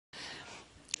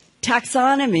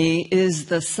Taxonomy is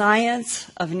the science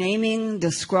of naming,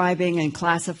 describing, and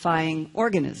classifying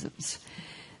organisms.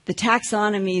 The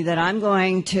taxonomy that I'm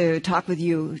going to talk with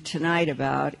you tonight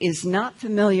about is not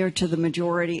familiar to the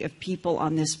majority of people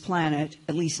on this planet,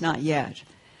 at least not yet.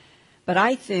 But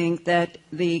I think that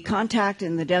the Contact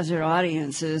in the Desert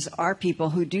audiences are people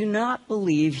who do not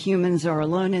believe humans are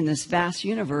alone in this vast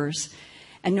universe,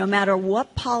 and no matter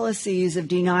what policies of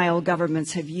denial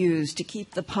governments have used to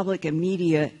keep the public and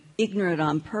media ignorant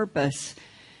on purpose,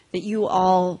 that you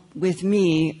all, with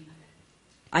me,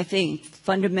 I think,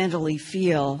 fundamentally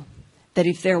feel that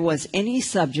if there was any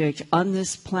subject on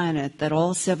this planet that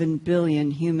all 7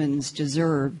 billion humans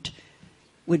deserved,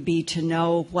 would be to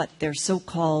know what their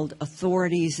so-called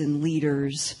authorities and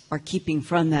leaders are keeping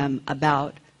from them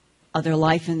about other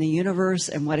life in the universe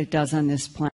and what it does on this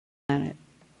planet.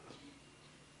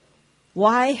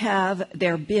 Why have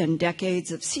there been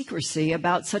decades of secrecy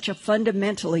about such a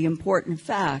fundamentally important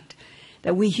fact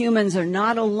that we humans are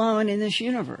not alone in this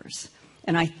universe?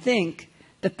 And I think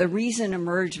that the reason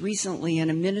emerged recently in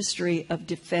a Ministry of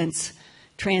Defense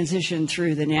transition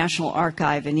through the National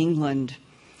Archive in England.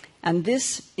 And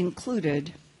this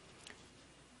included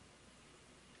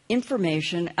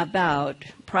information about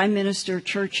Prime Minister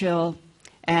Churchill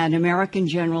and American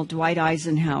General Dwight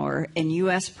Eisenhower and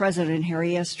U.S. President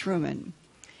Harry S. Truman.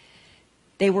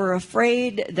 They were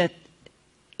afraid that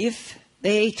if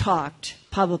they talked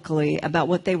publicly about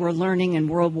what they were learning in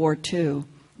World War II,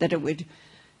 that it would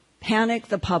panic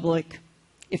the public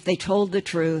if they told the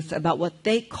truth about what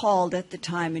they called at the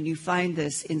time, and you find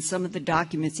this in some of the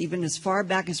documents, even as far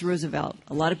back as Roosevelt.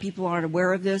 A lot of people aren't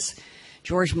aware of this.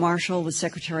 George Marshall was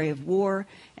Secretary of War,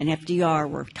 and FDR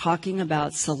were talking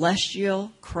about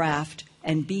celestial craft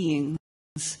and beings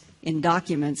in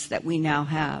documents that we now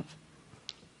have.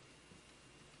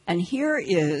 And here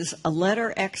is a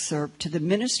letter excerpt to the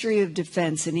Ministry of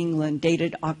Defense in England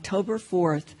dated October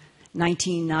 4th,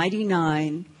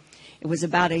 1999. It was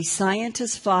about a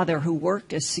scientist's father who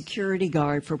worked as security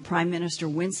guard for Prime Minister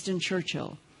Winston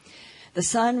Churchill. The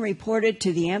son reported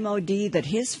to the MOD that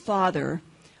his father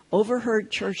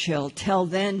overheard Churchill tell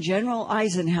then General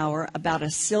Eisenhower about a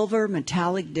silver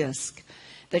metallic disc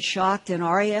that shocked an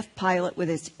RAF pilot with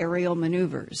its aerial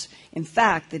maneuvers. In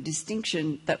fact, the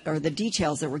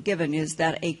details that were given is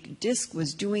that a disc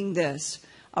was doing this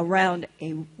around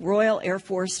a Royal Air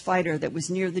Force fighter that was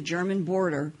near the German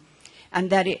border, and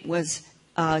that it was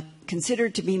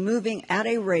considered to be moving at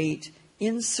a rate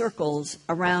in circles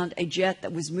around a jet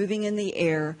that was moving in the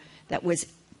air that was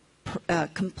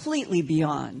completely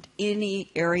beyond any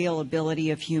aerial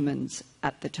ability of humans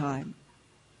at the time.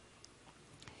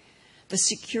 The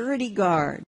security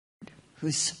guard,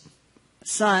 whose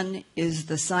son is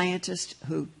the scientist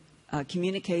who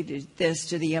communicated this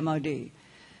to the MOD,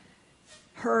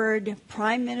 heard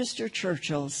Prime Minister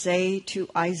Churchill say to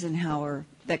Eisenhower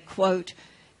that, quote,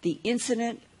 the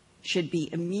incident should be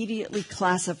immediately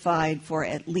classified for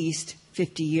at least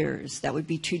 50 years. That would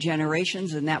be 2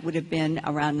 generations, and that would have been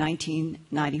around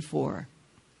 1994.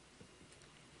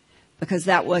 Because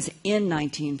that was in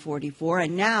 1944,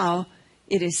 and now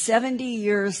it is 70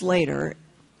 years later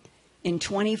in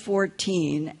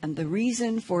 2014, and the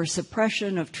reason for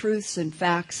suppression of truths and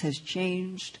facts has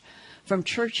changed from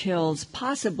Churchill's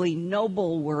possibly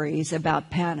noble worries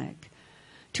about panic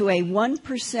to a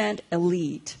 1%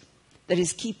 elite that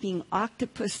is keeping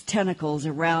octopus tentacles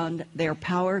around their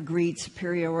power, greed,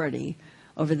 superiority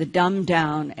over the dumbed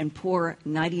down and poor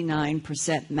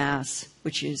 99% mass,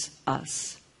 which is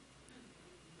us.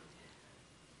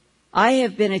 I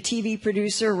have been a TV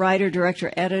producer, writer,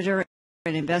 director, editor,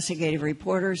 and investigative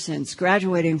reporter since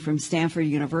graduating from Stanford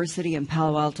University in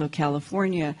Palo Alto,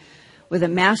 California, with a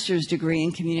master's degree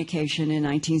in communication in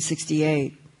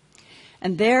 1968.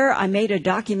 And there I made a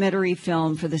documentary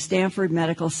film for the Stanford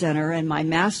Medical Center, and my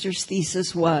master's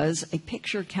thesis was a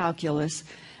picture calculus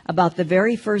about the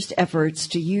very first efforts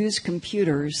to use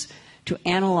computers to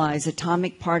analyze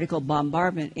atomic particle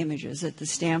bombardment images at the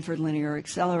Stanford Linear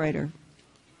Accelerator.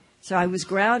 So I was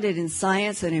grounded in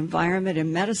science and environment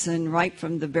and medicine right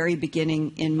from the very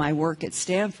beginning in my work at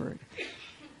Stanford.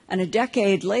 And a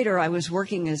decade later, I was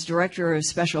working as director of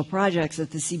special projects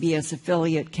at the CBS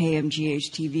affiliate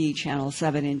KMGH-TV Channel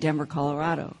 7 in Denver,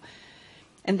 Colorado.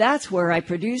 And that's where I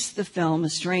produced the film A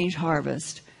Strange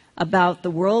Harvest about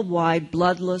the worldwide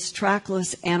bloodless,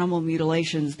 trackless animal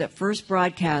mutilations that first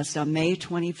broadcast on May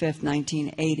 25,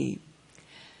 1980.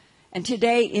 And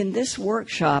today, in this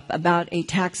workshop about a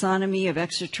taxonomy of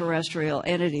extraterrestrial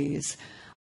entities,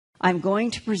 I'm going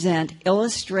to present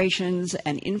illustrations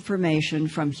and information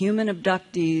from human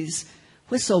abductees,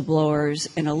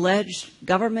 whistleblowers, and alleged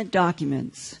government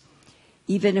documents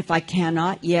even if I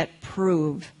cannot yet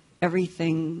prove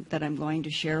everything that I'm going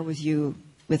to share with you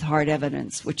with hard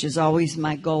evidence, which is always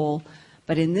my goal.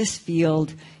 But in this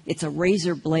field, it's a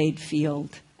razor blade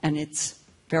field, and it's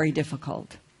very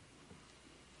difficult.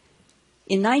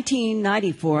 In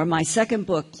 1994, my second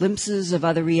book, Glimpses of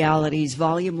Other Realities,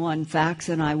 Volume 1, Facts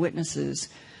and Eyewitnesses,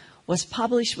 was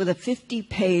published with a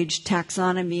 50-page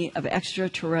taxonomy of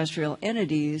extraterrestrial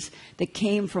entities that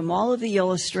came from all of the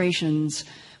illustrations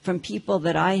from people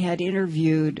that I had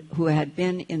interviewed who had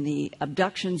been in the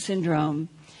abduction syndrome,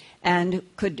 and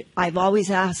I've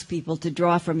always asked people to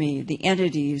draw for me the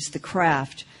entities, the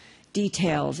craft,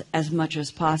 details as much as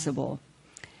possible.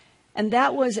 And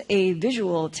that was a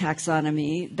visual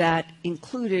taxonomy that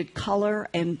included color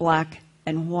and black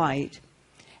and white.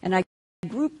 And I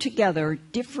grouped together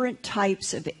different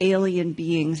types of alien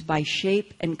beings by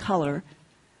shape and color,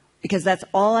 because that's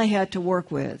all I had to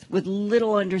work with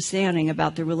little understanding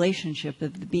about the relationship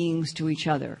of the beings to each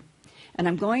other. And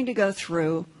I'm going to go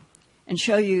through and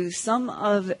show you some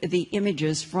of the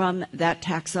images from that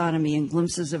taxonomy in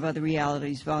Glimpses of Other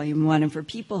Realities, Volume 1. And for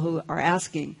people who are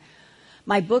asking,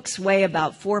 my books weigh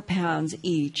about 4 pounds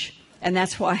each, and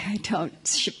that's why I don't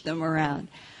ship them around.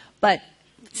 But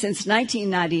since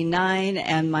 1999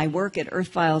 and my work at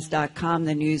earthfiles.com,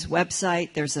 the news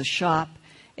website, there's a shop.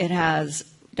 It has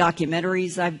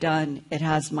documentaries I've done. It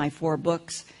has my 4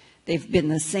 books. They've been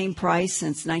the same price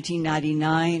since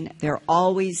 1999. They're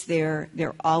always there.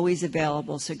 They're always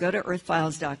available. So go to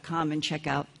earthfiles.com and check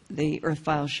out the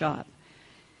Earthfiles shop.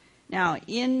 Now,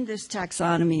 in this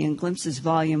taxonomy in Glimpses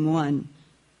Volume 1,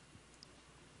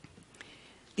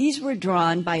 these were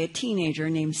drawn by a teenager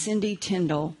named Cindy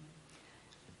Tyndall,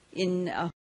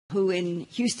 who in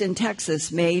Houston,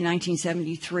 Texas, May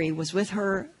 1973, was with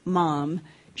her mom,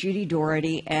 Judy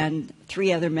Doherty, and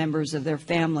 3 other members of their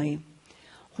family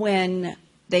when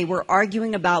they were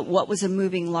arguing about what was a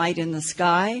moving light in the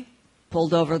sky,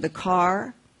 pulled over the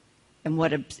car, and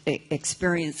what they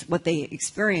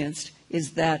experienced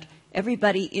is that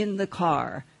everybody in the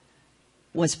car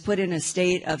was put in a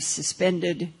state of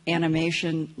suspended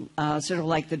animation, sort of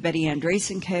like the Betty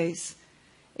Andreessen case,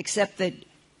 except that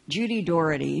Judy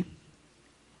Doherty,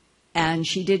 and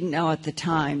she didn't know at the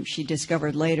time, she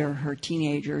discovered later her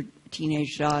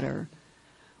teenage daughter,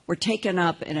 were taken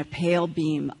up in a pale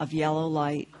beam of yellow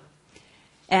light.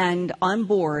 And on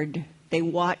board, they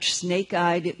watched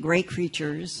snake-eyed gray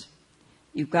creatures.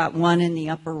 You've got one in the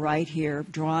upper right here,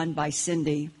 drawn by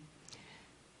Cindy.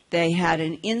 They had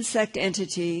an insect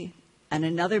entity and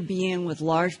another being with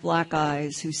large black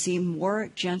eyes who seemed more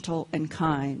gentle and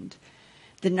kind.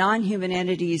 The non-human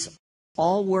entities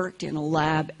all worked in a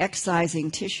lab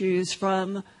excising tissues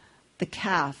from the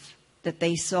calf that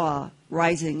they saw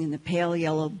rising in the pale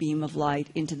yellow beam of light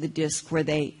into the disc where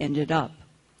they ended up.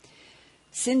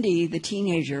 Cindy, the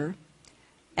teenager,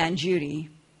 and Judy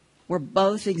were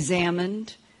both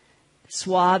examined.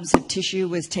 Swabs of tissue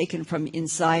was taken from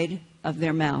inside of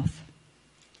their mouth.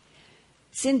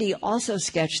 Cindy also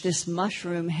sketched this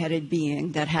mushroom-headed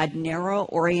being that had narrow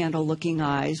oriental-looking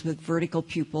eyes with vertical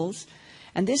pupils,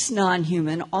 and this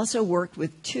non-human also worked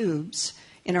with tubes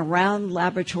in a round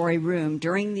laboratory room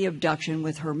during the abduction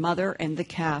with her mother and the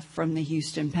calf from the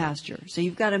Houston pasture. So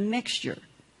you've got a mixture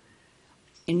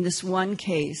in this one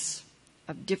case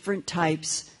of different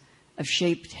types of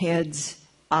shaped heads,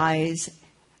 eyes,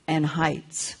 and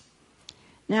heights.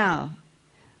 Now,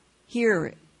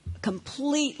 here,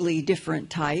 completely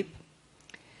different type.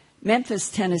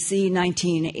 Memphis, Tennessee,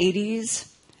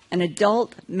 1980s. An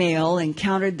adult male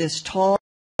encountered this tall,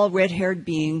 red-haired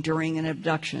being during an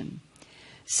abduction.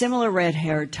 Similar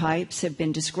red-haired types have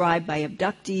been described by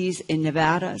abductees in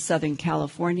Nevada, Southern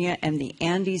California, and the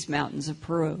Andes Mountains of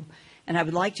Peru. And I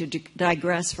would like to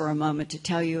digress for a moment to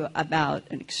tell you about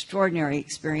an extraordinary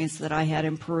experience that I had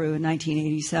in Peru in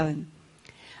 1987.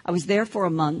 I was there for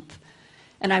a month,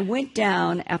 and I went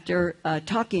down after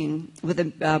talking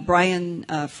with Brian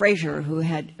Fraser,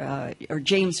 or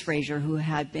James Fraser, who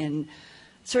had been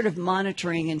sort of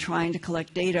monitoring and trying to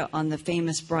collect data on the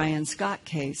famous Brian Scott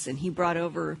case. And he brought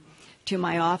over to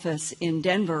my office in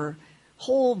Denver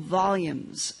whole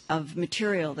volumes of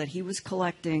material that he was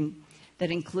collecting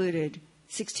that included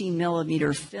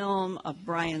 16-millimeter film of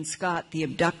Brian Scott, the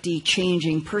abductee,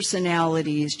 changing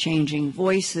personalities, changing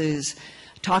voices,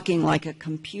 talking like a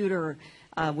computer,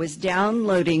 was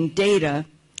downloading data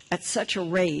at such a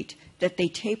rate that they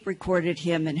tape recorded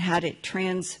him and had it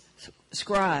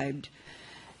transcribed.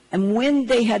 And when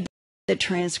they had the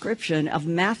transcription of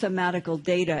mathematical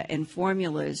data and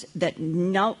formulas that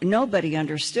nobody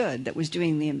understood that was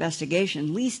doing the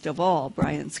investigation, least of all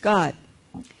Brian Scott,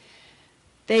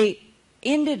 they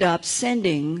ended up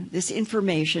sending this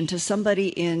information to somebody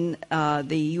in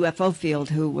the UFO field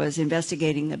who was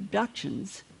investigating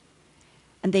abductions.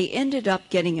 And they ended up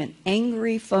getting an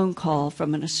angry phone call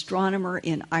from an astronomer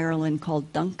in Ireland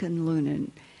called Duncan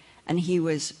Lunan. And he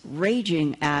was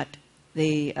raging at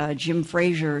the Jim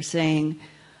Fraser, saying,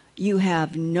 "You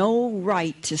have no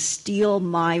right to steal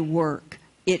my work.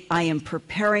 I am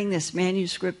preparing this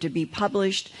manuscript to be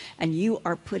published, and you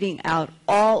are putting out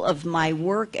all of my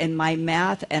work and my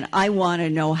math, and I want to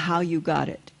know how you got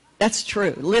it." That's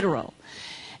true, literal.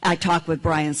 I talked with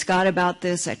Brian Scott about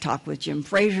this. I talked with Jim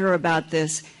Fraser about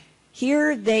this.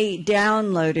 Here they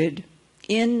downloaded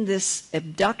in this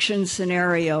abduction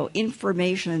scenario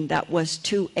information that was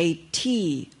to a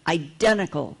T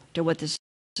identical to what this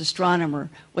astronomer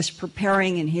was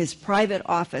preparing in his private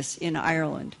office in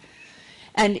Ireland.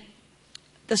 And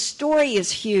the story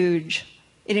is huge.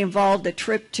 It involved a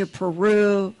trip to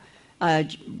Peru.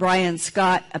 Brian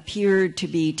Scott appeared to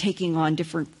be taking on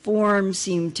different forms,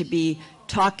 seemed to be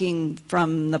talking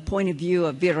from the point of view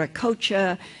of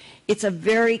Viracocha. It's a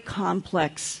very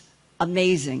complex,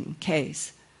 amazing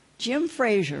case. Jim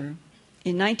Fraser,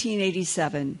 in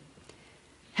 1987,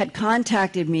 had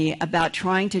contacted me about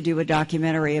trying to do a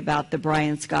documentary about the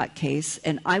Brian Scott case,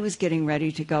 and I was getting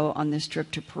ready to go on this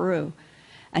trip to Peru.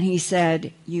 And he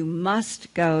said, "You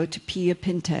must go to Pia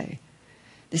Pinte.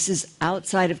 This is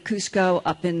outside of Cusco,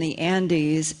 up in the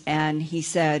Andes." And he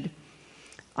said,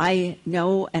 "I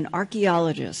know an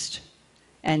archaeologist,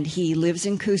 and he lives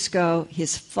in Cusco.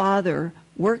 His father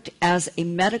worked as a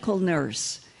medical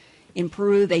nurse. In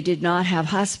Peru, they did not have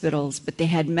hospitals, but they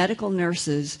had medical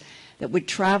nurses that would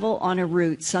travel on a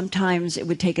route. Sometimes it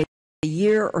would take a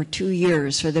year or 2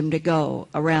 years for them to go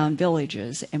around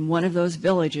villages. And one of those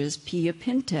villages, Pia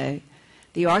Pinte,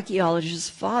 the archaeologist's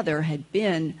father had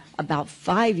been about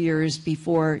 5 years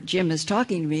before Jim is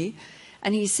talking to me.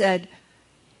 And he said,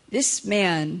 this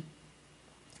man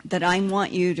that I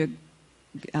want you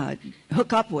to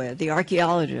hook up with, the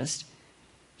archaeologist,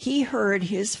 he heard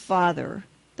his father,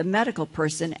 the medical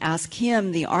person, ask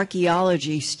him, the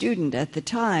archaeology student at the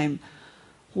time,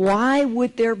 why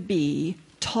would there be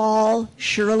tall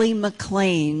Shirley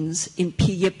MacLaines in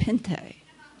Pia Pinte?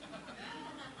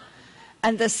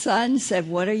 And the son said,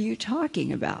 what are you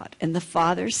talking about? And the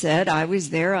father said, I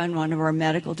was there on one of our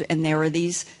medical, and there were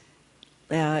these,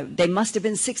 they must have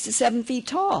been 6 to 7 feet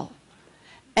tall.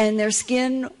 And their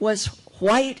skin was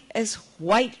white as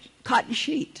white cotton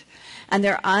sheet. And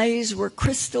their eyes were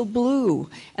crystal blue.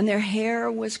 And their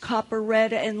hair was copper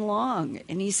red and long.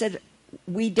 And he said,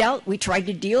 we tried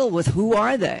to deal with who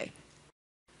are they?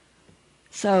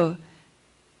 So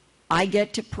I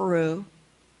get to Peru.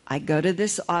 I go to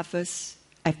this office.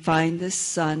 I find this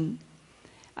son.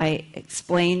 I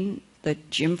explain that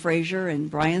Jim Fraser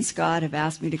and Brian Scott have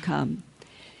asked me to come.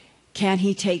 Can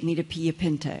he take me to Pia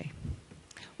Pinte?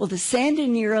 Well, the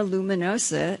Sandinera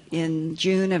Luminosa in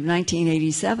June of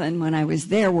 1987, when I was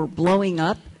there, were blowing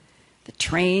up. The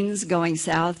trains going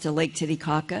south to Lake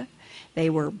Titicaca. They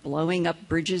were blowing up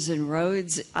bridges and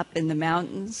roads up in the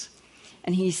mountains.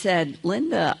 And he said,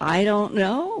 Linda, I don't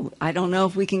know. I don't know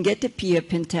if we can get to Pia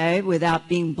Pinte without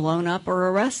being blown up or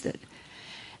arrested.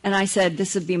 And I said,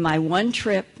 this would be my one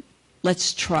trip.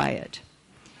 Let's try it.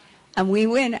 And we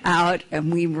went out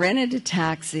and we rented a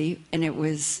taxi, and it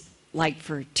was like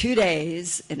for 2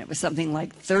 days, and it was something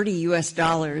like $30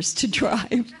 US to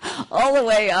drive all the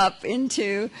way up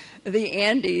into the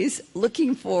Andes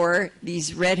looking for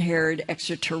these red-haired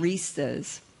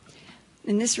extraterrestrials.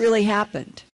 And this really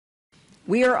happened.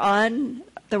 We are on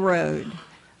the road.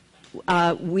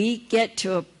 We get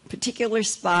to a particular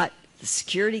spot. The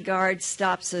security guard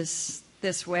stops us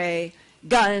this way.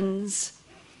 Guns.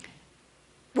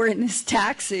 We're in this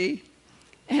taxi,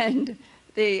 and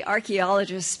the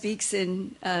archaeologist speaks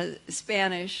in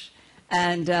Spanish,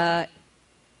 and I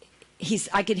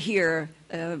could hear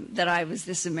that I was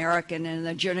this American and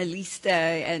a journalista,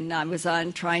 and I was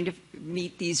on trying to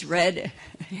meet these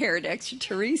red-haired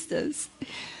extraterrestrials.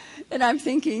 And I'm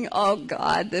thinking, oh,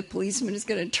 God, the policeman is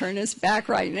going to turn us back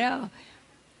right now.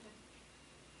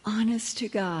 Honest to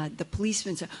God, the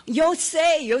policeman said, yo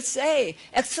sé,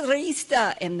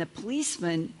 extraterrestre. And the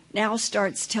policeman now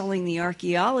starts telling the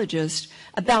archaeologist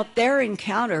about their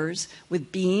encounters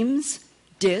with beams,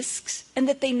 discs, and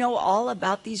that they know all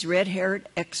about these red-haired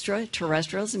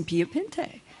extraterrestrials in Pia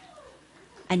Pinte.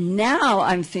 And now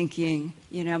I'm thinking,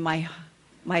 you know, my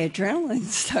adrenaline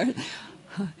started.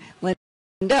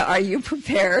 Linda, are you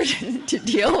prepared to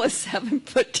deal with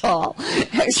 7-foot-tall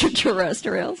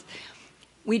extraterrestrials?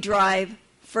 We drive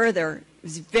further, it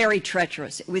was very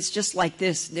treacherous. It was just like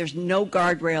this. There's no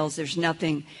guardrails. There's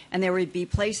nothing. And there would be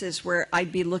places where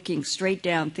I'd be looking straight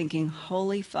down thinking,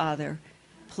 Holy Father,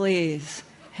 please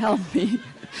help me.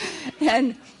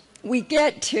 And we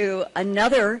get to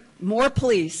more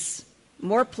police,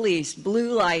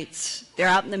 blue lights. They're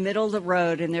out in the middle of the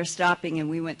road and they're stopping, and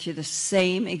we went through the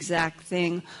same exact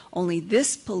thing, only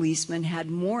this policeman had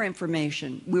more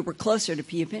information. We were closer to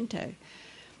Pia Pinte.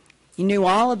 He knew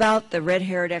all about the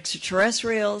red-haired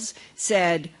extraterrestrials,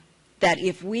 said that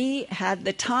if we had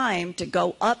the time to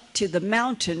go up to the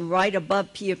mountain right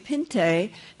above Pia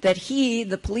Pinte, that he,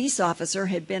 the police officer,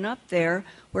 had been up there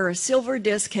where a silver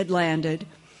disc had landed,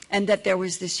 and that there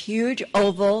was this huge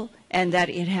oval, and that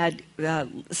it had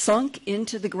sunk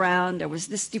into the ground. There was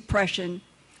this depression,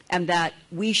 and that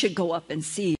we should go up and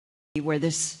see where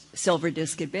this silver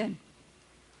disc had been.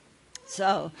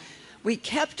 So we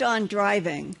kept on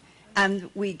driving, and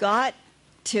we got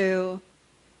to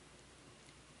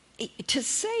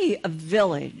say a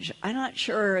village. I'm not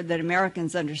sure that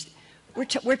Americans understand.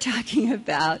 We're talking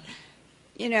about,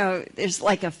 you know, there's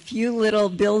like a few little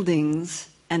buildings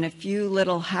and a few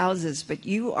little houses, but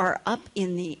you are up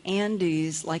in the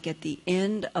Andes, like at the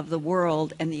end of the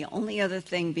world, and the only other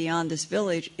thing beyond this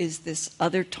village is this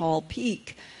other tall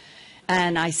peak.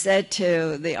 And I said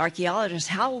to the archaeologist,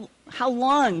 how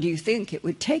long do you think it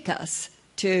would take us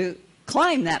to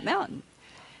climb that mountain?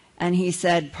 And he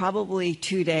said, probably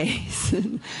 2 days.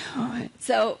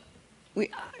 So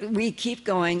we keep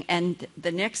going, and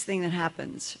the next thing that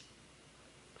happens,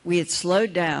 we had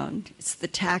slowed down, it's the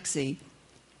taxi,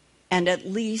 and at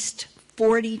least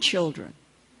 40 children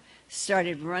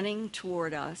started running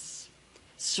toward us,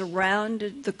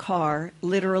 surrounded the car,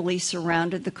 literally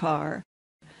surrounded the car,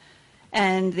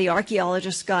 and the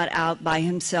archaeologist got out by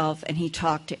himself and he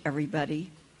talked to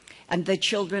everybody. And the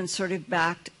children sort of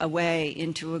backed away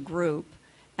into a group,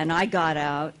 and I got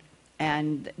out,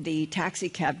 and the taxi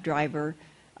cab driver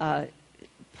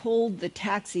pulled the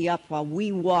taxi up while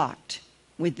we walked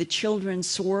with the children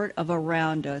sort of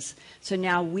around us. So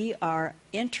now we are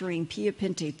entering Pia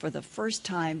Pinte for the first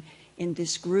time in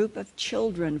this group of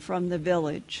children from the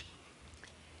village.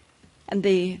 And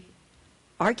the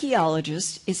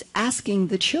archaeologist is asking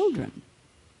the children,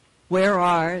 where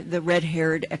are the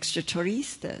red-haired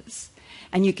extraterrestres?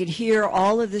 And you could hear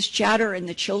all of this chatter, and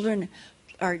the children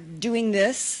are doing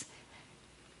this.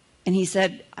 And he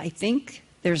said, I think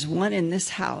there's one in this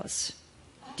house.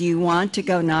 Do you want to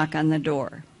go knock on the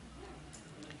door?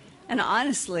 And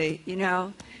honestly, you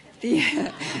know, the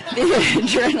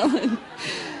adrenaline.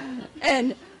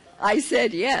 And I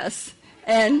said yes.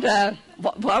 And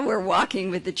while we're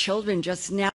walking with the children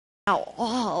just now,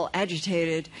 all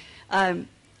agitated, I'm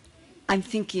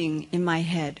thinking in my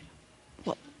head,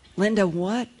 well, Linda,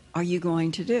 what are you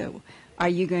going to do? Are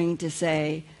you going to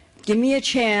say, give me a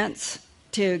chance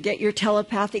to get your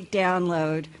telepathic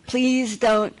download. Please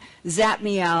don't zap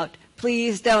me out.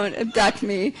 Please don't abduct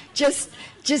me. Just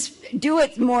do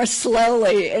it more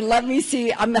slowly and let me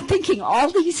see. I'm thinking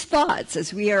all these thoughts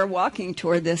as we are walking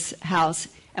toward this house.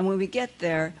 And when we get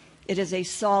there, it is a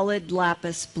solid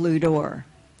lapis blue door.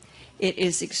 It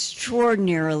is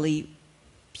extraordinarily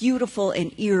beautiful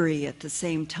and eerie at the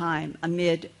same time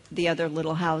amid the other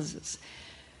little houses.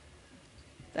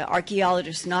 The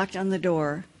archaeologist knocked on the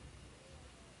door.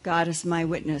 God is my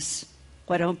witness.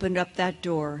 What opened up that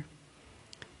door?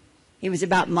 He was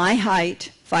about my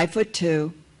height,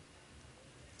 5'2",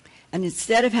 and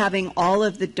instead of having all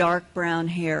of the dark brown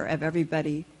hair of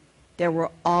everybody, there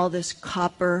were all this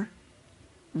copper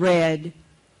red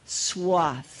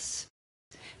swaths,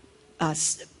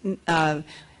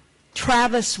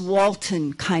 Travis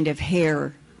Walton kind of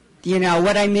hair. Do you know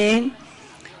what I mean?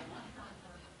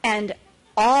 And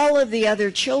all of the other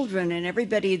children and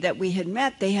everybody that we had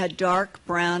met, they had dark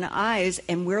brown eyes,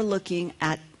 and we're looking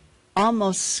at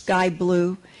almost sky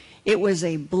blue. It was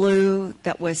a blue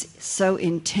that was so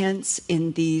intense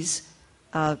in these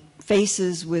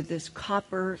faces with this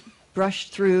copper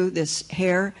brushed through this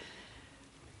hair.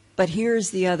 But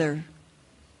here's the other,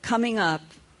 coming up,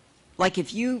 like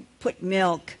if you put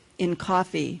milk in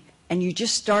coffee and you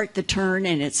just start the turn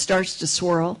and it starts to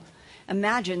swirl,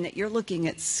 imagine that you're looking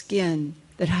at skin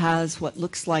that has what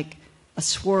looks like a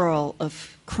swirl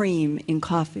of cream in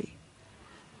coffee.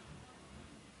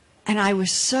 And I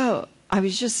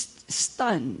was just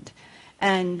stunned.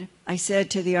 And I said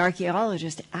to the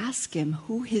archaeologist, ask him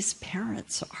who his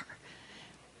parents are.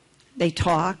 They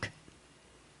talk,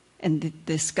 and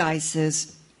this guy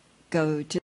says, go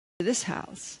to this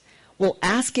house. Well,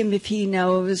 ask him if he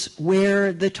knows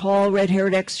where the tall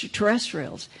red-haired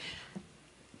extraterrestrials.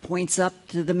 Points up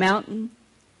to the mountain,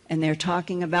 and they're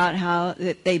talking about how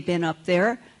that they've been up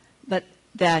there, but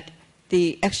that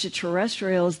the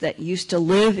extraterrestrials that used to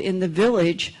live in the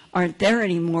village aren't there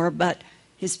anymore, but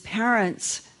his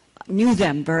parents knew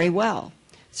them very well.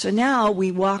 So now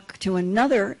we walk to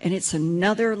another, and it's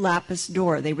another lapis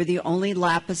door. They were the only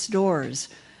lapis doors.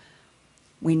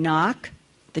 We knock,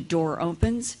 the door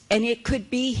opens, and it could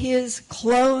be his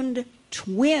cloned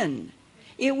twin.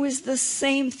 It was the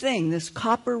same thing, this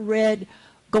copper red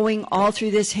going all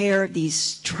through this hair, these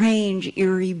strange,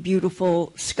 eerie,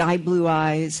 beautiful sky blue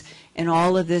eyes, and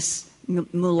all of this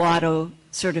mulatto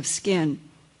sort of skin.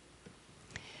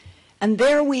 And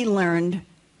there we learned,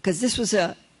 because this was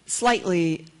a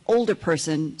slightly older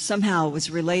person, somehow was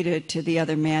related to the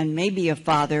other man, maybe a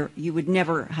father. You would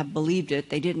never have believed it.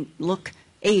 They didn't look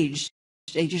aged.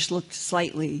 They just looked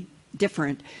slightly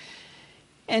different.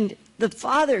 And the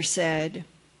father said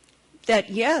that,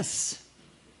 yes,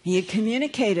 he had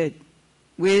communicated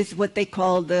with what they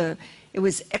called it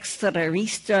was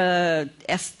Extraterrestrial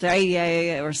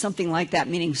or something like that,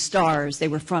 meaning stars. They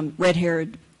were from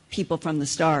red-haired people from the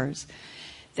stars.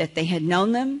 That they had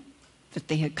known them, that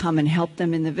they had come and helped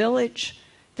them in the village,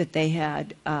 that they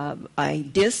had a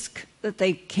disc that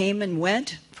they came and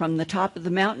went from the top of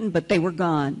the mountain, but they were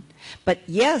gone. But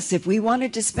yes, if we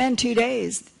wanted to spend 2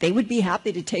 days, they would be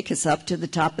happy to take us up to the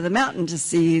top of the mountain to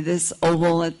see this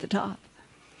oval at the top.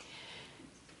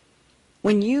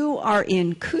 When you are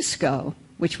in Cusco,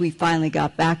 which we finally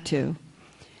got back to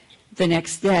the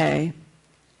next day,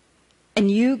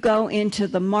 and you go into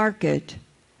the market,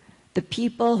 the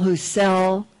people who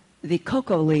sell the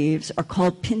cocoa leaves are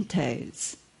called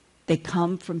pintes. They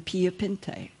come from Pia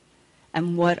Pinte.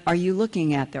 And what are you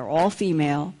looking at? They're all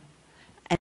female,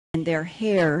 and their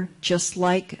hair, just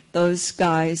like those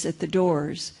guys at the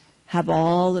doors, have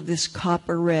all of this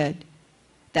copper red.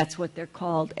 That's what they're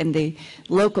called. And the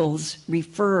locals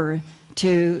refer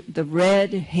to the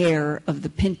red hair of the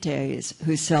pintes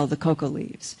who sell the cocoa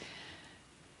leaves.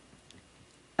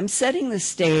 I'm setting the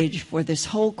stage for this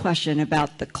whole question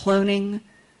about the cloning,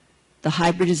 the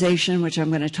hybridization, which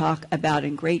I'm going to talk about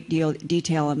in great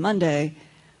detail on Monday,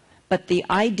 but the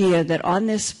idea that on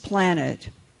this planet,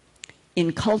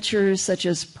 in cultures such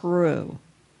as Peru,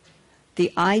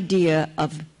 the idea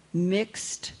of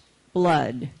mixed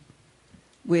blood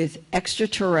with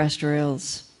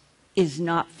extraterrestrials is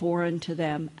not foreign to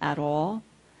them at all,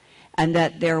 and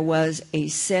that there was a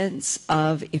sense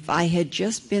of, if I had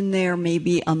just been there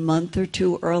maybe a month or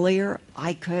two earlier,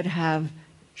 I could have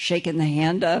shaken the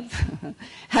hand of,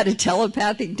 had a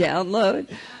telepathic download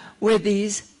with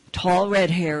these tall red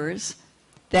hairs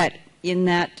that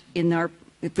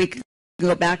if we could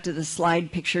go back to the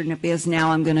slide picture, because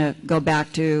now I'm going to go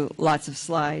back to lots of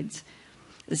slides.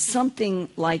 Something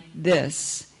like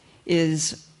this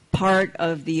is part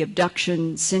of the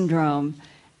abduction syndrome.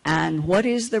 And what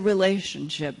is the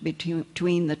relationship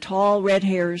between the tall red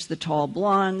hairs, the tall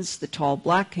blondes, the tall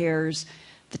black hairs,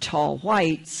 the tall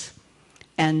whites,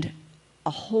 and a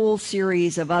whole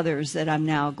series of others that I'm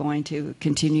now going to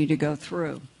continue to go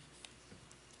through.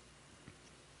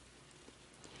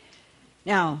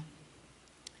 Now,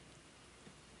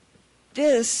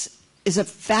 this is a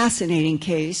fascinating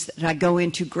case that I go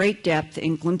into great depth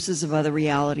in Glimpses of Other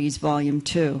Realities, Volume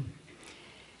 2.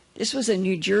 This was a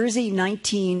New Jersey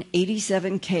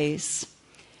 1987 case,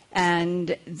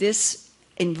 and this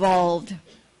involved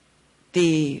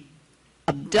the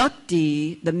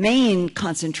abductee. The main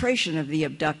concentration of the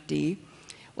abductee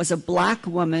was a black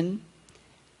woman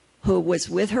who was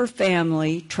with her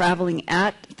family traveling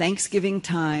at Thanksgiving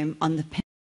time on the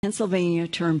Pennsylvania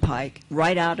Turnpike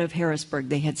right out of Harrisburg.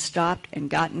 They had stopped and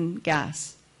gotten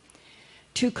gas.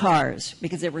 2 cars,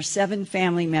 because there were 7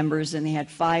 family members, and they had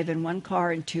 5 in one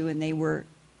car and 2, and they were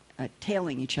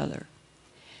tailing each other.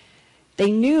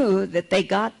 They knew that they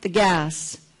got the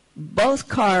gas. Both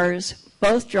cars,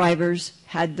 both drivers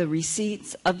had the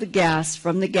receipts of the gas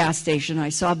from the gas station. I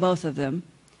saw both of them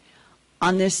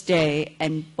on this day,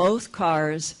 and both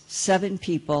cars, 7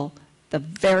 people, the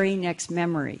very next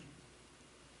memory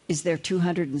is they're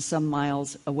 200 and some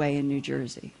miles away in New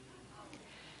Jersey.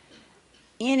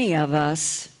 Any of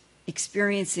us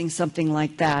experiencing something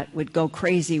like that would go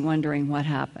crazy wondering what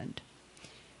happened.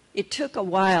 It took a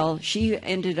while. She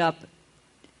ended up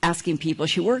asking people.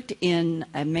 She worked in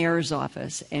a mayor's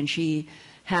office, and she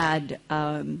had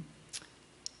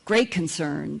great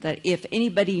concern that if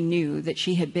anybody knew that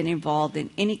she had been involved in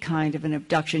any kind of an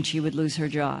abduction, she would lose her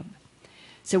job.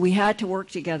 So we had to work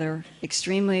together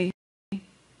extremely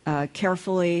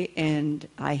carefully, and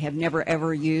I have never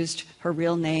ever used her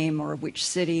real name or which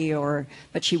city,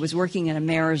 but she was working in a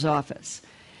mayor's office.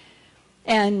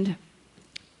 And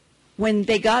when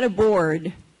they got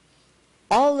aboard,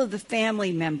 all of the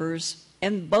family members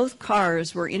and both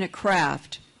cars were in a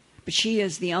craft, but she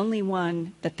is the only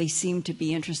one that they seemed to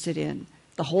be interested in.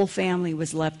 The whole family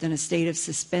was left in a state of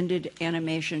suspended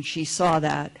animation. She saw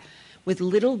that, with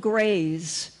little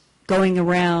grays going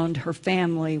around her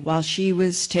family while she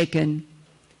was taken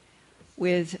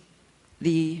with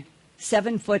the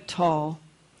 7-foot-tall,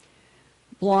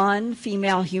 blonde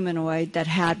female humanoid that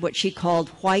had what she called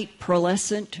white,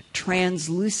 pearlescent,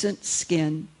 translucent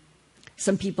skin.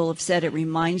 Some people have said it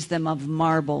reminds them of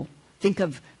marble. Think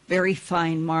of very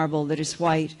fine marble that is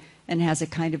white and has a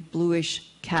kind of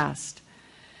bluish cast.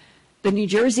 The New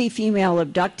Jersey female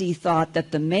abductee thought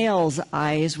that the male's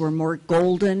eyes were more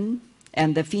golden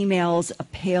and the female's a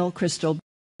pale crystal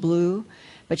blue,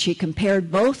 but she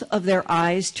compared both of their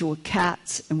eyes to a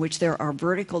cat's, in which there are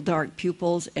vertical dark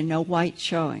pupils and no white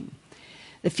showing.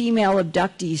 The female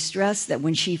abductee stressed that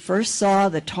when she first saw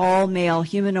the tall male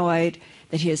humanoid,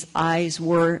 that his eyes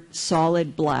were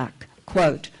solid black.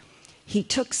 Quote, "He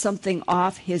took something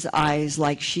off his eyes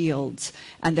like shields,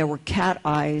 and there were cat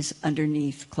eyes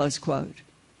underneath," close quote.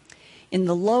 In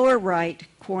the lower right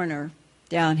corner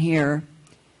down here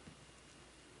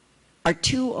are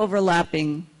two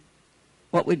overlapping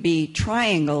what would be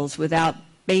triangles without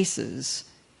bases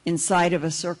inside of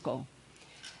a circle.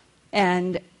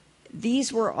 And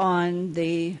these were on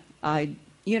the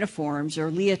uniforms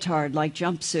or leotard-like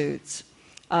jumpsuits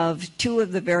of two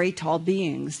of the very tall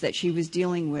beings that she was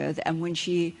dealing with. And when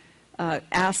she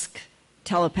asked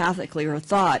telepathically or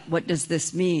thought, what does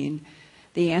this mean?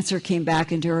 The answer came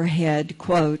back into her head,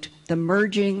 quote, "The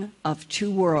merging of two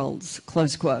worlds,"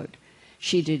 close quote.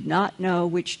 She did not know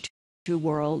which two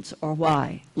worlds or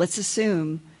why. Let's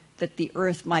assume that the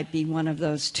Earth might be one of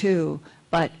those two,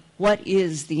 but what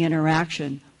is the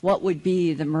interaction? What would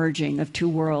be the merging of two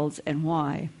worlds and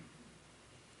why?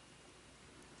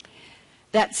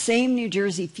 That same New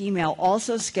Jersey female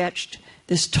also sketched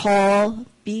this tall,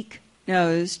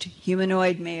 beak-nosed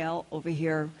humanoid male over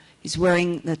here. He's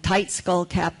wearing the tight skull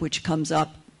cap, which comes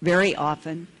up very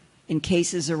often in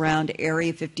cases around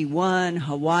Area 51,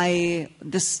 Hawaii.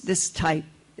 This type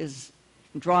is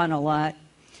drawn a lot.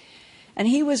 And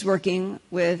he was working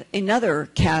with another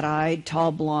cat-eyed,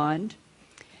 tall blonde,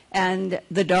 and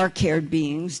the dark-haired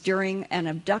beings during an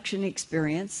abduction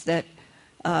experience that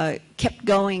kept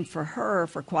going for her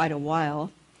for quite a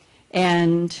while.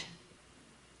 And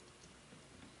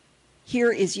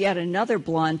here is yet another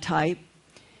blonde type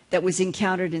that was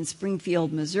encountered in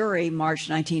Springfield, Missouri, March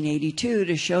 1982,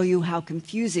 to show you how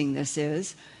confusing this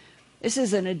is. This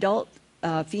is an adult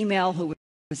female who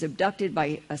was abducted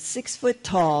by a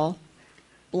 6-foot-tall,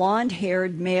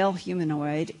 blonde-haired male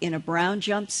humanoid in a brown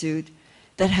jumpsuit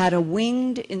that had a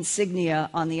winged insignia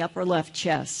on the upper left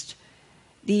chest.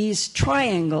 These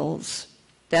triangles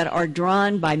that are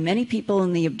drawn by many people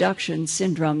in the abduction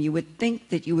syndrome, you would think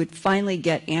that you would finally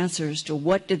get answers to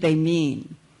what did they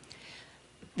mean.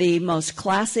 The most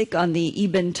classic on the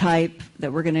Eben type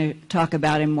that we're going to talk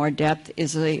about in more depth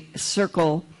is a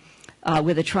circle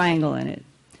with a triangle in it.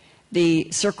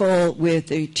 The circle with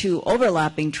the two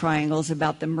overlapping triangles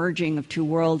about the merging of two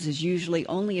worlds is usually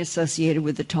only associated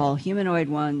with the tall humanoid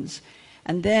ones.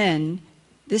 And then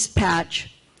this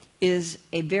patch is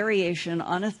a variation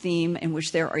on a theme in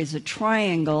which there is a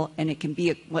triangle, and it can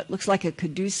be what looks like a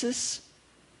caduceus.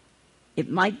 It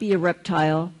might be a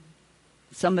reptile.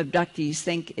 Some abductees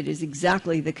think it is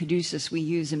exactly the caduceus we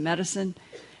use in medicine,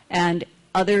 and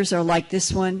others are like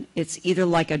this one. It's either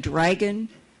like a dragon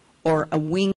or a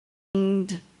winged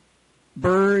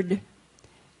bird,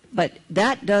 but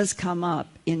that does come up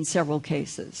in several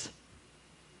cases.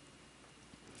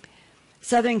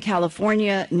 Southern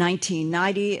California,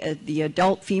 1990, the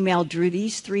adult female drew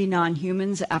these three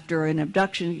non-humans after an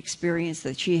abduction experience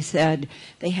that she said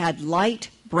they had light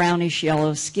brownish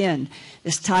yellow skin.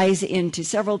 This ties into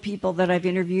several people that I've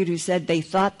interviewed who said they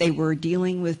thought they were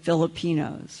dealing with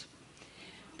Filipinos.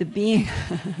 The being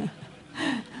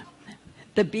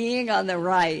The being on the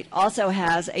right also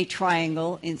has a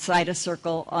triangle inside a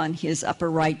circle on his upper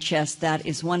right chest. That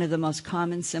is one of the most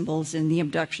common symbols in the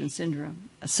abduction syndrome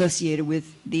associated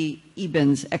with the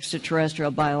EBENs,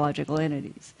 extraterrestrial biological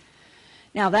entities.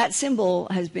 Now, that symbol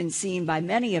has been seen by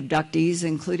many abductees,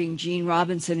 including Jean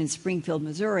Robinson in Springfield,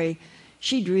 Missouri.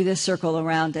 She drew this circle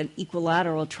around an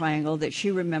equilateral triangle that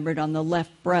she remembered on the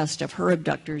left breast of her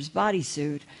abductor's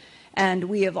bodysuit. And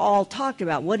we have all talked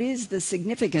about what is the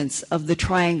significance of the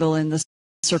triangle and the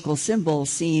circle symbol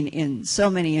seen in so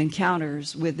many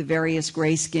encounters with the various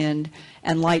gray-skinned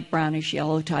and light brownish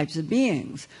yellow types of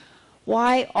beings.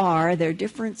 Why are there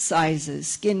different sizes,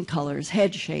 skin colors,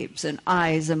 head shapes, and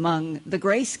eyes among the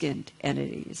gray-skinned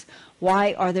entities?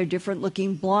 Why are there different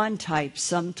looking blonde types,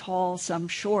 some tall, some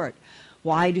short?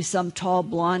 Why do some tall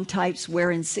blonde types wear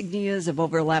insignias of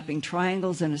overlapping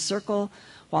triangles in a circle,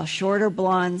 while shorter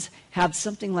blondes have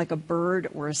something like a bird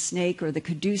or a snake or the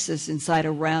caduceus inside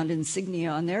a round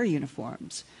insignia on their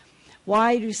uniforms?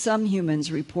 Why do some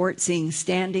humans report seeing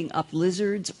standing up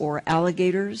lizards or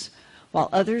alligators, while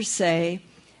others say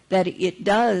that it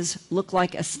does look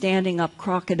like a standing up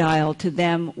crocodile to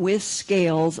them with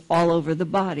scales all over the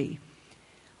body?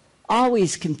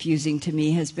 Always confusing to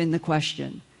me has been the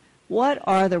question, what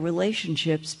are the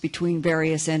relationships between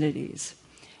various entities?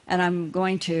 And I'm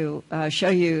going to show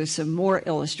you some more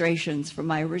illustrations from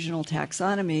my original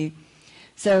taxonomy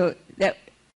so that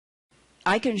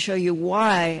I can show you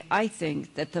why I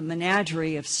think that the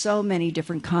menagerie of so many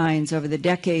different kinds over the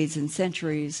decades and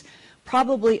centuries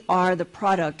probably are the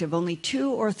product of only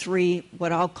 2 or 3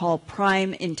 what I'll call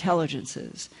prime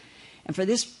intelligences. And for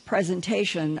this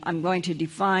presentation, I'm going to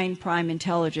define prime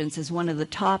intelligence as one of the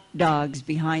top dogs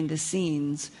behind the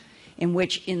scenes, in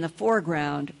which in the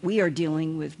foreground we are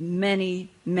dealing with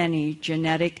many, many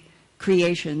genetic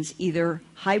creations, either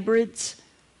hybrids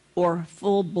or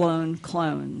full-blown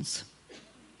clones.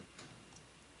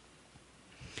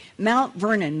 Mount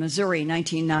Vernon, Missouri,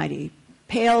 1990.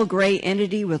 Pale gray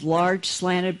entity with large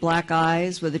slanted black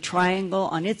eyes with a triangle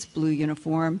on its blue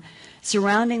uniform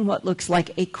surrounding what looks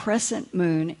like a crescent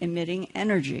moon emitting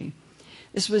energy.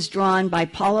 This was drawn by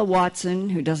Paula Watson,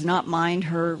 who does not mind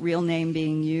her real name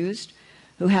being used,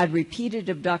 who had repeated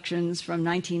abductions from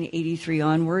 1983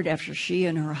 onward after she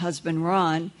and her husband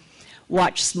Ron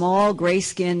watched small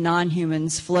gray-skinned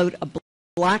non-humans float a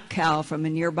black cow from a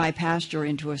nearby pasture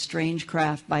into a strange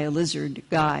craft by a lizard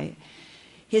guy.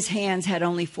 His hands had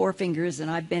only 4 fingers, and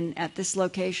I've been at this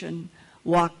location,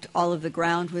 walked all of the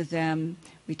ground with them.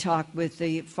 We talked with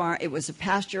the farm. It was a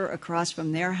pasture across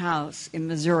from their house in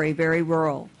Missouri, very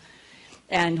rural.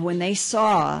 And when they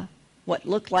saw what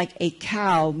looked like a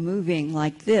cow moving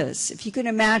like this, if you can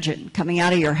imagine coming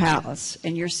out of your house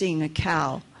and you're seeing a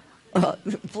cow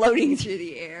floating through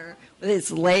the air with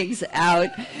its legs out,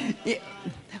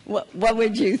 what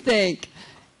would you think?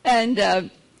 And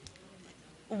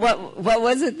what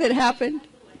was it that happened?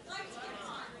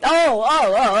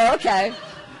 Oh, okay.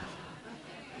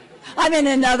 I'm in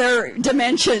another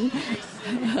dimension.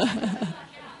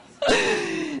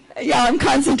 Yeah, I'm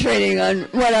concentrating on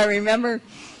what I remember.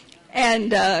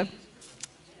 And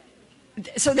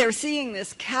so they're seeing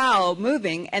this cow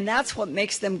moving, and that's what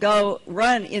makes them go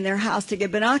run in their house to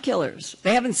get binoculars.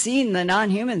 They haven't seen the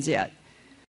non-humans yet.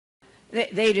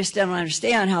 They just don't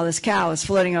understand how this cow is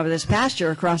floating over this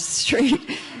pasture across the street.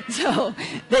 So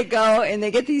they go and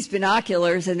they get these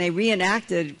binoculars, and they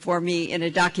reenacted for me in a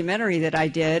documentary that I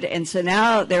did. And so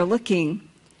now they're looking,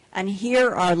 and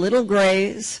here are little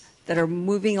grays that are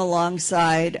moving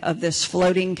alongside of this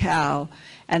floating cow.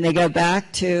 And they go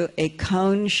back to a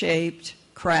cone-shaped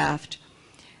craft.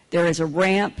 There is a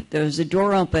ramp, there's a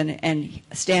door open, and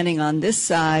standing on this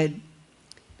side,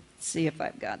 let's see if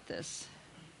I've got this.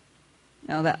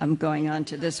 No, that I'm going on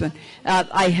to this one.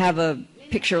 I have a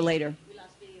picture later.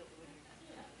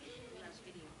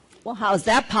 Well, how is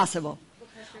that possible?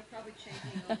 Because they're probably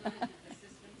changing over the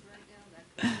systems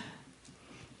right now.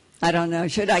 I don't know.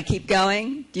 Should I keep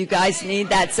going? Do you guys need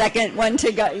that second one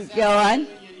to go on?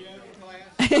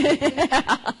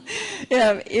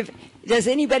 Yeah, does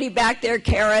anybody back there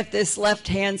care if this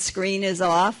left-hand screen is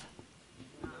off?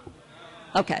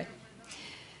 Okay.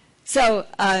 So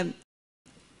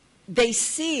they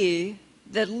see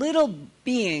that little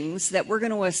beings that we're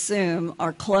going to assume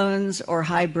are clones or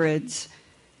hybrids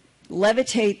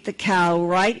levitate the cow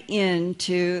right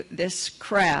into this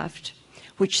craft,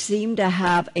 which seemed to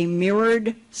have a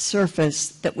mirrored surface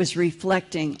that was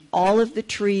reflecting all of the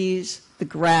trees, the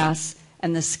grass,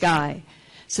 and the sky,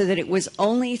 so that it was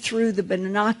only through the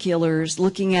binoculars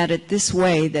looking at it this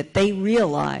way that they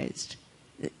realized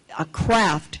a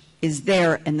craft is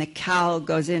there and the cow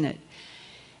goes in it.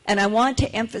 And I want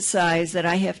to emphasize that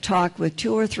I have talked with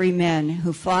 2 or 3 men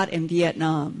who fought in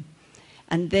Vietnam,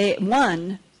 and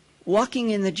one, walking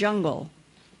in the jungle,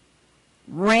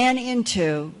 ran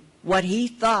into what he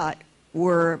thought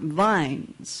were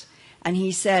vines. And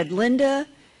he said, Linda,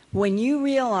 when you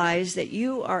realize that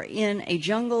you are in a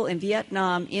jungle in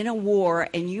Vietnam in a war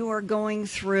and you are going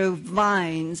through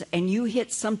vines and you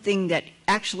hit something that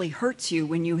actually hurts you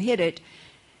when you hit it,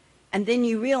 and then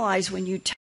you realize when you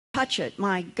touch it,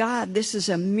 my God, this is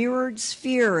a mirrored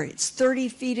sphere. It's 30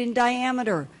 feet in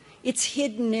diameter. It's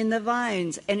hidden in the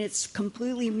vines, and it's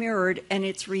completely mirrored, and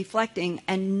it's reflecting,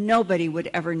 and nobody would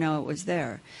ever know it was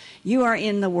there. You are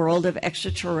in the world of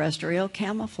extraterrestrial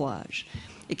camouflage.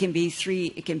 It can be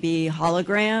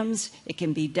holograms, it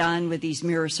can be done with these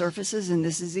mirror surfaces, and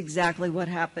this is exactly what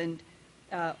happened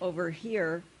over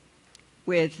here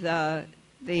with the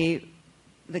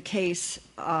case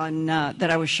on that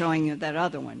I was showing you, that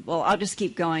other one. Well, I'll just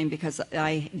keep going because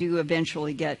I do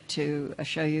eventually get to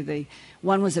show you the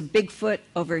one was a Bigfoot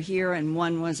over here and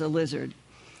one was a lizard.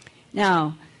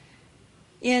 Now,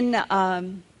 in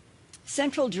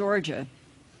central Georgia,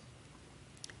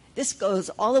 this goes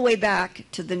all the way back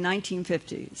to the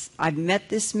 1950s. I've met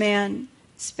this man,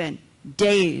 spent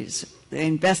days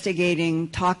investigating,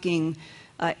 talking,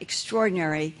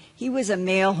 extraordinary. He was a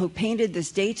male who painted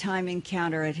this daytime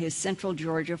encounter at his central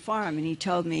Georgia farm, and he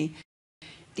told me,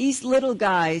 these little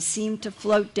guys seem to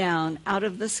float down out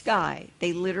of the sky.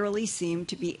 They literally seem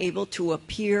to be able to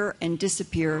appear and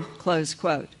disappear, close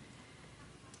quote.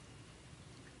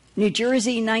 New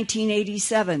Jersey,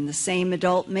 1987, the same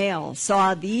adult male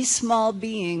saw these small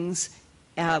beings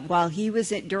while he was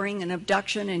during an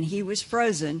abduction and he was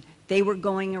frozen. They were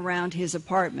going around his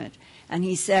apartment, and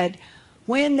he said,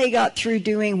 when they got through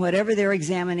doing whatever their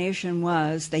examination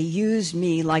was, they used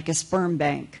me like a sperm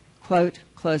bank, quote,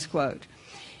 close quote.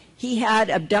 He had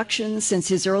abductions since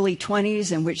his early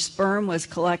 20s in which sperm was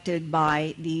collected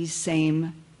by these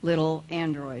same little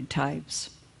android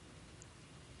types.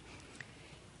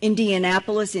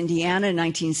 Indianapolis, Indiana,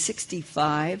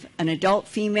 1965, an adult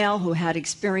female who had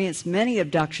experienced many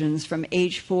abductions from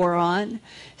age 4 on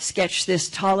sketched this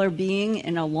taller being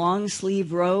in a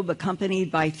long-sleeve robe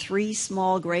accompanied by 3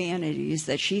 small gray entities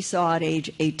that she saw at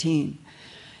age 18.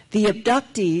 The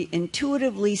abductee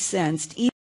intuitively sensed,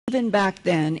 even back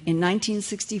then in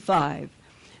 1965,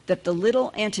 that the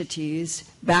little entities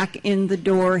back in the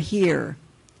door here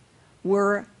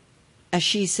were, as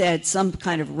she said, some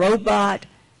kind of robot,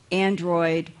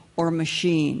 android, or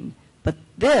machine. But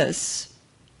this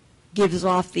gives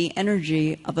off the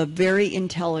energy of a very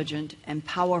intelligent and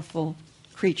powerful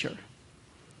creature.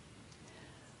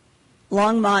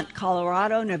 Longmont,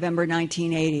 Colorado, November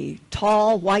 1980.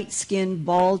 Tall, white-skinned,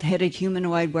 bald-headed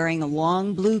humanoid wearing a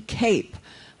long blue cape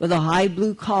with a high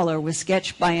blue collar was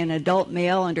sketched by an adult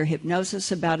male under hypnosis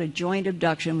about a joint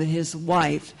abduction with his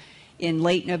wife in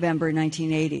late November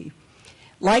 1980.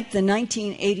 Like the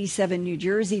 1987 New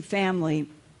Jersey family,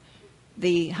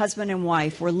 the husband and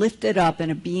wife were lifted up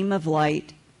in a beam of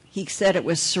light. He said it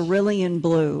was cerulean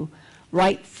blue,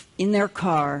 right in their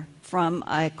car from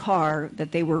a car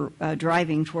that they were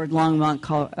driving toward Longmont,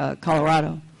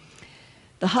 Colorado.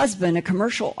 The husband, a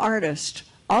commercial artist,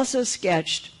 also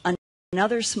sketched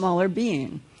another smaller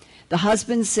being. The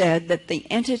husband said that the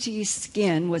entity's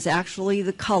skin was actually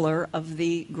the color of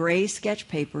the gray sketch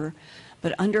paper,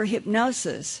 but under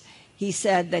hypnosis, he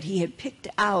said that he had picked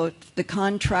out the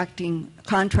contrasting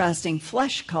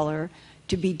flesh color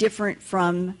to be different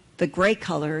from the gray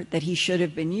color that he should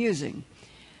have been using.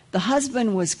 The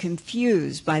husband was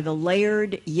confused by the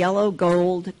layered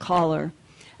yellow-gold collar,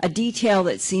 a detail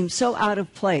that seemed so out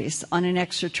of place on an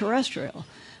extraterrestrial.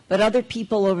 But other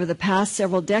people over the past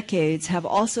several decades have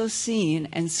also seen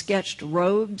and sketched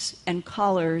robes and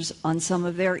collars on some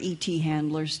of their ET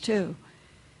handlers too.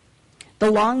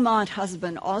 The Longmont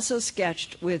husband also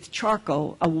sketched with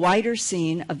charcoal a wider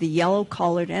scene of the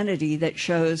yellow-collared entity that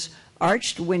shows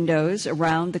arched windows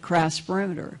around the craft's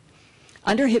perimeter.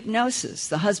 Under hypnosis,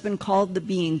 the husband called the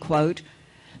being, quote,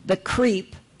 the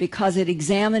creep because it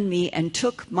examined me and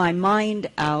took my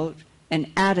mind out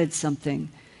and added something.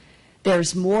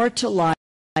 There's more to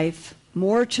life,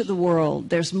 more to the world.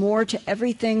 There's more to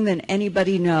everything than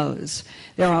anybody knows.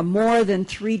 There are more than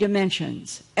 3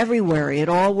 dimensions. Everywhere it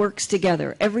all works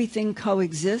together. Everything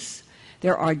coexists.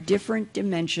 There are different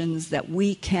dimensions that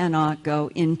we cannot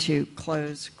go into,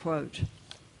 close quote.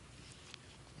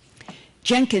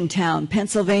 Jenkintown,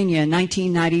 Pennsylvania,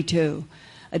 1992.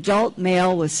 Adult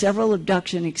male with several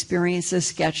abduction experiences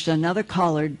sketched another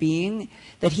collared being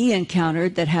that he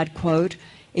encountered that had, quote,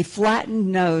 a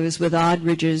flattened nose with odd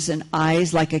ridges and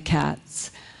eyes like a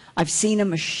cat's. I've seen a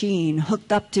machine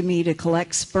hooked up to me to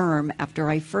collect sperm after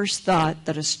I first thought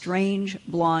that a strange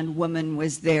blonde woman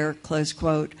was there, close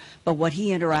quote, but what he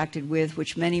interacted with,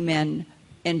 which many men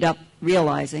end up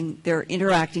realizing, they're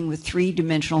interacting with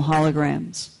 3-dimensional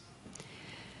holograms.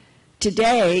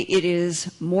 Today, it is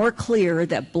more clear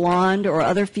that blonde or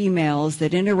other females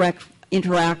that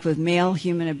interact with male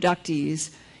human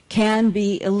abductees can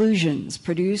be illusions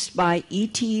produced by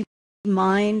ET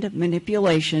mind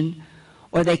manipulation,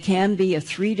 or they can be a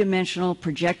 3-dimensional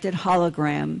projected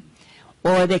hologram,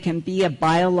 or they can be a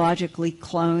biologically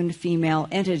cloned female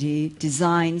entity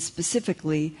designed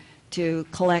specifically to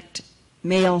collect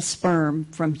male sperm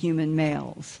from human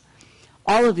males.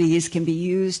 All of these can be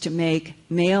used to make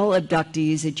male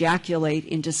abductees ejaculate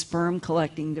into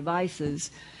sperm-collecting devices,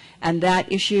 and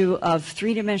that issue of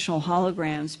three-dimensional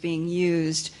holograms being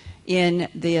used in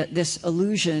this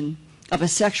illusion of a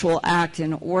sexual act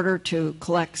in order to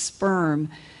collect sperm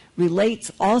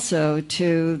relates also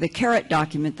to the carrot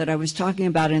document that I was talking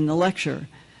about in the lecture.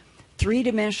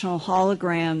 Three-dimensional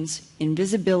holograms,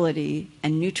 invisibility,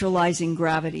 and neutralizing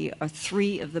gravity are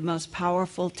three of the most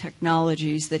powerful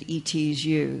technologies that ETs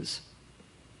use.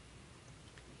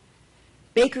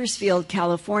 Bakersfield,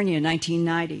 California,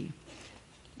 1990.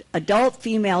 Adult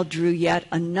female drew yet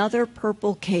another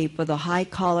purple cape with a high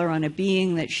collar on a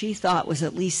being that she thought was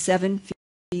at least 7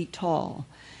 feet tall.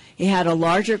 He had a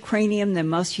larger cranium than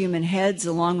most human heads,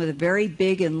 along with a very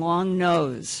big and long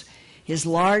nose. His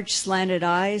large slanted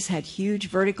eyes had huge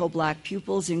vertical black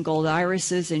pupils and gold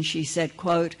irises, and she said,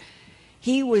 quote,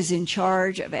 "He was in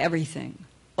charge of everything,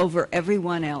 over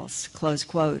everyone else," close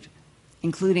quote,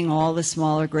 including all the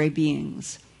smaller gray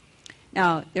beings.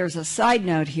 Now, there's a side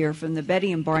note here from the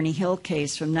Betty and Barney Hill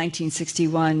case from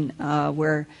 1961,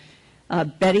 where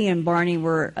Betty and Barney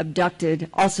were abducted.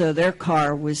 Also, their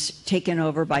car was taken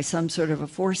over by some sort of a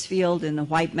force field in the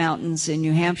White Mountains in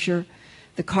New Hampshire.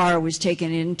 The car was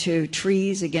taken into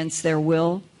trees against their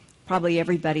will. Probably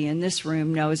everybody in this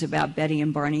room knows about Betty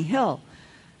and Barney Hill.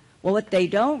 Well, what they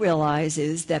don't realize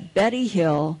is that Betty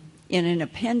Hill, in an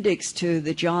appendix to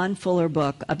the John Fuller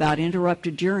book about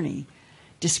interrupted journey,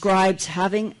 describes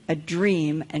having a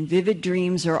dream, and vivid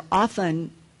dreams are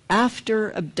often after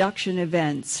abduction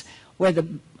events where the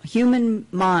human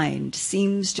mind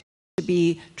seems to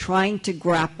be trying to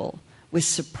grapple with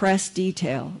suppressed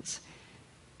details.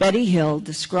 Betty Hill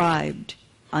described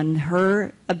on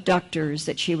her abductors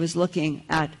that she was looking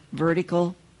at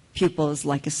vertical pupils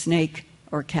like a snake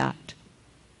or cat.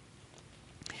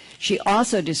 She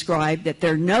also described that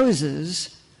their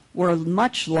noses were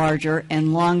much larger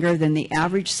and longer than the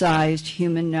average-sized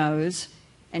human nose,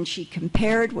 and she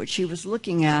compared what she was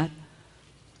looking at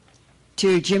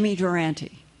to Jimmy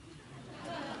Durante.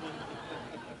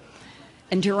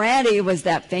 And Durante was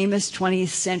that famous 20th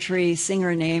century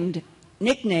singer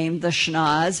nicknamed the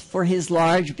Schnoz for his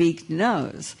large beaked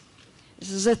nose.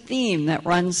 This is a theme that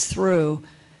runs through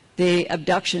the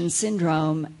abduction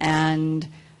syndrome, and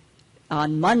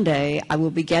on Monday, I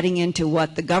will be getting into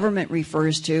what the government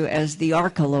refers to as the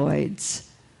archeloids,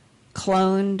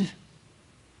 cloned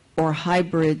or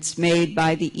hybrids made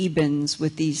by the Ebens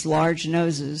with these large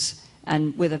noses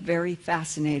and with a very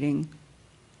fascinating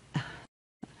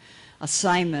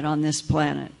assignment on this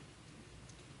planet.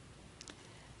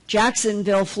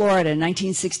 Jacksonville, Florida,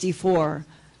 1964.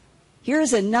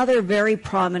 Here's another very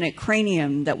prominent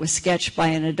cranium that was sketched by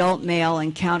an adult male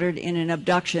encountered in an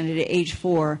abduction at age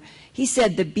 4. He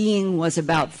said the being was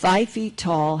about 5 feet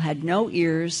tall, had no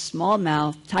ears, small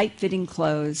mouth, tight-fitting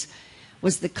clothes,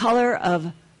 was the color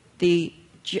of the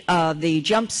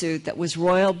jumpsuit that was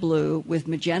royal blue with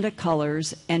magenta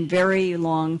colors and very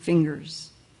long fingers.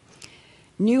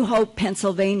 New Hope,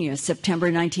 Pennsylvania,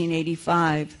 September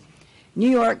 1985. New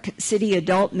York City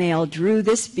adult male drew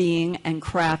this being and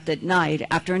craft at night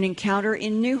after an encounter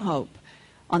in New Hope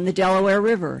on the Delaware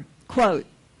River. Quote,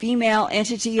 "Female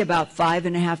entity about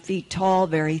 5.5 feet tall,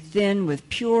 very thin, with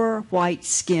pure white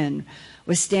skin,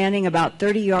 was standing about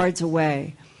 30 yards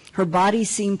away. Her body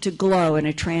seemed to glow in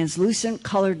a translucent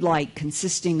colored light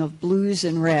consisting of blues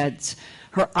and reds.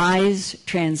 Her eyes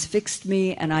transfixed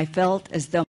me, and I felt as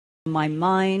though my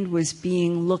mind was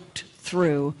being looked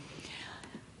through.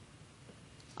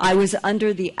 I was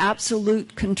under the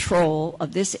absolute control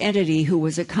of this entity, who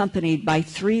was accompanied by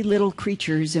 3 little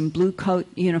creatures in blue coat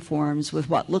uniforms with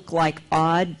what looked like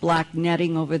odd black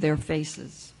netting over their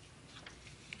faces."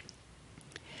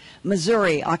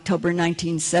 Missouri, October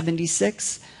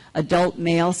 1976. Adult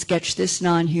male sketched this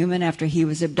non-human after he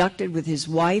was abducted with his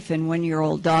wife and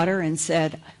 1-year-old daughter and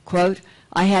said, quote,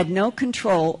 "I had no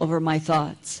control over my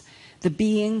thoughts. The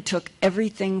being took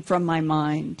everything from my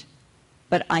mind,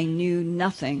 but I knew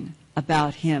nothing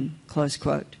about him," close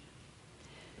quote.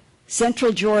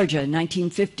 Central Georgia,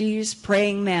 1950s,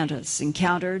 praying mantis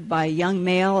encountered by a young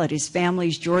male at his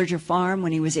family's Georgia farm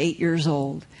when he was 8 years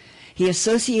old. He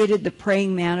associated the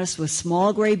praying mantis with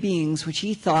small gray beings which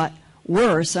he thought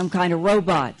were some kind of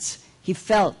robots. He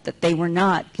felt that they were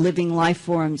not living life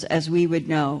forms as we would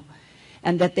know,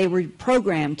 and that they were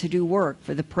programmed to do work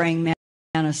for the praying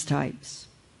mantis types.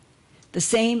 The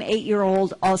same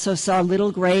 8-year-old also saw a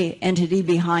little gray entity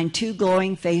behind 2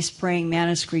 glowing-faced praying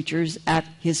mantis creatures at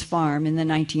his farm in the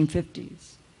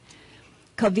 1950s.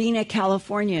 Covina,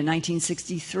 California,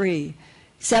 1963.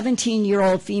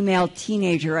 17-year-old female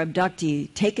teenager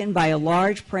abductee taken by a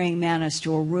large praying mantis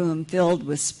to a room filled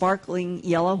with sparkling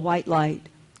yellow-white light.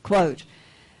 Quote,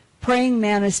 "Praying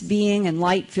mantis being and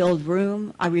light-filled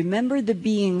room, I remembered the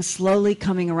being slowly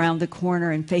coming around the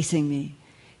corner and facing me.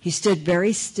 He stood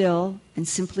very still and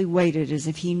simply waited as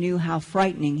if he knew how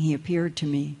frightening he appeared to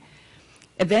me.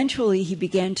 Eventually, he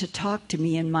began to talk to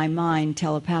me in my mind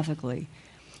telepathically.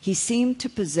 He seemed to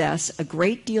possess a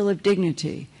great deal of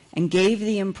dignity and gave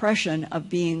the impression of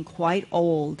being quite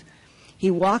old.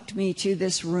 He walked me to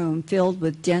this room filled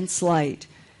with dense light.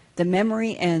 The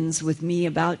memory ends with me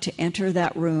about to enter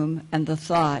that room and the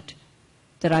thought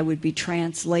that I would be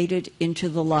translated into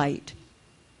the light.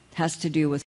 It has to do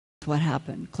with what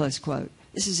happened," close quote.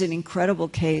 This is an incredible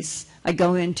case. I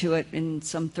go into it in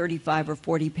some 35 or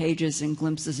 40 pages in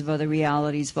Glimpses of Other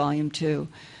Realities, Volume 2.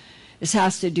 This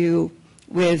has to do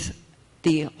with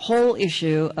the whole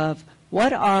issue of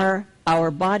what are our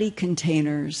body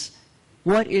containers,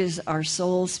 what is our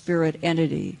soul spirit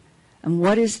entity, and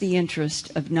what is the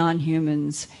interest of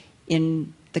non-humans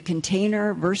in the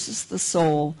container versus the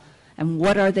soul, and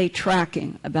what are they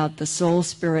tracking about the soul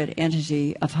spirit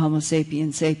entity of Homo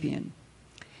sapiens sapien.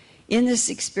 In this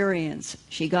experience,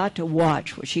 she got to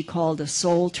watch what she called a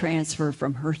soul transfer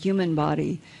from her human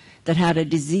body that had a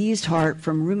diseased heart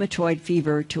from rheumatoid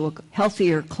fever to a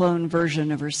healthier clone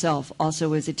version of herself,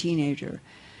 also as a teenager.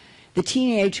 The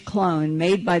teenage clone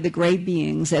made by the gray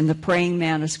beings and the praying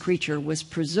mantis creature was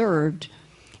preserved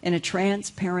in a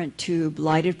transparent tube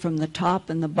lighted from the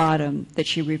top and the bottom that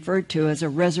she referred to as a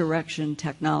resurrection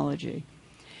technology.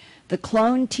 The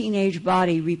cloned teenage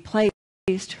body replaced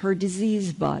her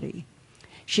diseased body.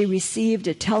 She received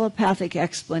a telepathic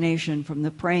explanation from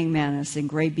the praying mantis and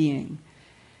gray being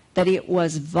that it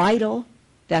was vital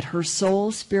that her soul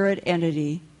spirit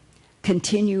entity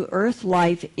continue Earth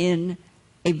life in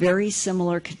a very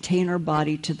similar container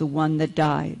body to the one that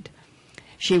died.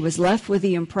 She was left with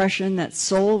the impression that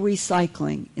soul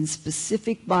recycling in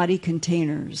specific body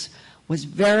containers was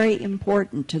very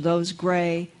important to those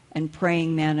gray and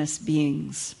praying mantis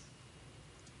beings.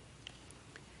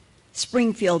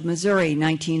 Springfield, Missouri,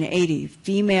 1980.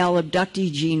 Female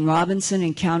abductee Jean Robinson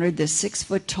encountered this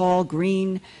 6-foot-tall,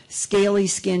 green,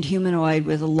 scaly-skinned humanoid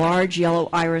with large yellow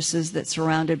irises that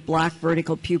surrounded black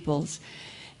vertical pupils.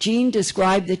 Jean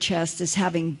described the chest as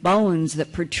having bones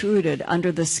that protruded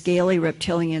under the scaly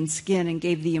reptilian skin and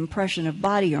gave the impression of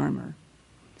body armor.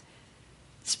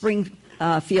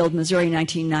 Springfield, Missouri,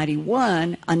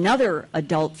 1991. Another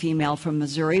adult female from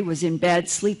Missouri was in bed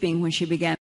sleeping when she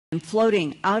began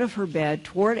floating out of her bed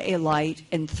toward a light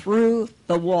and through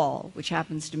the wall, which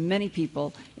happens to many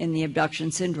people in the abduction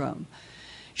syndrome.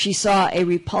 She saw a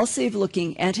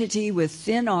repulsive-looking entity with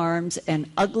thin arms and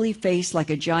ugly face like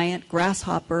a giant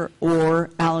grasshopper or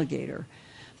alligator.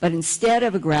 But instead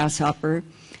of a grasshopper,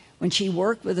 when she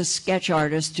worked with a sketch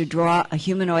artist to draw a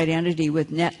humanoid entity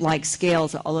with net-like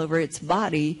scales all over its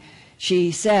body,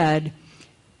 she said,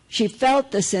 she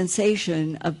felt the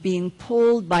sensation of being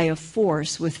pulled by a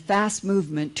force with fast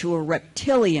movement to a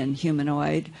reptilian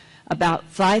humanoid,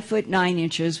 about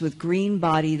 5'9" with green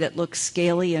body that looked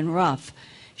scaly and rough.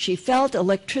 She felt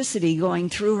electricity going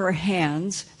through her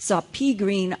hands, saw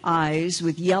pea-green eyes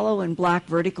with yellow and black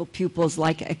vertical pupils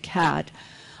like a cat,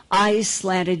 eyes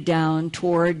slanted down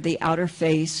toward the outer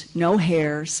face, no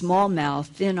hair, small mouth,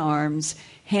 thin arms,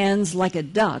 hands like a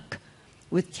duck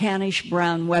with tannish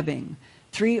brown webbing.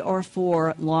 3 or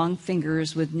 4 long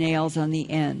fingers with nails on the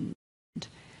end.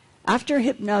 After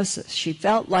hypnosis, she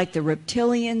felt like the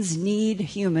reptilians need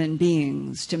human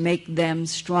beings to make them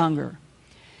stronger.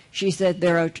 She said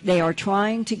they are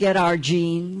trying to get our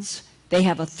genes. They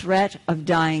have a threat of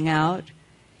dying out,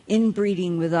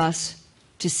 inbreeding with us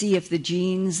to see if the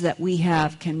genes that we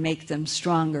have can make them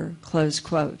stronger, close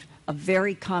quote. A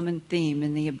very common theme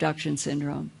in the abduction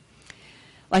syndrome.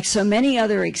 Like so many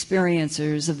other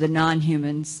experiencers of the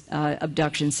non-human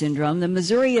abduction syndrome, the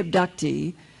Missouri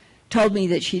abductee told me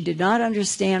that she did not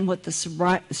understand what the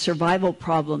survival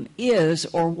problem is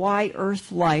or why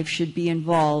Earth life should be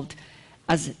involved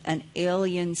as an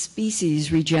alien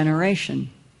species regeneration.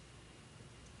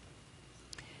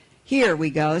 Here we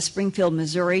go, Springfield,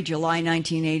 Missouri, July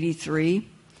 1983.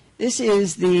 This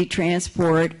is the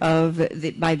transport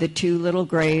by the 2 little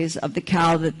grays of the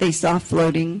cow that they saw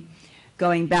floating,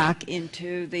 going back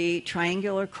into the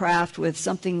triangular craft with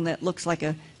something that looks like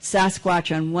a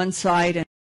Sasquatch on one side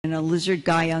and a lizard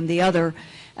guy on the other.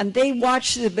 And they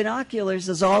watched the binoculars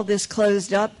as all this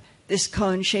closed up, this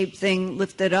cone-shaped thing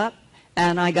lifted up,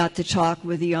 and I got to talk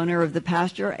with the owner of the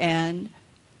pasture, and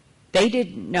they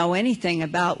didn't know anything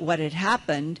about what had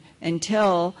happened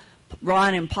until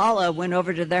Ron and Paula went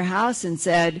over to their house and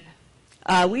said,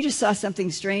 we just saw something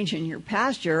strange in your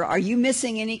pasture. Are you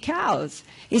missing any cows?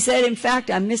 He said, in fact,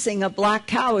 I'm missing a black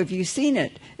cow. Have you seen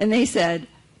it? And they said,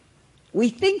 we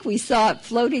think we saw it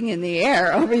floating in the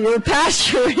air over your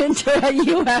pasture into a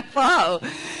UFO.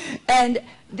 And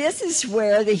this is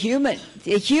where the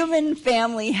human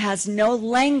family has no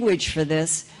language for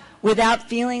this without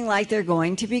feeling like they're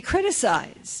going to be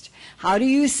criticized. How do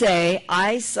you say,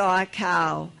 I saw a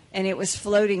cow and it was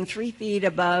floating 3 feet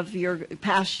above your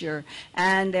pasture,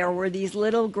 and there were these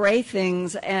little gray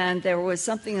things, and there was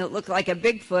something that looked like a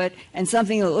Bigfoot and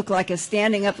something that looked like a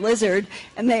standing up lizard,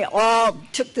 and they all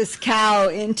took this cow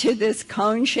into this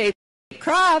cone-shaped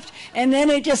craft, and then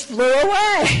it just flew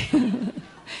away.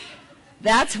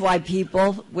 That's why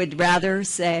people would rather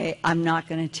say, I'm not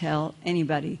going to tell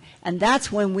anybody. And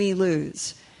that's when we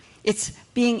lose. It's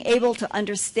being able to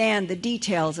understand the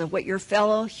details of what your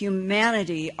fellow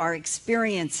humanity are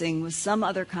experiencing with some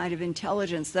other kind of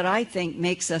intelligence that I think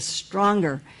makes us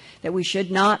stronger, that we should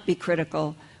not be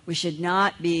critical, we should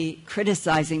not be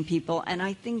criticizing people, and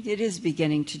I think it is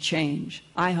beginning to change.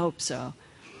 I hope so.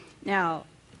 Now,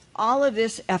 all of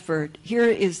this effort, here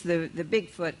is the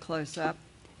Bigfoot close-up.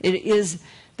 It is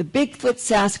the Bigfoot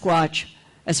Sasquatch,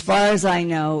 as far as I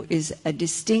know, is a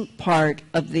distinct part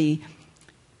of the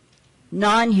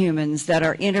non-humans that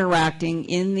are interacting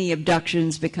in the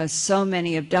abductions, because so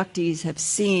many abductees have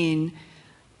seen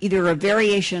either a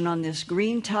variation on this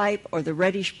green type or the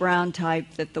reddish-brown type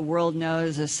that the world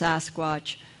knows as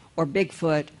Sasquatch or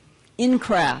Bigfoot in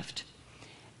craft.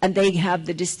 And they have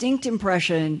the distinct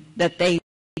impression that they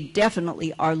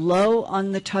definitely are low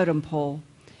on the totem pole,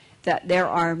 that there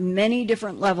are many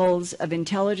different levels of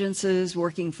intelligences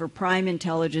working for prime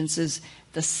intelligences.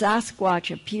 The Sasquatch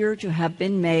appear to have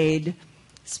been made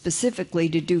specifically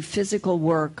to do physical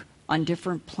work on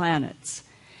different planets.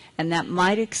 And that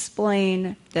might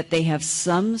explain that they have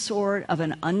some sort of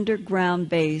an underground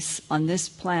base on this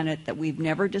planet that we've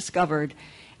never discovered,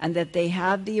 and that they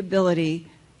have the ability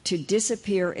to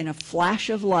disappear in a flash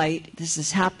of light. This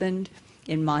has happened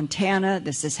in Montana.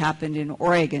 This has happened in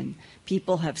Oregon.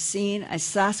 People have seen a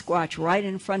Sasquatch right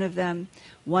in front of them.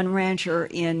 One rancher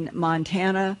in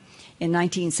Montana in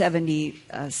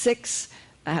 1976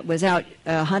 was out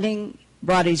hunting,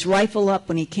 brought his rifle up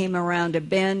when he came around a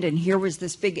bend, and here was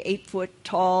this big 8-foot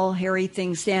tall, hairy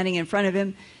thing standing in front of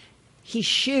him. He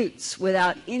shoots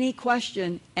without any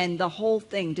question, and the whole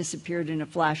thing disappeared in a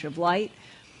flash of light.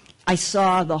 I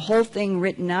saw the whole thing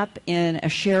written up in a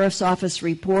sheriff's office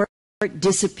report,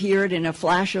 disappeared in a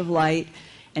flash of light,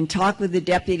 and talked with the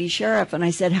deputy sheriff, and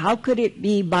I said, how could it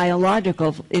be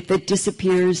biological if it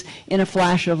disappears in a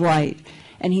flash of light?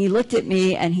 And he looked at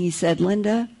me and he said,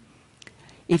 Linda,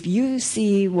 if you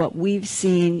see what we've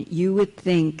seen, you would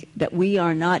think that we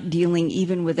are not dealing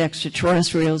even with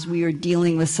extraterrestrials, we are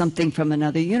dealing with something from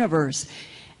another universe.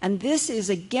 And this is,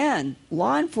 again,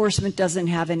 law enforcement doesn't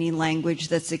have any language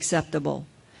that's acceptable.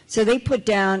 So they put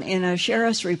down in a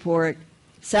sheriff's report,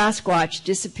 Sasquatch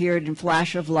disappeared in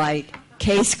flash of light,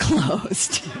 case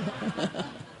closed.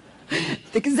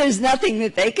 Because there's nothing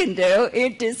that they can do.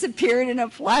 It disappeared in a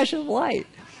flash of light.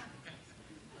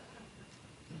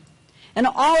 And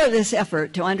all of this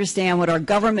effort to understand what our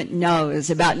government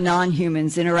knows about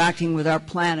non-humans interacting with our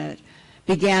planet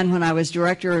began when I was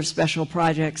director of special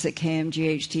projects at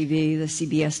KMGH-TV, the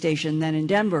CBS station then in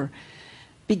Denver.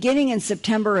 Beginning in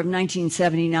September of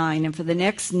 1979, and for the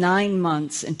next 9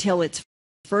 months until its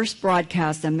first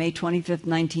broadcast on May 25th,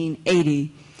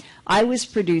 1980, I was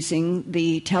producing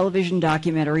the television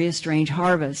documentary A Strange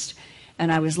Harvest,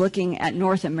 and I was looking at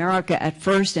North America at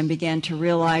first and began to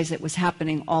realize it was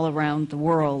happening all around the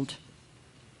world.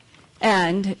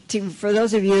 And for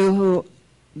those of you who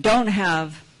don't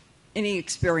have any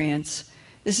experience,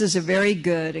 this is a very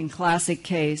good and classic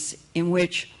case in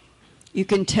which you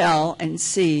can tell and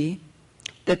see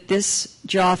that this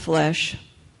jaw flesh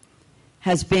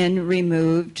has been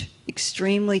removed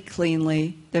extremely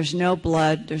cleanly. There's no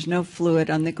blood, there's no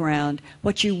fluid on the ground.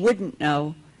 What you wouldn't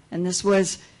know, and this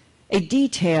was a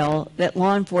detail that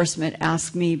law enforcement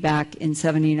asked me back in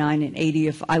 79 and 80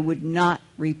 if I would not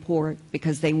report,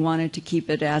 because they wanted to keep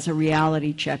it as a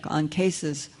reality check on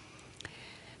cases.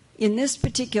 In this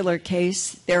particular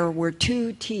case, there were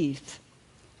 2 teeth,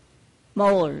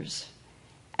 molars.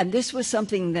 And this was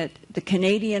something that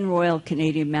the Royal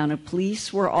Canadian Mounted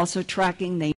Police were also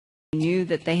tracking. They knew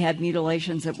that they had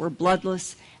mutilations that were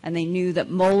bloodless, and they knew that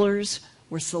molars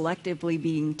were selectively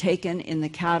being taken in the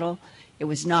cattle. It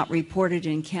was not reported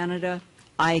in Canada.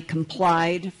 I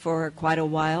complied for quite a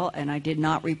while, and I did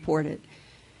not report it.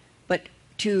 But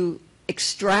to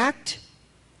extract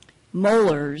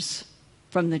molars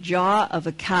from the jaw of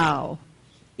a cow,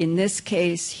 in this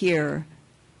case here,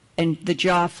 and the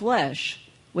jaw flesh,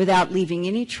 without leaving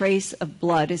any trace of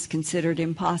blood is considered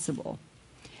impossible,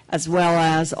 as well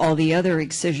as all the other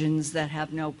excisions that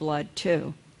have no blood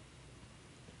too.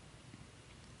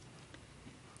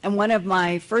 And one of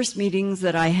my first meetings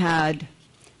that I had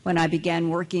when I began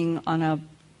working on a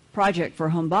project for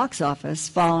Home Box Office,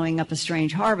 following up A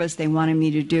Strange Harvest, they wanted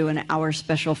me to do an hour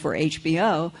special for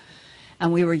HBO,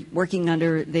 and we were working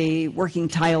under the working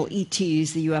title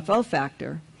ET's The UFO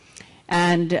Factor.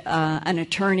 And an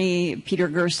attorney, Peter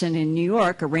Gersten in New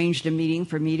York, arranged a meeting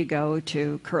for me to go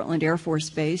to Kirtland Air Force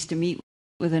Base to meet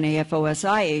with an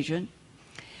AFOSI agent.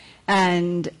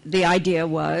 And the idea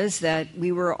was that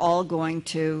we were all going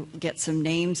to get some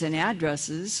names and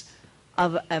addresses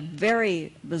of a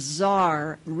very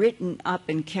bizarre written-up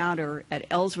encounter at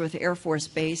Ellsworth Air Force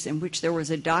Base in which there was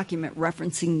a document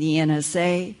referencing the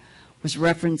NSA, was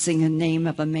referencing the name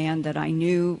of a man that I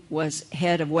knew was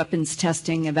head of weapons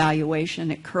testing evaluation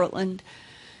at Kirtland.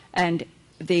 And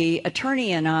the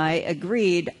attorney and I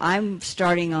agreed, I'm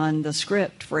starting on the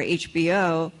script for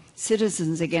HBO.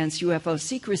 Citizens Against UFO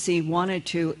Secrecy wanted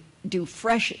to do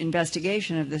fresh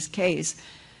investigation of this case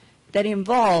that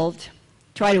involved,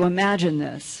 try to imagine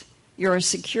this, you're a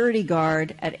security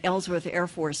guard at Ellsworth Air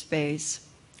Force Base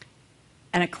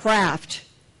and a craft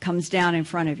comes down in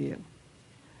front of you.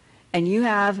 And you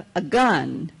have a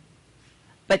gun,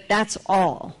 but that's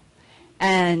all.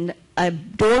 And a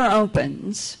door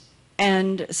opens,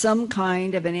 and some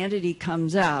kind of an entity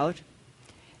comes out,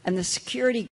 and the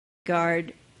security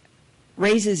guard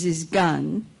raises his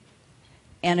gun,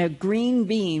 and a green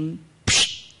beam,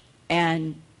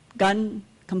 and gun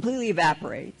completely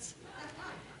evaporates.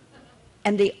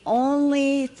 And the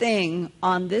only thing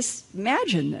on this,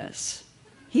 imagine this,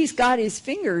 he's got his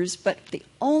fingers, but the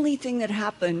only thing that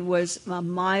happened was a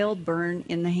mild burn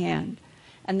in the hand.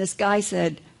 And this guy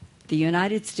said, the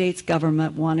United States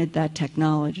government wanted that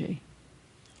technology.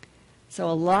 So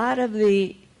a lot of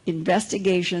the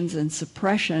investigations and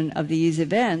suppression of these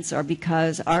events are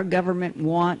because our government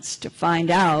wants to find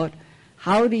out,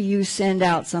 how do you send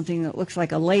out something that looks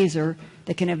like a laser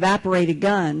that can evaporate a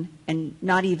gun and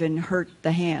not even hurt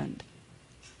the hand?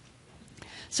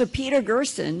 So Peter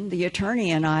Gersten, the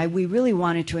attorney, and I, we really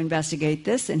wanted to investigate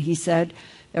this, and he said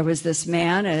there was this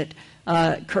man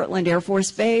at Kirtland Air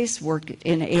Force Base, worked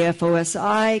in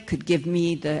AFOSI, could give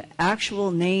me the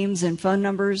actual names and phone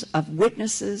numbers of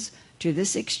witnesses to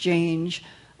this exchange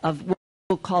of,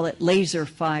 we'll call it laser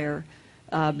fire,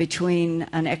 between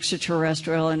an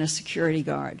extraterrestrial and a security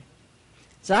guard.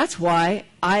 So that's why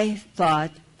I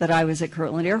thought that I was at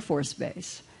Kirtland Air Force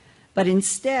Base. But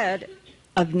instead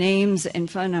of names and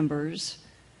phone numbers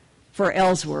for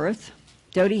Ellsworth,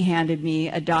 Dodie handed me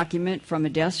a document from a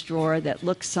desk drawer that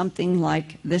looked something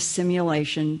like this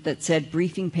simulation that said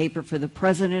briefing paper for the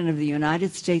President of the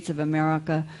United States of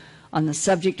America on the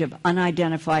subject of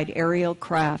unidentified aerial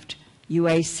craft,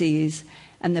 UACs,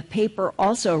 and the paper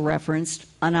also referenced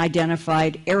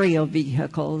unidentified aerial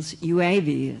vehicles,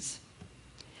 UAVs.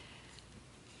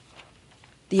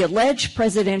 The alleged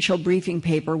presidential briefing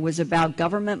paper was about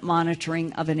government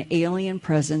monitoring of an alien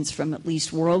presence from at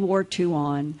least World War II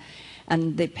on,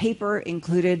 and the paper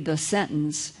included the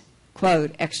sentence,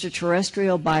 quote,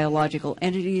 extraterrestrial biological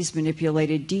entities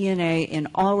manipulated DNA in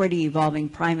already evolving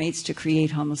primates to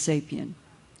create Homo sapien.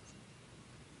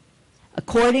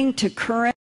 According to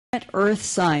current Earth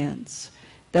science,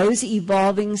 those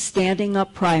evolving standing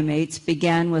up primates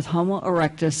began with Homo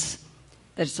erectus,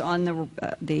 that's on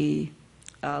the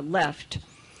left,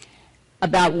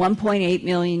 about 1.8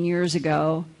 million years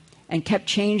ago, and kept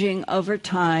changing over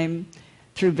time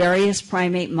through various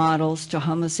primate models to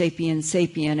Homo sapiens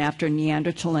sapien after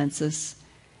Neanderthalensis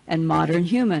and modern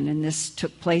human. And this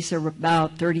took place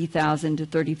about 30,000 to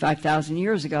 35,000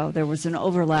 years ago. There was an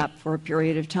overlap for a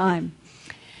period of time.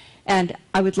 And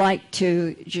I would like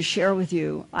to just share with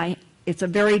you, it's a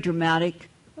very dramatic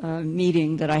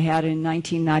meeting that I had in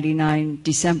 1999,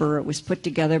 December. It was put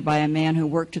together by a man who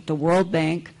worked at the World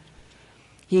Bank.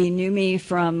 He knew me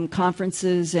from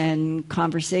conferences and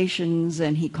conversations,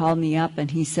 and he called me up and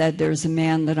he said, there's a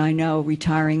man that I know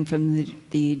retiring from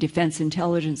the Defense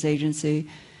Intelligence Agency,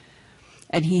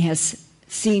 and he has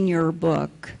seen your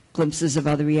book, Glimpses of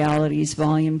Other Realities,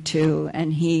 Volume 2,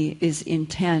 and he is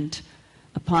intent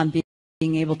upon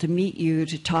being able to meet you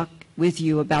to talk with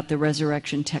you about the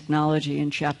resurrection technology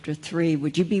in Chapter 3.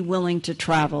 Would you be willing to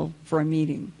travel for a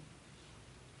meeting?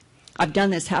 I've done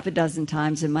this half a dozen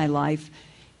times in my life.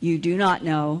 You do not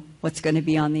know what's going to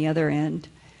be on the other end.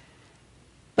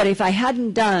 But if I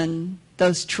hadn't done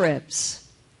those trips,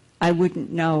 I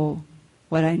wouldn't know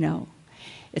what I know.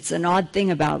 It's an odd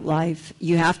thing about life.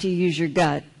 You have to use your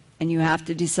gut, and you have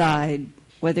to decide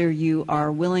whether you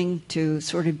are willing to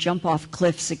sort of jump off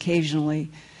cliffs occasionally,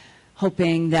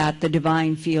 hoping that the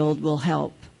divine field will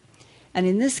help. And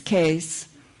in this case,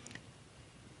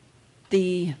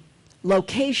 the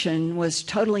location was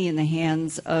totally in the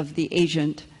hands of the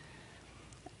agent,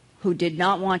 who did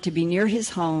not want to be near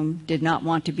his home, did not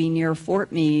want to be near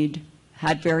Fort Meade,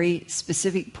 had very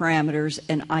specific parameters,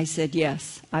 and I said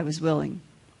yes, I was willing.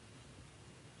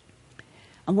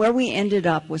 And where we ended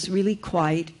up was really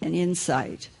quite an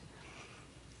insight.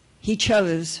 He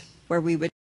chose where we would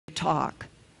talk,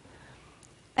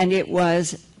 and it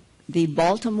was the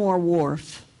Baltimore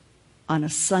Wharf on a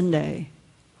Sunday,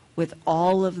 with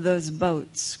all of those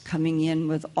boats coming in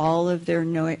with all of their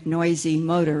noisy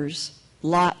motors,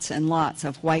 lots and lots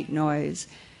of white noise.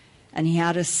 And he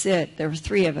had us sit, there were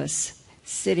 3 of us,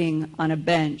 sitting on a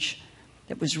bench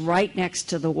that was right next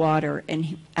to the water.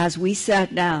 And as we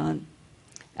sat down,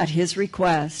 at his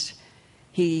request,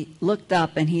 he looked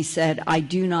up and he said, "I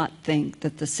do not think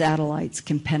that the satellites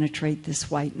can penetrate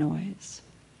this white noise."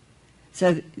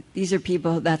 So these are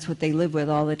people, that's what they live with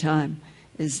all the time.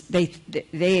 Is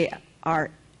they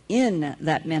are in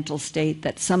that mental state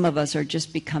that some of us are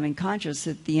just becoming conscious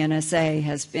that the NSA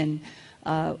has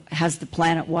the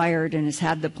planet wired and has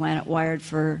had the planet wired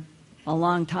for a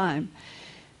long time.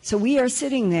 So we are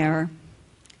sitting there.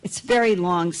 It's very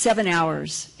long, 7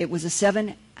 hours. It was a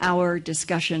 7-hour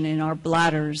discussion, and our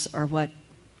bladders are what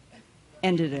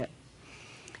ended it.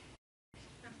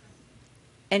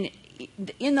 And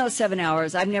in those 7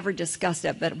 hours, I've never discussed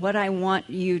it, but what I want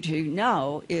you to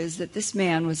know is that this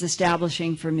man was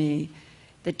establishing for me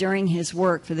that during his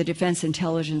work for the Defense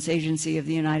Intelligence Agency of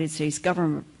the United States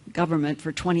government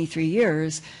for 23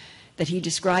 years, that he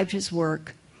described his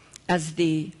work as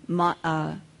the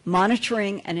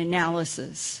monitoring and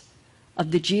analysis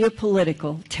of the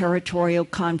geopolitical territorial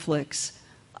conflicts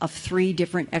of 3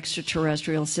 different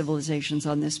extraterrestrial civilizations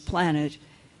on this planet,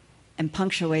 and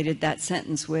punctuated that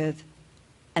sentence with,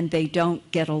 "and they don't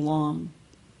get along."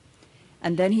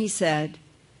 And then he said,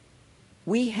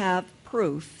 "We have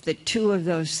proof that 2 of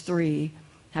those 3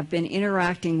 have been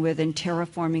interacting with and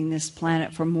terraforming this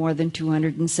planet for more than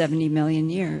 270 million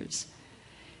years.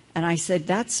 And I said,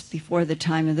 "That's before the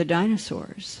time of the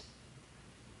dinosaurs."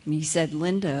 And he said,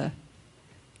 "Linda,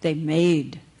 they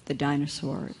made the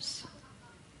dinosaurs."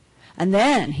 And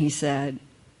then he said,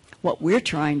 "What we're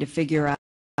trying to figure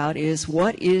out is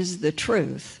what is the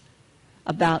truth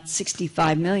about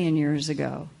 65 million years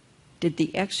ago. Did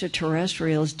the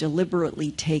extraterrestrials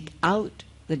deliberately take out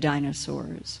the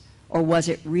dinosaurs, or was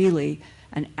it really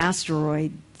an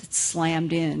asteroid that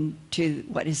slammed into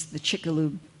what is the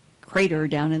Chicxulub crater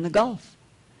down in the Gulf?"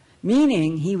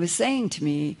 Meaning, he was saying to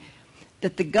me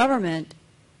that the government,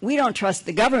 we don't trust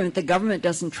the government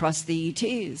doesn't trust the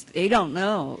ETs. They don't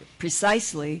know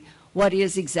precisely what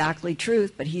is exactly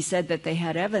truth, but he said that they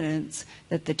had evidence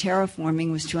that the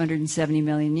terraforming was 270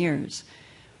 million years.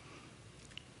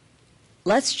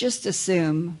 Let's just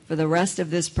assume for the rest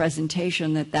of this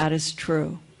presentation that that is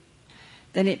true.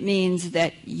 Then it means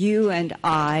that you and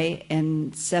I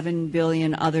and 7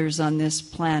 billion others on this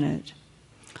planet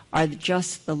are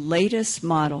just the latest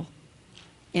model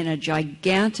in a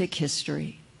gigantic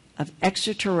history of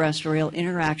extraterrestrial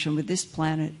interaction with this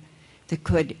planet that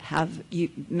could have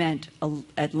meant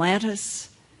Atlantis,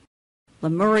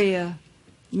 Lemuria,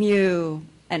 Mu,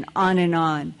 and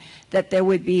on, that there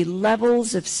would be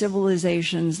levels of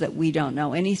civilizations that we don't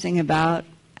know anything about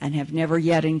and have never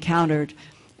yet encountered.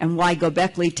 And why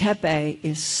Göbekli Tepe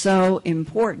is so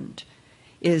important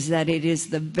is that it is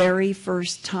the very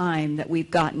first time that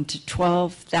we've gotten to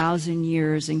 12,000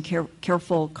 years in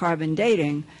careful carbon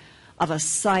dating of a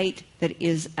site that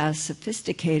is as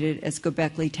sophisticated as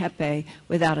Göbekli Tepe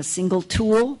without a single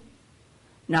tool,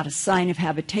 not a sign of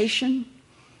habitation,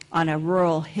 on a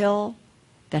rural hill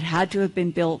that had to have been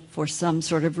built for some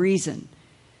sort of reason.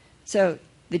 So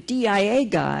the DIA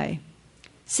guy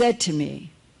said to me,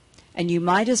 and you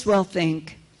might as well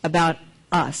think about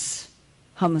us,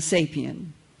 Homo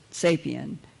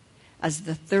sapien, as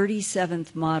the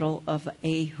 37th model of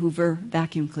a Hoover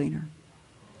vacuum cleaner.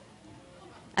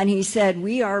 And he said,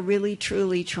 we are really,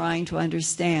 truly trying to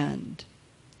understand.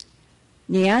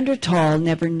 Neanderthal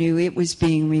never knew it was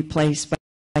being replaced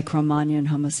by Cro-Magnon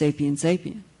Homo sapien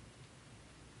sapien.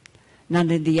 None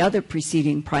of the other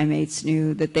preceding primates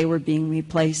knew that they were being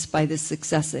replaced by the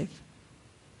successive.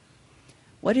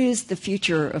 What is the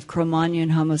future of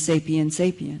Cro-Magnon Homo sapien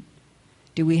sapien?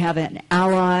 Do we have an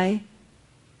ally,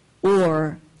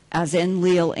 or, as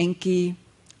Enlil Enki,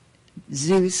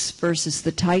 Zeus versus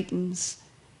the Titans,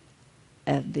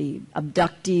 the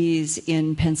abductees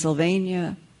in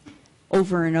Pennsylvania?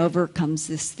 Over and over comes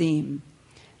this theme.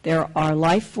 There are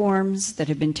life forms that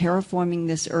have been terraforming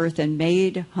this earth and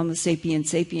made Homo sapien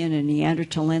sapien and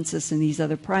Neanderthalensis and these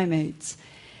other primates.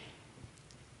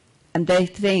 And they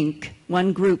think,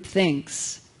 one group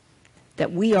thinks,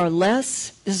 that we are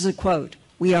less, this is a quote,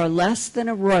 we are less than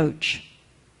a roach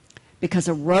because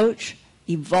a roach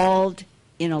evolved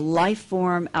in a life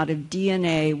form out of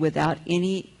DNA without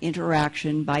any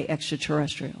interaction by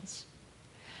extraterrestrials.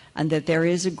 And that there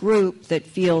is a group that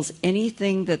feels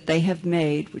anything that they have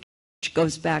made, which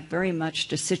goes back very much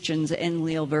to Sitchin's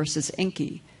Enlil versus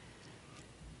Enki.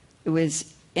 It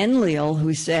was Enlil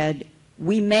who said,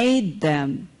 we made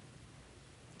them.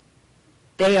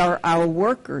 They are our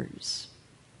workers.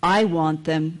 I want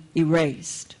them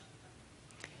erased.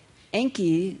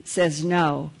 Enki says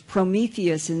no.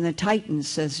 Prometheus in the Titans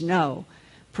says no.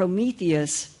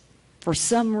 Prometheus, for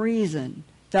some reason,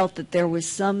 felt that there was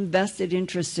some vested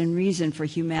interest and reason for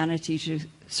humanity to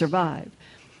survive.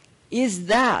 Is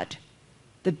that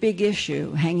the big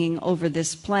issue hanging over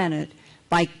this planet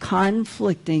by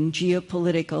conflicting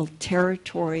geopolitical,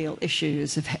 territorial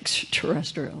issues of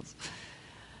extraterrestrials?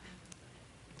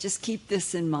 Just keep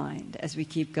this in mind as we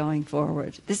keep going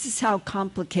forward. This is how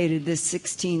complicated this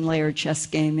 16-layer chess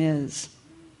game is.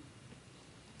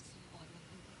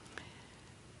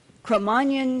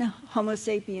 Cro-Magnon Homo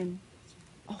sapien.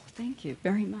 Oh, thank you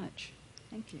very much.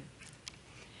 Thank you.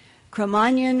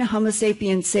 Cro-Magnon Homo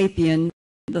sapien sapien,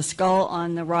 the skull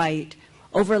on the right,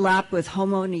 overlapped with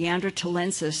Homo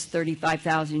neanderthalensis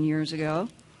 35,000 years ago.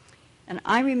 And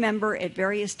I remember at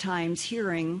various times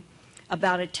hearing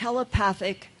about a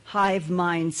telepathic hive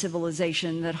mind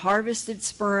civilization that harvested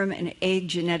sperm and egg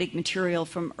genetic material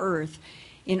from Earth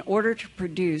in order to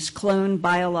produce cloned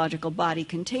biological body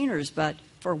containers, but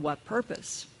for what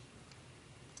purpose?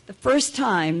 The first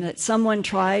time that someone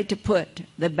tried to put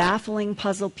the baffling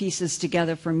puzzle pieces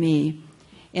together for me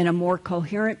in a more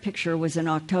coherent picture was in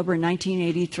October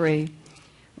 1983,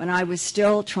 when I was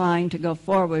still trying to go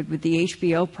forward with the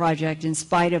HBO project in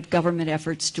spite of government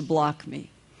efforts to block me.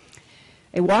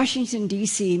 A Washington,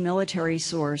 D.C. military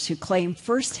source who claimed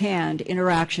firsthand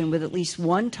interaction with at least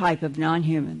one type of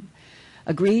non-human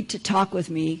agreed to talk with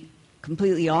me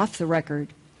completely off the record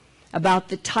about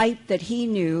the type that he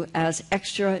knew as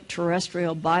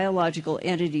extraterrestrial biological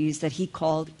entities that he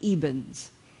called EBINs.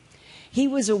 He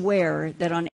was aware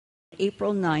that on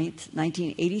April 9th,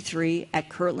 1983, at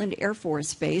Kirtland Air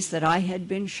Force Base, that I had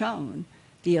been shown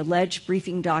the alleged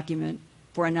briefing document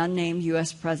for an unnamed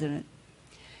U.S. president.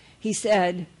 He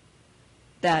said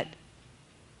that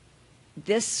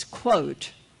this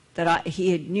quote that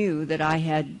he knew that I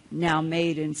had now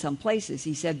made in some places,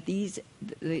 he said these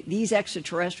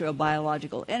extraterrestrial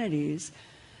biological entities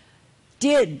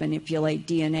did manipulate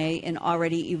DNA in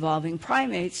already evolving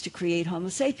primates to create Homo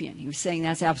sapien. He was saying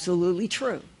that's absolutely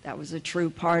true. That was a true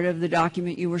part of the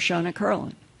document you were shown at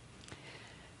Kirtland.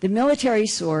 The military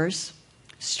source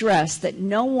stressed that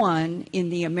no one in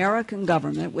the American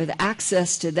government with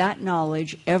access to that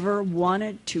knowledge ever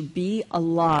wanted to be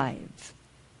alive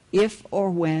if or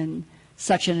when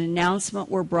such an announcement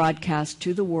were broadcast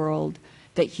to the world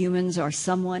that humans are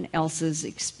someone else's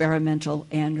experimental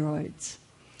androids.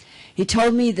 He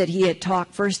told me that he had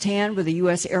talked firsthand with a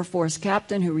U.S. Air Force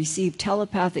captain who received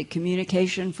telepathic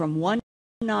communication from one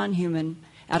non-human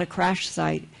at a crash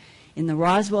site in the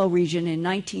Roswell region in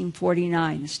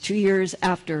 1949. It's 2 years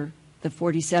after the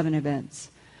 47 events.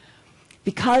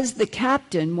 Because the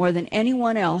captain, more than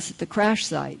anyone else at the crash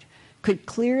site, could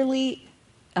clearly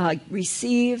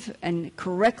receive and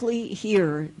correctly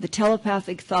hear the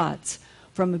telepathic thoughts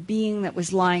from a being that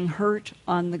was lying hurt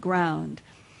on the ground,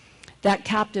 that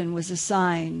captain was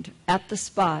assigned at the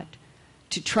spot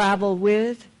to travel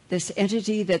with this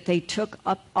entity that they took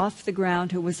up off the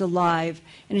ground who was alive.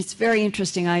 And it's very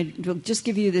interesting. I will just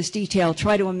give you this detail.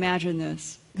 Try to imagine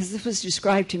this, because this was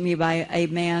described to me by a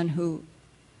man who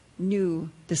knew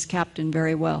this captain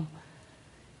very well.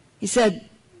 He said,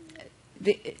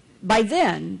 by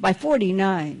then, by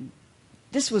 49,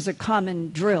 this was a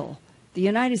common drill. The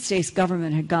United States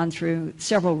government had gone through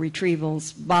several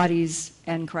retrievals, bodies,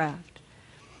 and craft.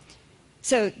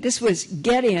 So this was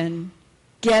get in,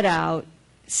 get out,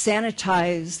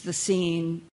 sanitize the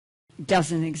scene,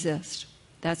 doesn't exist.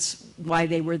 That's why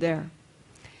they were there.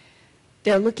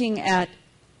 They're looking at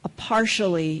a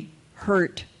partially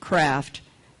hurt craft.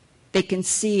 They can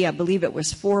see, I believe it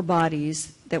was 4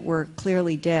 bodies that were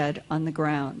clearly dead on the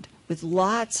ground, with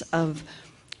lots of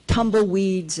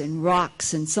tumbleweeds and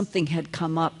rocks, and something had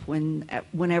come up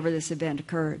whenever this event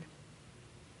occurred.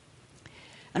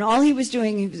 And all he was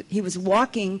doing, he was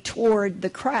walking toward the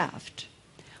craft,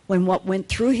 when what went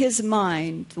through his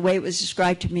mind, the way it was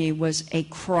described to me, was a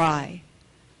cry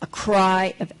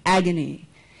of agony.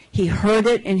 He heard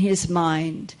it in his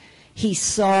mind. He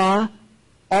saw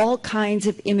all kinds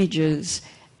of images,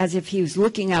 as if he was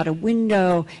looking out a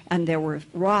window and there were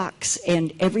rocks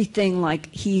and everything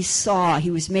like he saw. He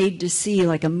was made to see,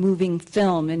 like a moving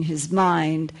film in his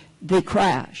mind, the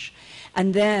crash.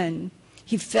 And then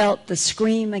he felt the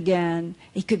scream again.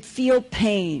 He could feel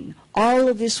pain. All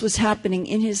of this was happening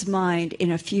in his mind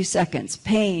in a few seconds.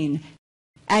 Pain,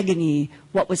 agony,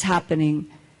 what was happening.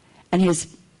 And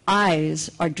his eyes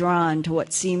are drawn to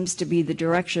what seems to be the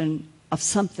direction of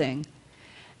something.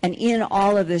 And in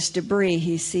all of this debris,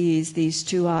 he sees these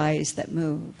 2 eyes that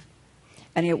move.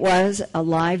 And it was a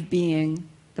live being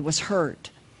that was hurt.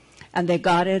 And they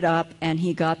got it up, and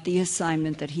he got the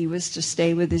assignment that he was to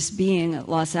stay with this being at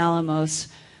Los Alamos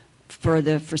for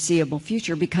the foreseeable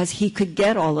future, because he could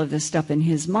get all of this stuff in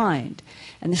his mind.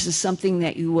 And this is something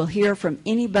that you will hear from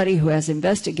anybody who has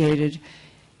investigated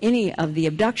any of the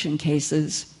abduction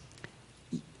cases.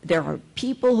 There are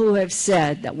people who have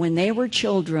said that when they were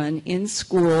children in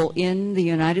school in the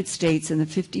United States in the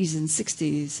 50s and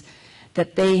 60s,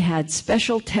 that they had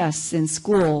special tests in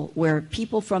school where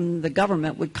people from the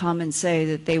government would come and say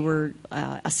that they were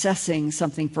assessing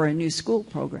something for a new school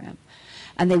program.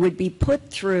 And they would be put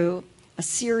through a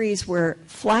series where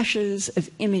flashes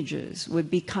of images would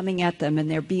be coming at them,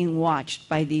 and they're being watched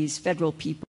by these federal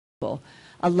people,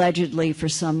 allegedly for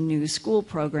some new school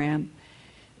program.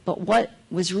 But what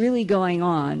was really going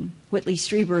on, Whitley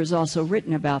Strieber has also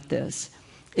written about this,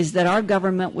 is that our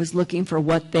government was looking for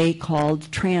what they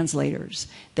called translators.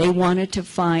 They wanted to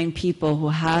find people who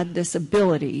had this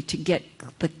ability to get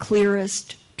the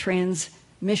clearest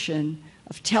transmission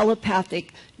of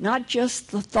telepathic, not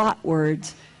just the thought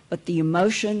words, but the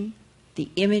emotion, the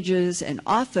images, and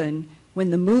often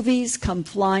when the movies come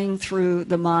flying through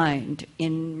the mind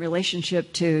in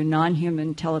relationship to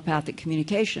non-human telepathic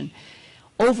communication,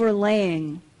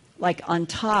 overlaying, like on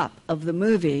top of the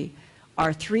movie,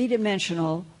 are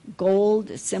 3-dimensional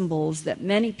gold symbols that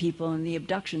many people in the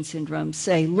abduction syndrome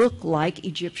say look like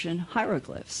Egyptian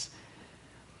hieroglyphs.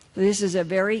 This is a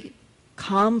very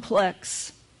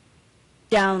complex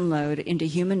download into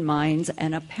human minds,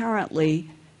 and apparently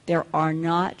there are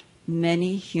not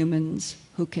many humans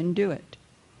who can do it.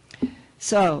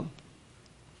 So,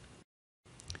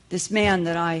 this man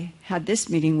that I had this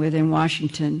meeting with in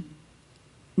Washington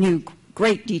knew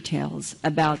great details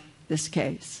about this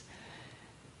case.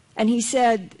 And he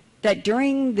said that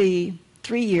during the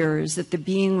 3 years that the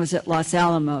being was at Los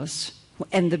Alamos,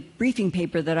 and the briefing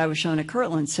paper that I was shown at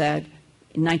Kirtland said,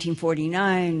 in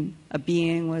 1949, a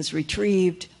being was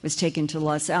retrieved, was taken to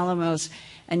Los Alamos,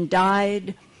 and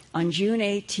died on June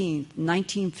 18,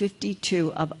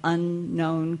 1952, of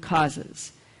unknown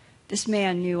causes. This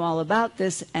man knew all about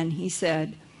this, and he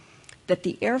said that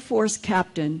the Air Force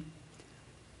captain,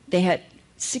 they had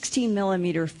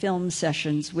 16-millimeter film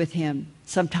sessions with him,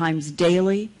 sometimes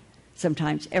daily,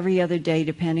 sometimes every other day,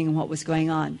 depending on what was going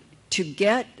on, to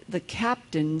get the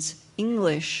captain's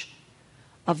English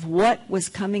of what was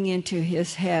coming into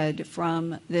his head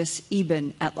from this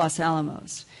Eben at Los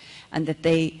Alamos. And that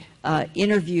they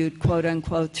interviewed, quote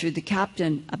unquote, through the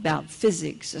captain about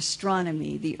physics,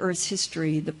 astronomy, the Earth's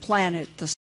history, the planet,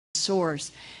 the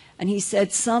source. And he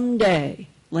said, someday,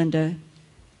 Linda,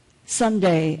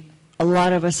 someday, a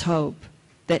lot of us hope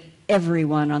that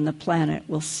everyone on the planet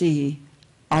will see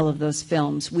all of those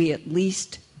films. We at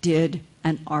least did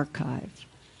an archive.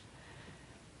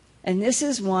 And this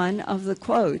is one of the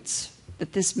quotes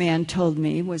that this man told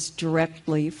me was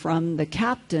directly from the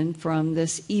captain from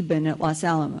this Eben at Los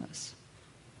Alamos.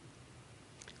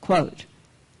 Quote,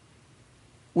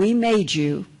 "We made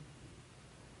you,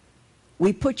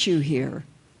 we put you here,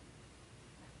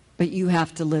 but you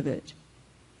have to live it."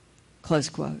 Close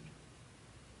quote.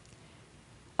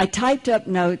 I typed up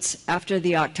notes after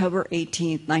the October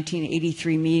 18,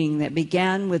 1983 meeting that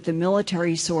began with the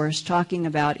military source talking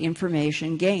about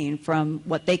information gained from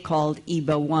what they called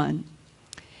EBA 1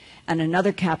 and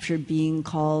another captured being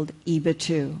called EBA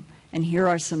 2. And here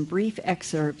are some brief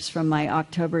excerpts from my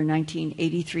October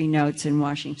 1983 notes in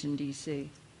Washington, D.C.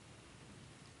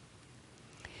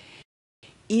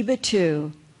 EBA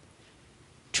 2,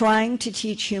 trying to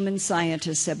teach human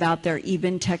scientists about their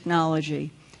Eben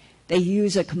technology, They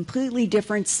use a completely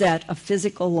different set of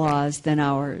physical laws than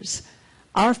ours.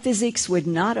 Our physics would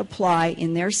not apply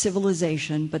in their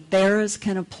civilization, but theirs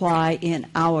can apply in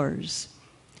ours.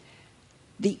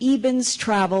 The Ebens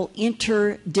travel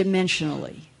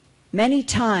interdimensionally, many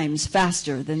times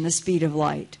faster than the speed of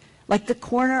light, like the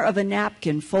corner of a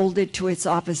napkin folded to its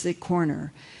opposite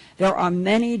corner. There are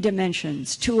many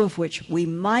dimensions, 2 of which we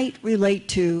might relate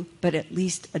to, but at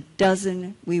least a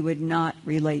dozen we would not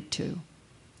relate to.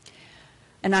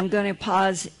 And I'm going to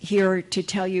pause here to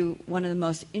tell you one of the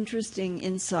most interesting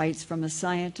insights from a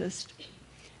scientist,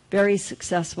 very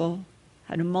successful,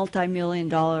 had a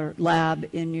multi-million-dollar lab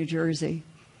in New Jersey.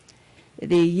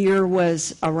 The year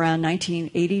was around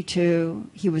 1982.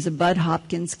 He was a Bud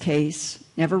Hopkins case,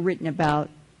 never written about,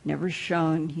 never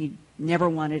shown. He never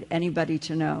wanted anybody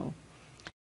to know.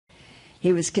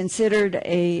 He was considered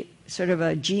a sort of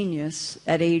a genius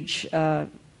at age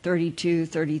 32,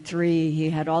 33. He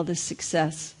had all this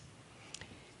success.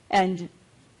 And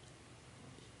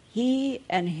he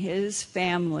and his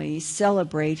family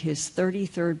celebrate his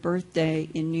 33rd birthday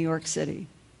in New York City.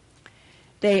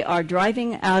 They are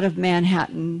driving out of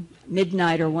Manhattan,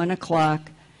 midnight or 1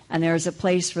 o'clock, and there's a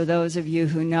place for those of you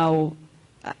who know,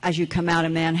 as you come out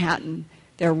of Manhattan,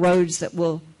 there are roads that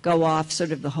will go off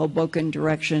sort of the Hoboken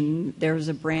direction. There's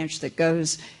a branch that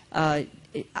goes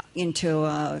into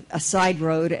a side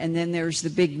road, and then there's the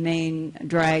big main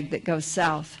drag that goes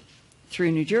south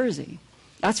through New Jersey.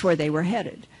 That's where they were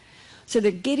headed. So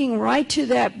they're getting right to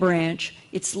that branch.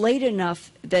 It's late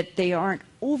enough that they aren't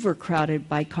overcrowded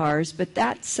by cars, but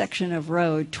that section of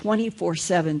road,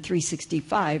 24/7,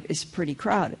 365, is pretty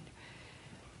crowded.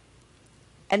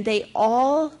 And they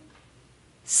all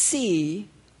see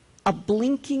a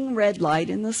blinking red light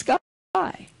in the sky.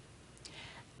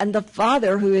 And the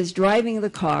father who is driving the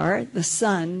car, the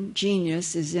son,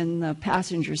 genius, is in the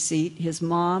passenger seat. His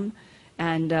mom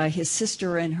and his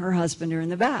sister and her husband are in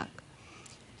the back.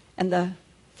 And the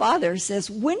father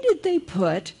says, "When did they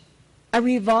put a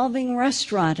revolving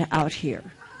restaurant out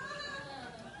here?"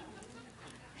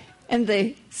 And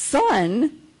the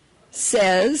son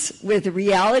says, with the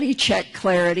reality check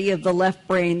clarity of the left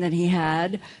brain that he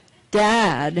had,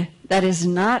 "Dad, that is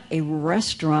not a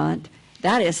restaurant.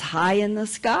 That is high in the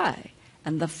sky."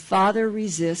 And the father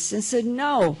resists and said,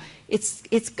 "No,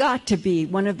 it's got to be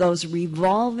one of those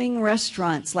revolving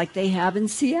restaurants like they have in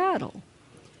Seattle."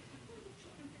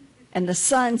 And the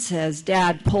son says,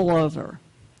 "Dad, pull over."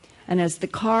 And as the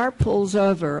car pulls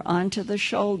over onto the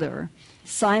shoulder,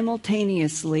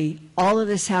 simultaneously, all of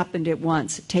this happened at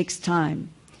once. It takes time.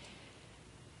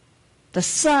 The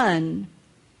son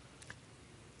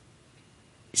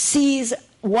sees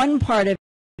one part of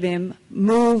him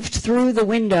moved through the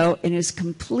window and is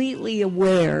completely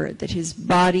aware that his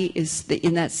body is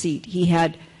in that seat. He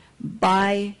had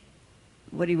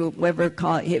what he would ever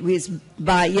call it, he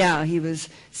was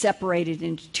separated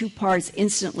into 2 parts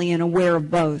instantly and aware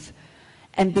of both,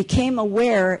 and became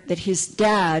aware that his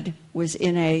dad was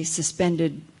in a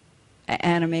suspended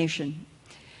animation.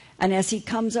 And as he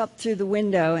comes up through the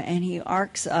window and he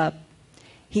arcs up,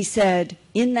 he said,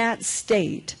 in that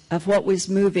state of what was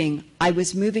moving, I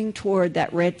was moving toward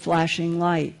that red flashing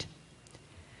light.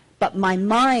 But my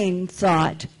mind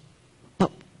thought,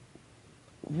 but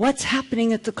what's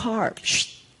happening at the car?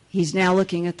 He's now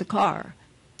looking at the car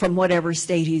from whatever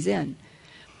state he's in.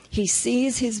 He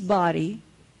sees his body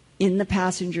in the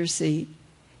passenger seat.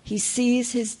 He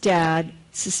sees his dad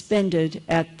suspended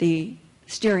at the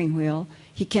steering wheel.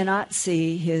 He cannot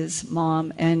see his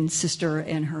mom and sister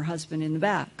and her husband in the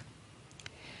back.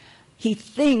 He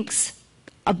thinks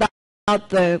about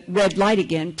the red light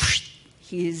again.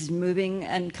 He's moving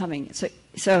and coming.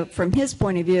 So from his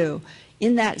point of view,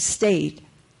 in that state,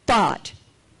 thought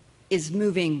is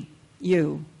moving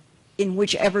you in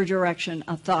whichever direction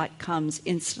a thought comes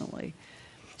instantly.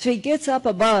 So he gets up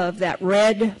above that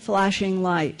red flashing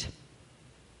light.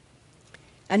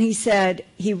 And he said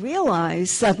he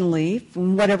realized suddenly,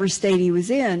 from whatever state he was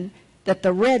in, that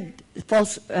the red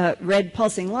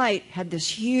pulsing light had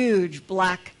this huge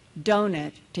black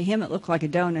donut. To him, it looked like a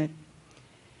donut.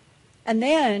 And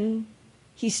then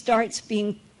he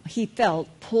felt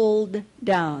pulled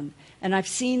down. And I've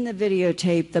seen the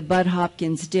videotape that Bud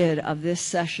Hopkins did of this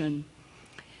session.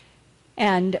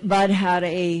 And Bud had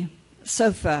a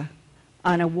sofa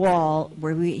on a wall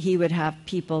where he would have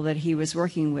people that he was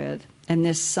working with. And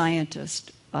this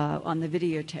scientist on the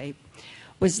videotape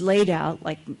was laid out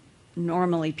like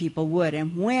normally people would.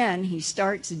 And when he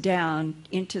starts down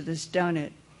into this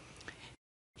donut,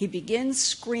 he begins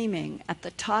screaming at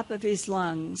the top of his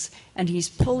lungs, and he's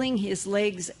pulling his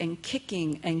legs and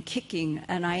kicking and kicking.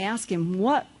 And I ask him,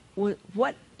 what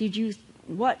what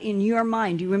in your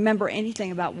mind, do you remember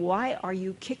anything about why are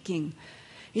you kicking?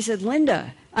 He said,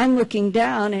 Linda, I'm looking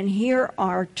down and here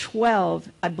are 12,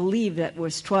 I believe that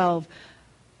was 12,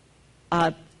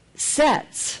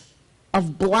 sets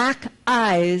of black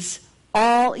eyes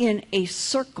all in a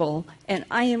circle, and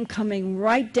I am coming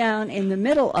right down in the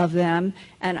middle of them,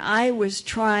 and I was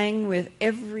trying with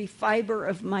every fiber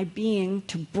of my being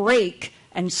to break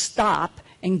and stop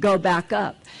and go back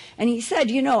up. And he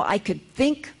said, you know, I could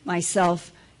think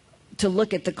myself to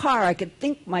look at the car, I could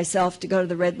think myself to go to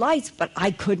the red lights, but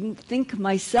I couldn't think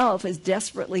myself as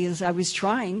desperately as I was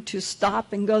trying to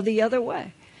stop and go the other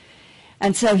way.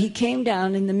 And so he came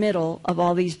down in the middle of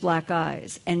all these black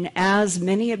eyes. And as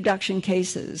many abduction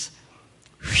cases,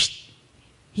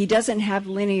 he doesn't have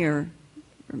linear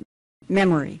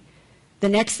memory. The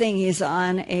next thing is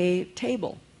on a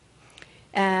table.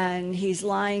 And he's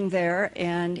lying there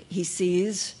and he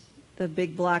sees the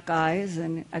big black eyes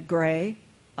and a gray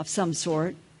of some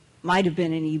sort. Might have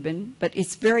been an ebon, but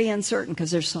it's very uncertain because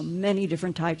there's so many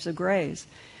different types of grays.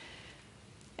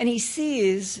 And he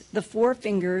sees the four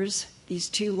fingers, these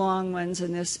two long ones,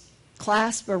 and this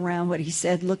clasp around what he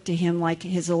said looked to him like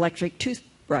his electric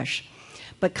toothbrush.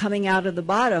 But coming out of the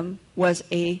bottom was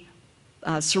a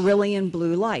cerulean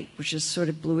blue light, which is sort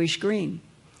of bluish green.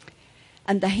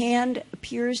 And the hand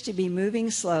appears to be moving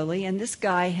slowly, and this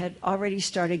guy had already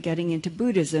started getting into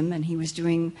Buddhism, and he was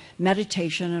doing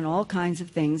meditation and all kinds of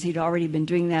things. He'd already been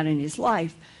doing that in his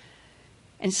life.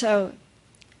 And so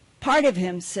part of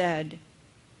him said,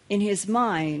 in his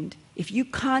mind, if you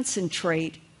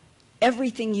concentrate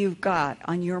everything you've got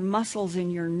on your muscles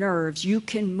and your nerves, you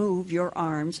can move your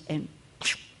arms. And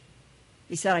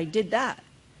he said, I did that.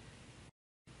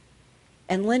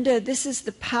 And Linda, this is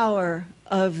the power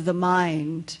of the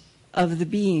mind, of the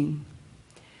being,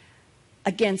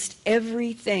 against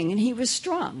everything. And he was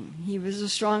strong. He was a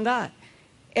strong guy.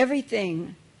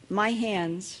 Everything, my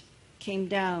hands came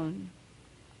down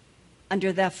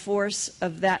under that force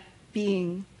of that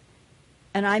being,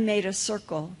 and I made a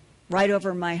circle right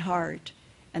over my heart,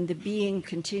 and the being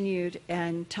continued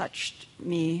and touched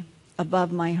me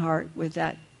above my heart with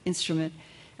that instrument.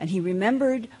 And he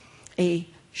remembered a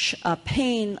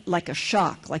pain like a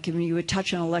shock, like when you would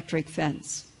touch an electric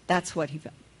fence. That's what he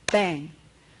felt. Bang.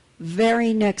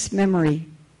 Very next memory,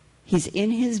 he's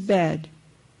in his bed,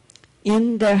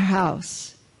 in their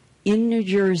house, in New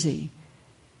Jersey.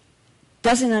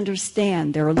 Doesn't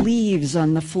understand. There are leaves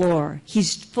on the floor.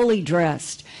 He's fully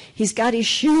dressed. He's got his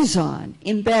shoes on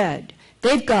in bed.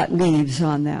 They've got leaves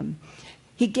on them.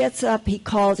 He gets up, he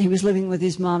calls, he was living with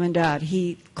his mom and dad.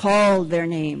 He called their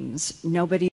names.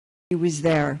 Nobody was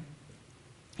there.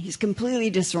 He's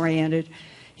completely disoriented.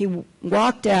 He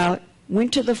walked out,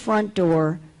 went to the front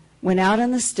door, went out on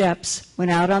the steps,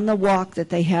 went out on the walk that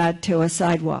they had to a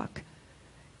sidewalk.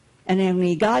 And then when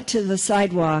he got to the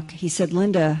sidewalk, he said,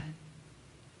 Linda,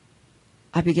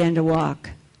 I began to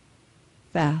walk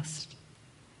fast.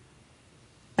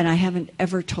 And I haven't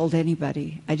ever told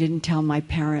anybody. I didn't tell my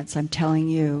parents. I'm telling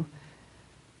you.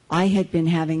 I had been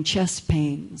having chest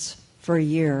pains for a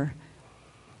year,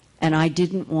 and I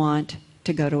didn't want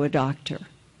to go to a doctor.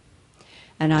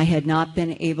 And I had not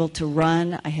been able to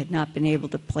run. I had not been able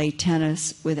to play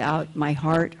tennis without my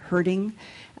heart hurting.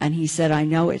 And he said, I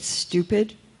know it's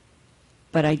stupid,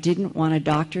 but I didn't want a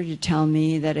doctor to tell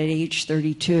me that at age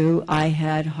 32 I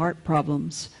had heart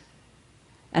problems.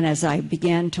 And as I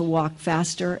began to walk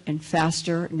faster and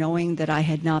faster, knowing that I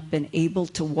had not been able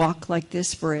to walk like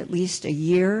this for at least a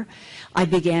year, I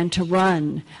began to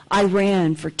run. I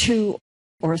ran for 2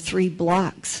 or 3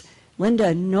 blocks.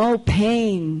 Linda, no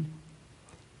pain.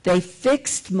 They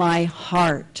fixed my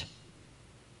heart.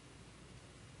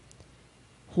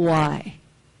 Why?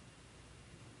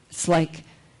 It's like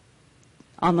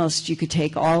almost you could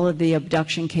take all of the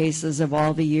abduction cases of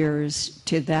all the years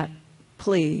to that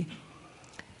plea.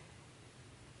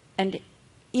 And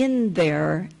in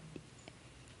there,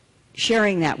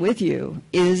 sharing that with you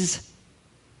is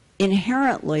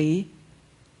inherently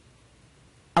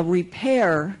a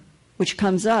repair which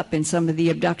comes up in some of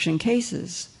the abduction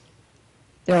cases.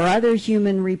 There are other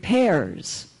human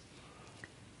repairs.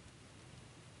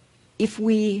 If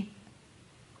we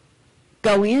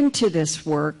go into this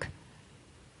work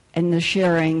and the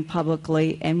sharing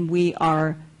publicly, and we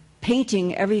are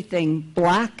painting everything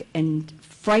black and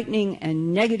frightening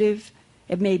and negative,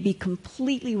 it may be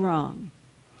completely wrong.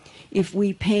 If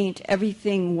we paint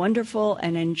everything wonderful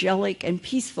and angelic and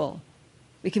peaceful,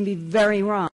 we can be very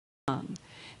wrong.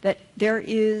 That there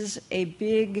is a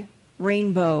big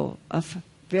rainbow of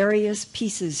various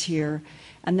pieces here,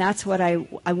 and that's what I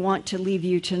want to leave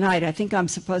you tonight. I think I'm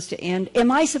supposed to end. Am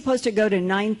I supposed to go to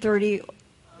 9:30?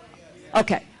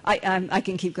 Okay, I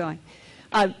can keep going.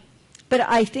 But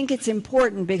I think it's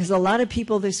important because a lot of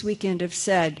people this weekend have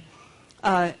said,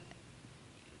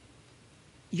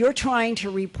 you're trying to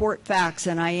report facts,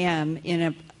 and I am,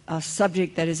 in a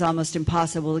subject that is almost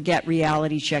impossible to get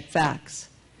reality check facts.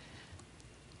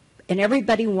 And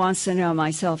everybody wants to know,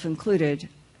 myself included,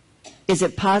 is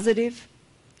it positive?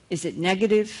 Is it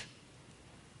negative?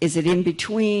 Is it in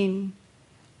between?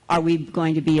 Are we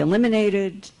going to be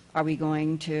eliminated? Are we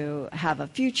going to have a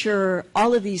future?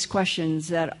 All of these questions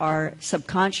that are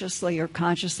subconsciously or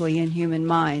consciously in human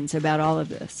minds about all of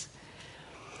this.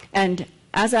 And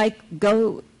as I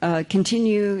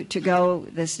continue to go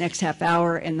this next half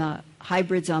hour in the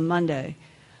hybrids on Monday,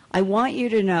 I want you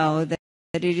to know that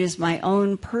it is my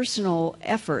own personal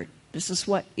effort. This is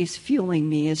what is fueling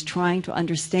me, is trying to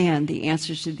understand the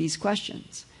answers to these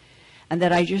questions. And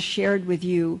that I just shared with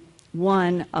you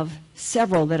one of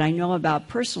several that I know about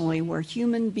personally where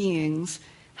human beings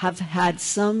have had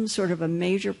some sort of a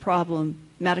major problem,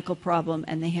 medical problem,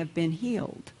 and they have been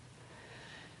healed.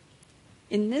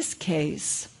 In this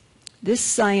case, this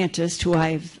scientist who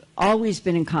I've always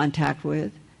been in contact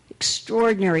with,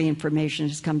 extraordinary information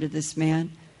has come to this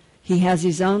man. He has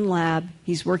his own lab.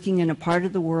 He's working in a part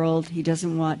of the world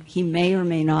he may or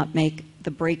may not make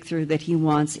the breakthrough that he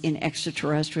wants in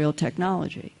extraterrestrial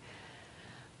technology.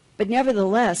 But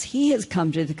nevertheless, he has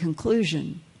come to the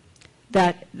conclusion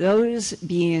that those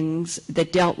beings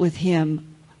that dealt with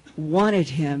him wanted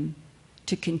him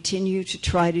to continue to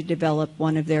try to develop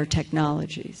one of their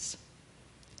technologies.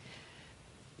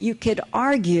 You could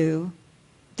argue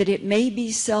that it may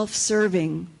be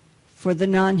self-serving for the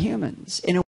non-humans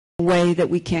in a way that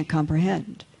we can't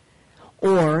comprehend.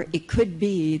 Or it could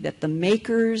be that the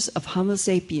makers of Homo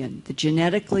sapien, the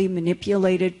genetically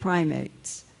manipulated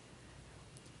primates,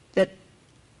 that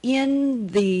in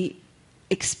the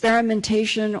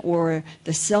experimentation or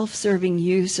the self-serving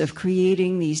use of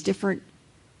creating these different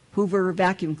Hoover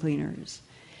vacuum cleaners,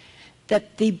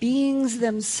 that the beings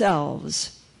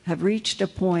themselves have reached a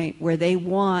point where they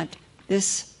want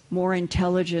this more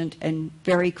intelligent and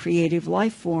very creative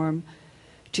life form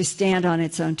to stand on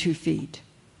its own 2 feet.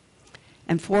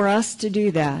 And for us to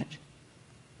do that,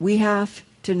 we have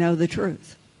to know the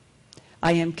truth.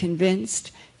 I am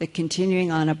convinced that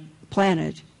continuing on a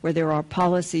planet where there are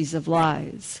policies of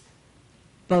lies,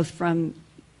 both from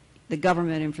the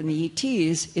government and from the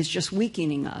ETs, is just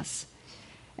weakening us.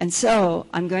 And so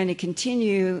I'm going to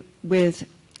continue with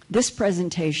this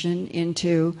presentation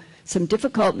into some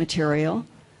difficult material,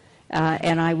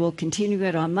 and I will continue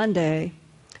it on Monday.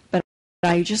 But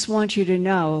I just want you to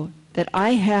know that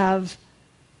I have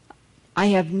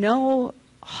no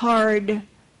hard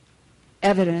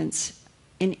evidence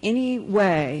in any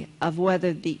way of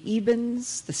whether the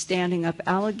ebens, the standing up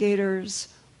alligators,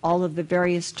 all of the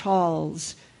various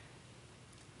talls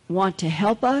want to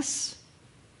help us,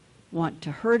 want to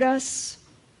hurt us,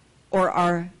 or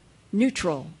are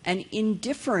neutral. And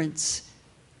indifference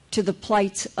to the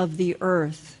plights of the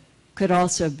earth could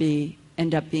also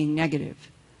end up being negative.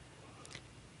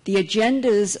 The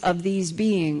agendas of these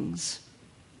beings,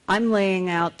 I'm laying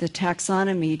out the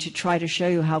taxonomy to try to show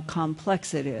you how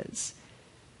complex it is.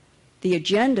 The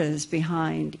agendas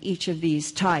behind each of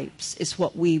these types is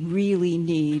what we really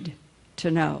need to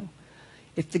know.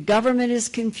 If the government is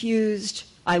confused,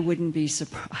 I wouldn't be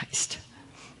surprised.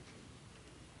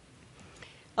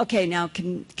 Okay, now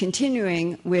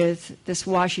continuing with this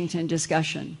Washington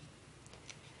discussion.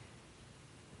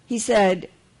 He said,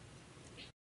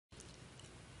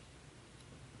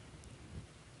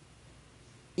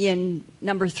 in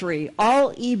number 3,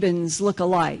 all ebens look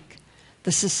alike.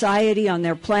 The society on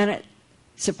their planet,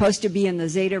 supposed to be in the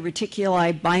Zeta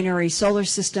Reticuli binary solar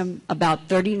system, about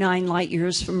 39 light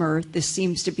years from Earth. This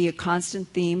seems to be a constant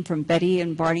theme from Betty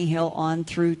and Barney Hill on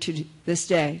through to this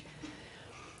day.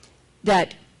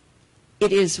 That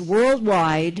it is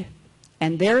worldwide,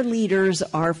 and their leaders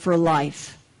are for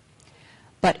life.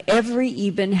 But every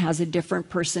eben has a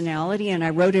different personality, and I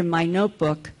wrote in my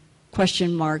notebook,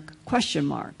 question mark, question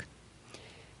mark.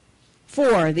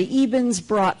 4, the ebens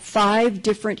brought 5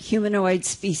 different humanoid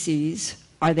species.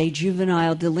 Are they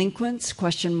juvenile delinquents?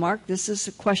 Question mark. This is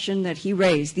a question that he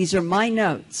raised. These are my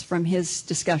notes from his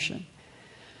discussion.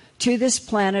 To this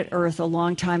planet Earth a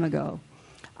long time ago.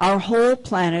 Our whole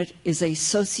planet is a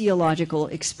sociological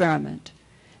experiment.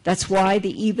 That's why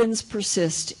the ebens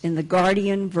persist in the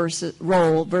guardian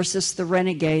role versus the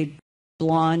renegade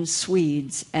blonde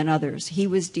Swedes and others. He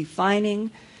was defining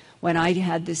When I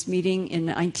had this meeting in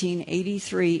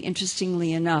 1983,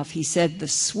 interestingly enough, he said the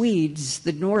Swedes,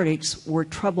 the Nordics, were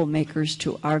troublemakers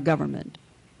to our government.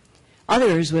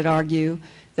 Others would argue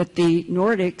that the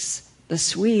Nordics, the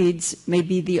Swedes, may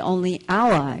be the only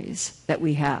allies that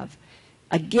we have.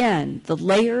 Again, the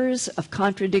layers of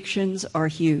contradictions are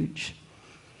huge.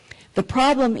 The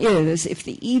problem is, if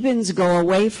the Ebens go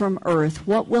away from Earth,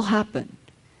 what will happen?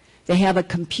 They have a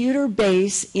computer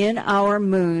base in our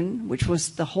moon, which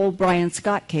was the whole Brian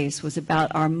Scott case, was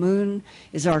about our moon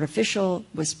is artificial,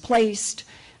 was placed,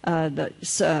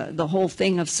 the whole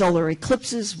thing of solar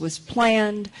eclipses was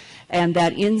planned, and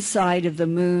that inside of the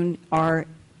moon are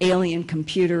alien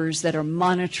computers that are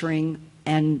monitoring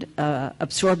and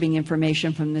absorbing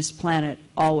information from this planet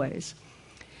always.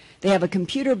 They have a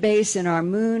computer base in our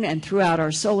moon and throughout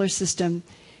our solar system.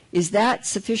 Is that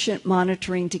sufficient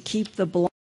monitoring to keep the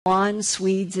blonde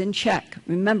Swedes in check?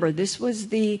 Remember, this was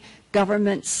the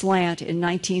government slant in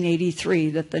 1983,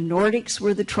 that the Nordics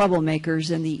were the troublemakers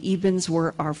and the Ebens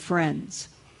were our friends.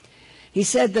 He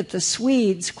said that the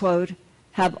Swedes, quote,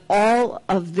 have all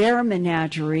of their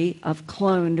menagerie of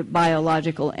cloned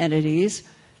biological entities,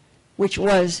 which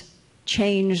was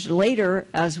changed later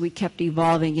as we kept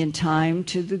evolving in time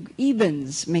to the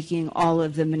Ebens making all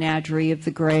of the menagerie of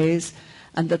the Greys,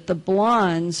 and that the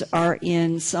blondes are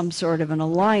in some sort of an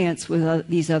alliance with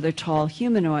these other tall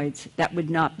humanoids that would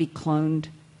not be cloned,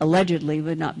 allegedly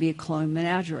would not be a cloned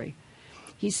menagerie.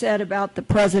 He said about the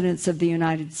presidents of the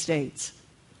United States,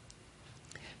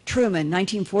 Truman,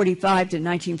 1945 to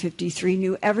 1953,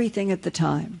 knew everything at the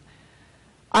time.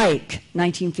 Ike,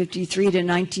 1953 to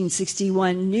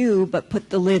 1961, knew but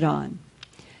put the lid on.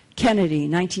 Kennedy,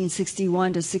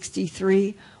 1961 to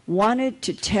 63, wanted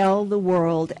to tell the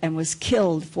world and was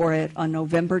killed for it on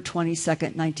November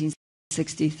 22nd,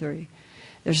 1963.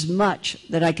 There's much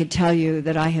that I could tell you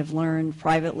that I have learned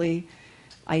privately.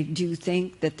 I do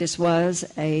think that this was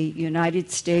a United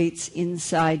States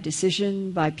inside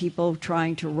decision by people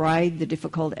trying to ride the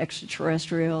difficult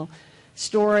extraterrestrial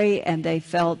story, and they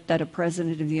felt that a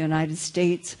president of the United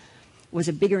States was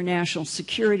a bigger national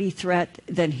security threat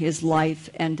than his life,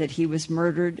 and that he was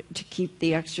murdered to keep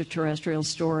the extraterrestrial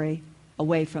story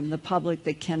away from the public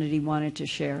that Kennedy wanted to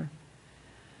share.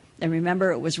 And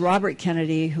remember, it was Robert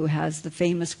Kennedy who has the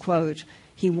famous quote,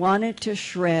 he wanted to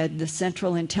shred the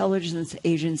Central Intelligence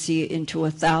Agency into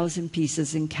 1,000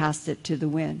 pieces and cast it to the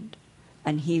wind.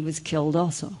 And he was killed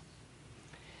also.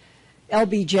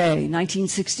 LBJ,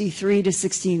 1963 to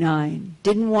 69,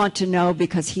 didn't want to know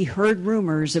because he heard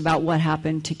rumors about what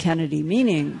happened to Kennedy,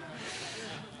 meaning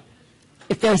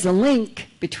if there's a link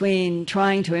between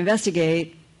trying to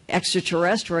investigate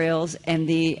extraterrestrials and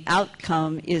the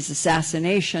outcome is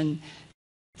assassination,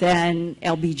 then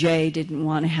LBJ didn't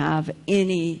want to have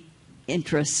any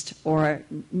interest or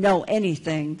know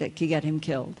anything that could get him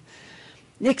killed.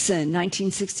 Nixon,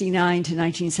 1969 to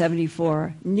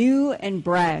 1974, knew and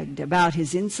bragged about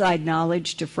his inside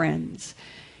knowledge to friends.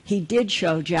 He did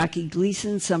show Jackie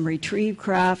Gleason some retrieved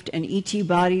craft and ET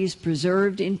bodies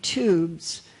preserved in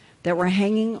tubes that were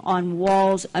hanging on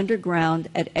walls underground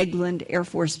at Eglin Air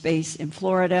Force Base in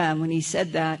Florida. And when he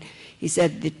said that, he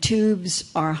said the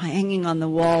tubes are hanging on the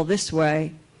wall this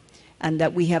way, and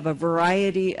that we have a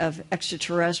variety of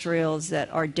extraterrestrials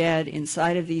that are dead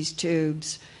inside of these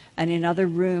tubes. And in other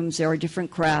rooms, there are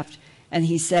different craft. And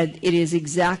he said it is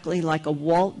exactly like a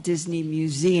Walt Disney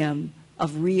museum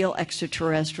of real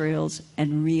extraterrestrials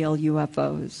and real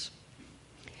UFOs.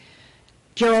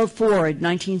 Gerald Ford,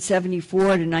 1974 to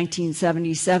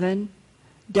 1977,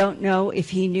 don't know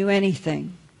if he knew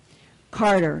anything.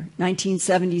 Carter,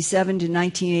 1977 to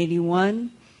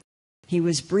 1981, he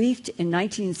was briefed in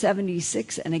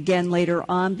 1976 and again later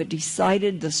on, but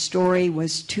decided the story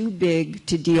was too big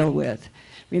to deal with.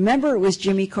 Remember, it was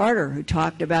Jimmy Carter who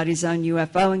talked about his own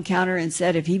UFO encounter and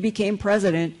said if he became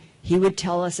president, he would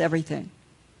tell us everything.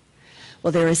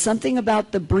 Well, there is something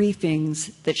about the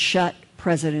briefings that shut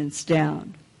presidents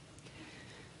down.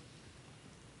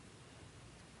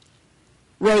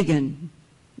 Reagan,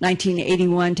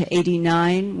 1981 to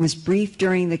 89, was briefed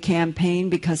during the campaign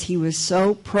because he was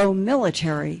so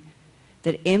pro-military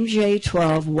that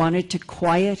MJ-12 wanted to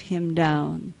quiet him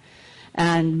down.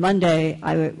 And Monday,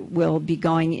 I will be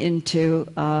going into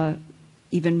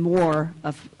even more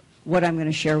of what I'm going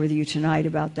to share with you tonight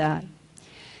about that.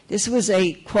 This was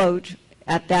a quote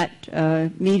at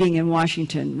that meeting in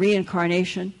Washington.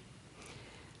 Reincarnation.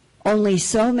 Only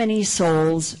so many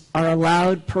souls are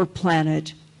allowed per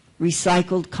planet,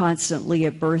 recycled constantly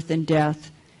at birth and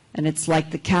death. And it's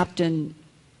like the captain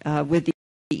with the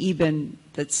Eben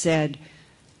that said,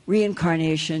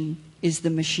 reincarnation is the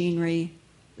machinery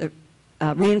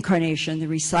reincarnation, the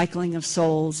recycling of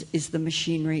souls, is the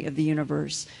machinery of the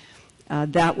universe.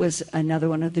 That was another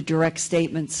one of the direct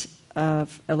statements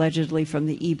allegedly from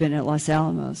the Ibn at Los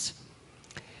Alamos.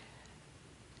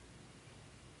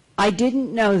 I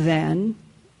didn't know then,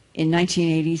 in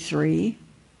 1983,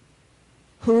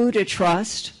 who to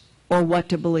trust or what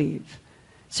to believe.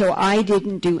 So I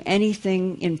didn't do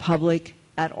anything in public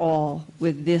at all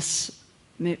with this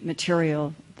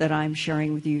material that I'm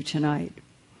sharing with you tonight.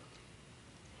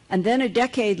 And then a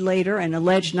decade later, an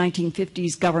alleged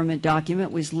 1950s government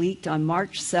document was leaked on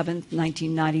March 7,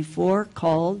 1994,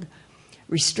 called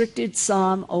Restricted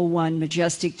Psalm 01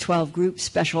 Majestic 12 Group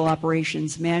Special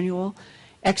Operations Manual,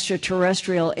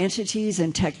 Extraterrestrial Entities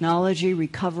and Technology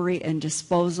Recovery and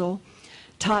Disposal,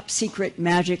 Top Secret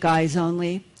Magic Eyes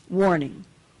Only. Warning.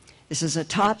 This is a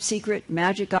top secret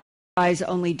Magic Eyes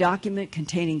Only document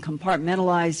containing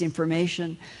compartmentalized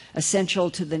information essential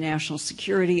to the national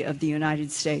security of the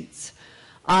United States.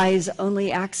 Eyes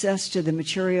Only access to the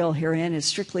material herein is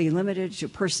strictly limited to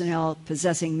personnel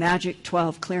possessing Magic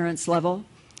 12 clearance level.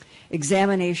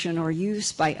 Examination or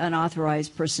use by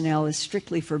unauthorized personnel is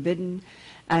strictly forbidden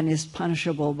and is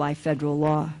punishable by federal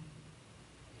law.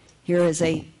 Here is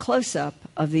a close-up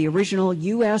of the original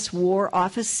U.S. War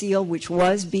Office seal, which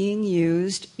was being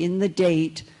used in the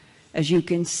date. As you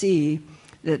can see,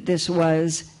 that this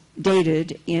was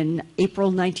dated in April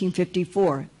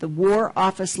 1954. The War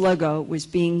Office logo was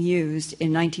being used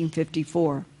in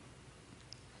 1954.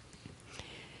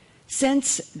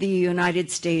 Since the United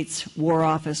States War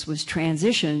Office was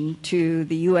transitioned to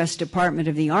the U.S. Department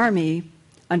of the Army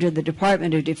under the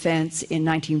Department of Defense in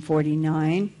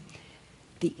 1949,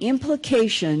 the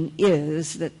implication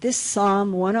is that this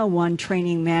Psalm 101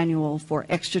 training manual for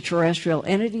extraterrestrial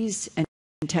entities and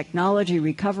technology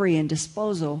recovery and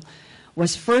disposal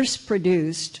was first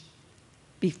produced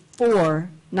before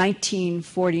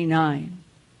 1949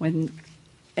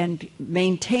 and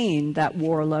maintained that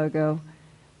war logo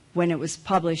when it was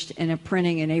published in a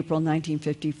printing in April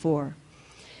 1954.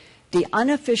 The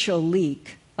unofficial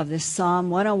leak of this Psalm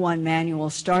 101 manual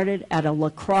started at a La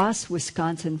Crosse,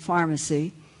 Wisconsin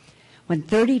pharmacy when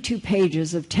 32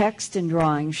 pages of text and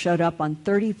drawings showed up on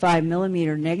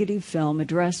 35mm negative film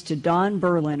addressed to Don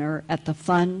Berliner at the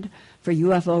Fund for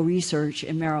UFO Research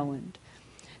in Maryland.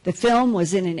 The film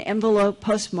was in an envelope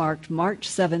postmarked March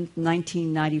 7,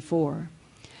 1994.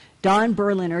 Don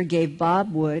Berliner gave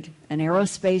Bob Wood, an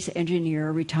aerospace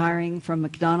engineer retiring from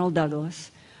McDonnell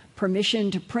Douglas, permission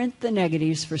to print the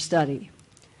negatives for study.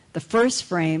 The first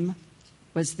frame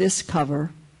was this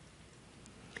cover,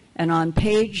 and on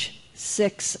page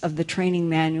 6 of the training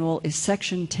manual is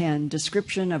section 10,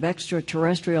 Description of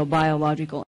Extraterrestrial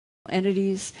Biological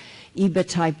Entities, EBA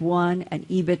Type 1 and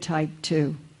EBA Type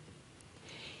 2.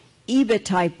 EBA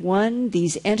Type 1,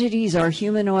 these entities are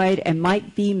humanoid and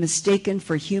might be mistaken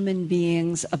for human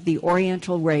beings of the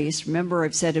Oriental race. Remember,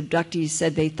 I've said abductees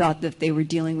said they thought that they were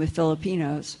dealing with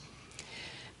Filipinos.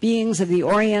 Beings of the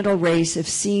Oriental race if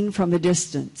seen from a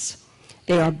distance.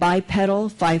 They are bipedal,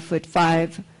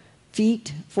 5'5"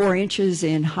 4 inches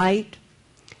in height,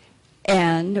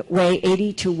 and weigh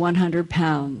 80 to 100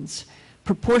 pounds.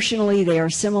 Proportionally, they are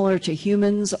similar to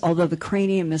humans, although the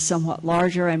cranium is somewhat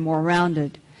larger and more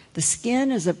rounded. The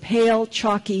skin is a pale,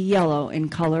 chalky yellow in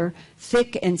color,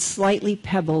 thick and slightly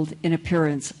pebbled in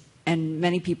appearance, and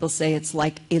many people say it's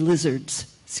like a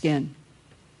lizard's skin.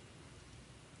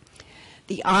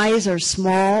 The eyes are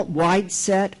small,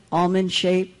 wide-set,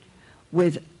 almond-shaped,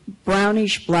 with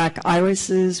brownish-black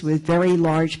irises with very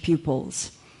large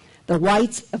pupils. The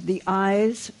whites of the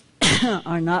eyes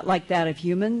are not like that of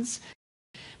humans,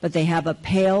 but they have a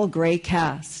pale gray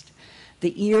cast.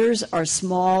 The ears are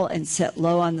small and set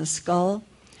low on the skull.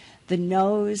 The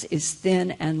nose is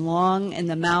thin and long, and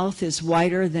the mouth is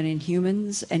wider than in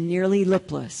humans and nearly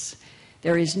lipless.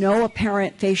 There is no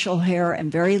apparent facial hair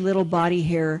and very little body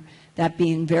hair, that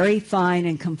being very fine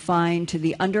and confined to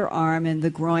the underarm and the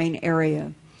groin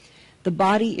area. The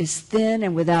body is thin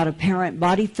and without apparent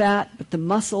body fat, but the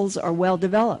muscles are well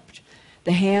developed.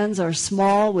 The hands are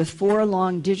small with 4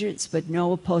 long digits, but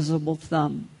no opposable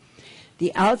thumb.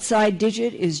 The outside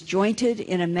digit is jointed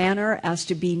in a manner as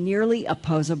to be nearly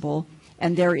opposable,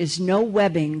 and there is no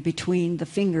webbing between the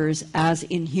fingers as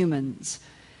in humans.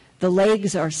 The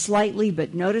legs are slightly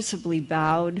but noticeably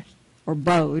bowed,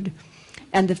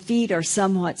 and the feet are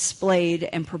somewhat splayed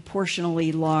and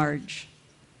proportionally large.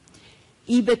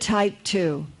 EBA Type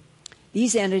 2.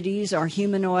 These entities are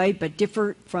humanoid but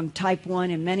differ from Type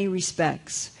 1 in many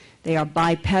respects. They are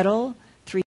bipedal,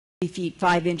 3 feet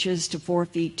 5 inches to 4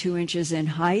 feet 2 inches in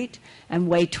height, and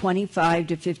weigh 25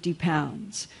 to 50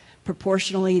 pounds.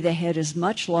 Proportionally, the head is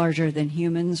much larger than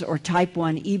humans or type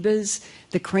 1 ibis,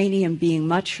 the cranium being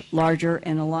much larger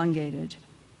and elongated.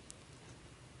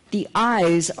 The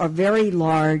eyes are very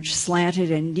large,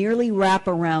 slanted, and nearly wrap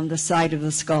around the side of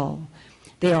the skull.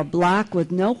 They are black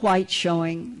with no white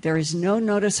showing. There is no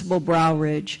noticeable brow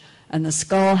ridge, and the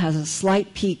skull has a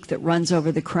slight peak that runs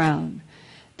over the crown.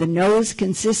 The nose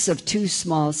consists of 2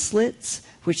 small slits,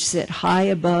 which sit high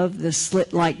above the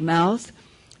slit-like mouth.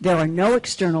 There are no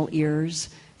external ears.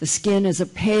 The skin is a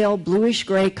pale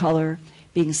bluish-gray color,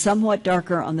 being somewhat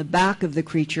darker on the back of the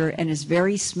creature, and is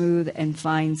very smooth and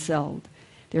fine-celled.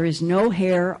 There is no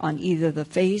hair on either the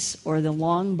face or the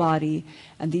long body,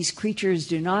 and these creatures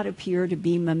do not appear to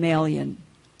be mammalian.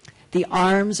 The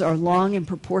arms are long in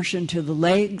proportion to the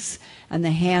legs, and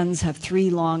the hands have 3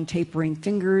 long tapering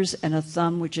fingers and a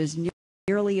thumb which is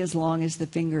nearly as long as the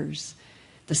fingers.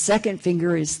 The second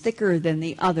finger is thicker than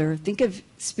the other. Think of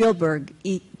Spielberg,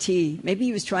 E.T. Maybe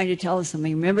he was trying to tell us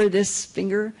something. Remember this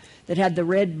finger that had the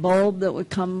red bulb that would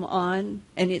come on,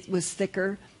 and it was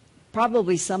thicker?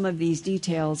 Probably some of these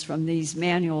details from these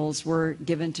manuals were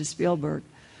given to Spielberg.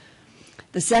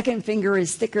 The second finger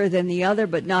is thicker than the other,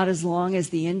 but not as long as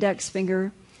the index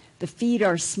finger. The feet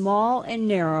are small and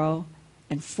narrow,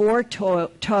 and 4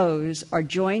 toes are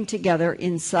joined together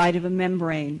inside of a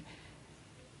membrane.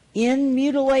 In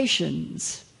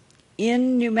mutilations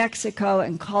in New Mexico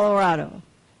and Colorado,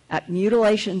 at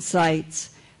mutilation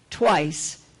sites,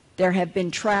 twice, there have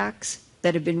been tracks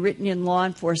that have been written in law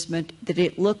enforcement that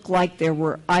it looked like there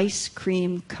were ice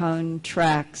cream cone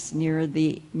tracks near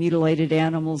the mutilated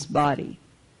animal's body.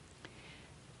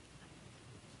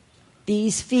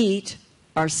 These feet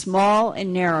are small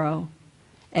and narrow,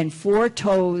 and 4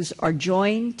 toes are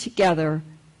joined together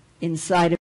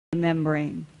inside a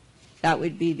membrane. That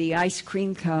would be the ice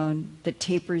cream cone that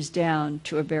tapers down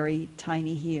to a very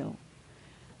tiny heel.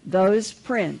 Those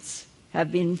prints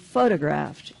have been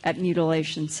photographed at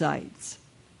mutilation sites.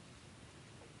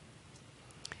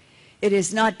 It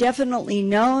is not definitely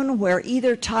known where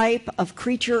either type of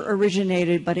creature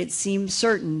originated, but it seems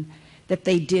certain that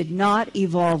they did not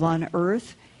evolve on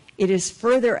Earth. It is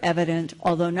further evident,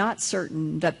 although not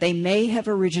certain, that they may have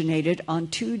originated on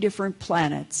 2 different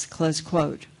planets, close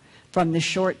quote, from the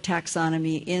short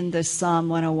taxonomy in the Psalm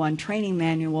 101 training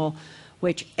manual,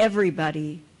 which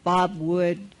everybody, Bob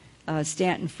Wood,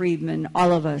 Stanton Friedman,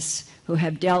 all of us who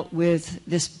have dealt with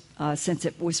this since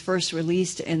it was first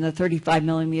released in the 35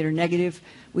 millimeter negative,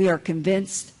 we are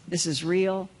convinced this is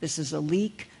real, this is a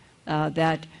leak,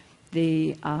 that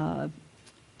the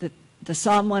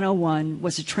Psalm 101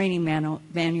 was a training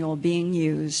manual being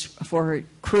used for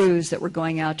crews that were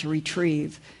going out to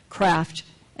retrieve craft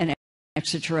and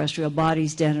extraterrestrial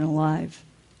bodies, dead and alive.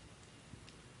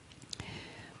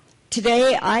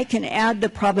 Today, I can add the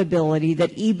probability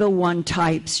that EBA-1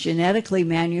 types genetically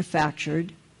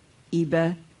manufactured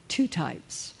EBA-2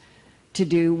 types to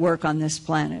do work on this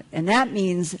planet. And that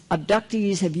means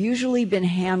abductees have usually been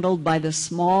handled by the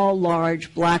small,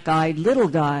 large, black-eyed little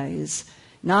guys,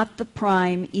 not the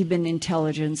prime EBA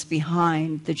intelligence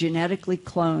behind the genetically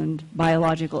cloned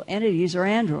biological entities or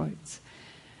androids.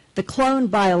 The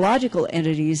cloned biological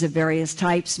entities of various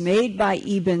types made by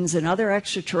EBAs and other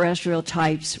extraterrestrial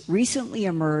types recently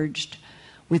emerged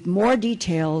with more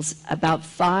details about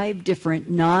 5 different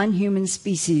non-human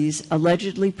species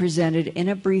allegedly presented in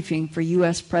a briefing for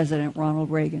U.S. President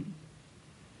Ronald Reagan.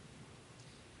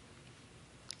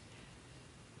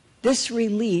 This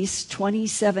release,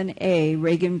 27A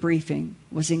Reagan briefing,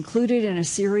 was included in a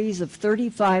series of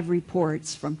 35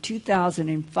 reports from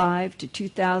 2005 to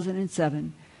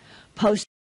 2007,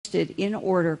 posted in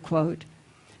order, quote,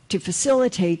 to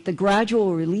facilitate the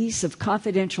gradual release of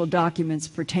confidential documents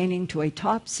pertaining to a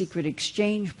top-secret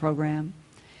exchange program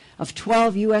of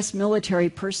 12 U.S. military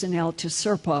personnel to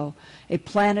Serpo, a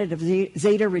planet of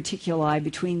Zeta Reticuli,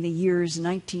 between the years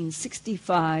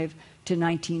 1965 to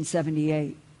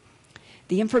 1978.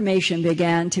 The information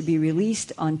began to be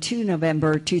released on 2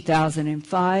 November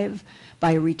 2005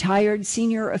 by a retired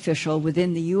senior official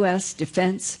within the U.S.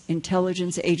 Defense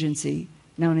Intelligence Agency,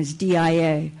 known as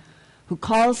DIA, who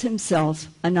calls himself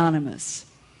anonymous.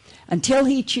 Until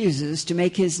he chooses to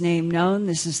make his name known,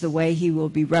 this is the way he will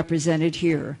be represented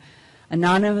here.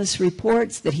 Anonymous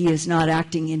reports that he is not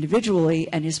acting individually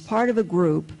and is part of a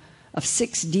group of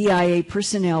 6 DIA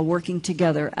personnel working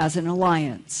together as an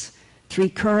alliance, 3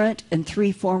 current and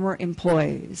 3 former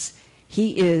employees.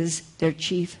 He is their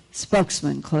chief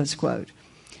spokesman, close quote.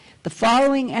 The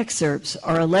following excerpts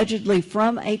are allegedly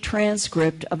from a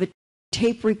transcript of a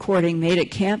tape recording made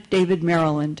at Camp David,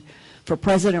 Maryland, for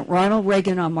President Ronald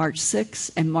Reagan on March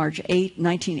 6 and March 8,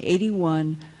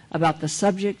 1981, about the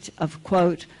subject of,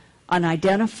 quote,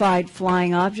 unidentified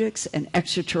flying objects and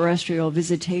extraterrestrial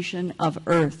visitation of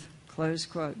Earth, close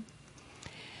quote.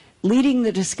 Leading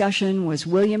the discussion was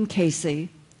William Casey,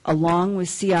 along with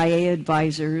CIA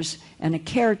advisors and a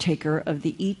caretaker of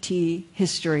the ET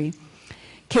history.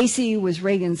 Casey was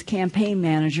Reagan's campaign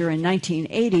manager in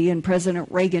 1980, and President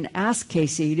Reagan asked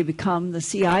Casey to become the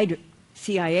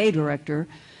CIA director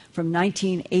from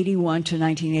 1981 to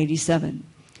 1987.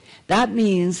 That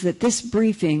means that this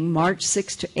briefing, March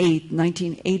 6 to 8,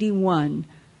 1981,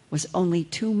 was only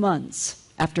 2 months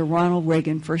after Ronald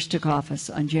Reagan first took office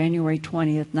on January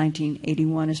 20th,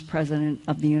 1981, as President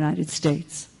of the United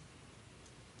States.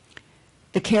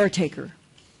 The caretaker.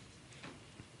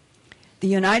 The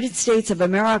United States of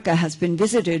America has been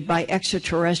visited by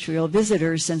extraterrestrial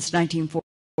visitors since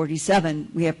 1947.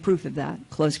 We have proof of that,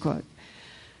 close quote.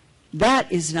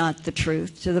 That is not the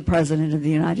truth to the President of the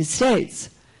United States.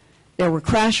 There were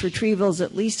crash retrievals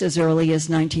at least as early as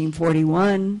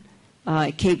 1941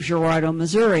 at Cape Girardeau,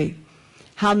 Missouri.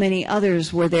 How many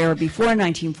others were there before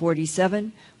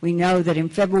 1947? We know that in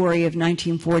February of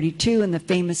 1942, in the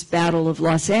famous Battle of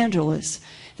Los Angeles,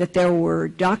 that there were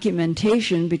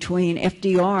documentation between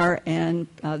FDR and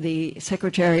the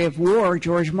Secretary of War,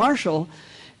 George Marshall,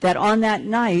 that on that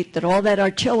night, that all that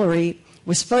artillery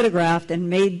was photographed and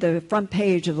made the front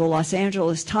page of the Los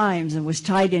Angeles Times and was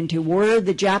tied into, were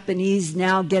the Japanese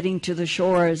now getting to the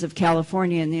shores of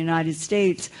California and the United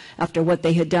States after what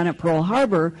they had done at Pearl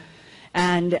Harbor?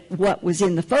 And what was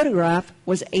in the photograph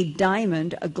was a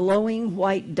diamond, a glowing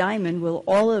white diamond with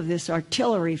all of this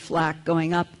artillery flak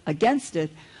going up against it.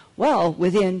 Well,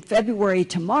 within February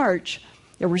to March,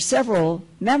 there were several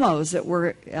memos that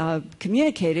were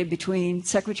communicated between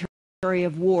Secretary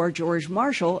of War George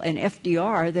Marshall and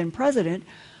FDR, then President,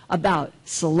 about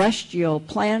celestial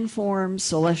planforms,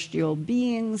 celestial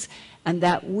beings, and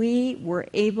that we were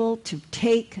able to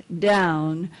take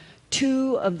down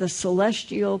 2 of the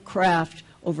celestial craft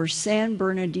over San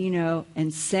Bernardino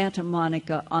and Santa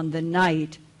Monica on the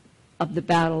night of the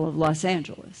Battle of Los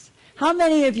Angeles. How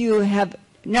many of you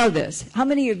know this? How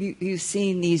many of you have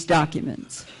seen these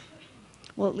documents?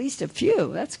 Well, at least a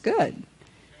few. That's good.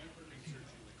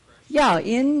 Yeah,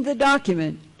 in the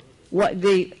document,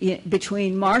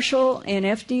 between Marshall and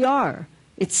FDR,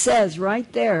 it says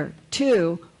right there,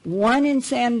 2, one in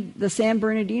the San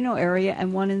Bernardino area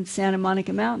and one in the Santa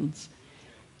Monica Mountains.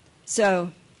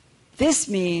 So this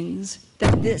means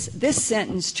that this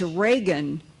sentence to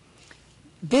Reagan,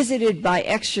 visited by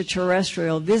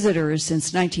extraterrestrial visitors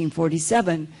since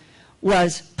 1947,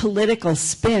 was political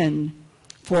spin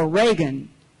for Reagan.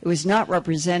 It was not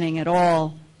representing at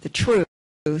all the truth.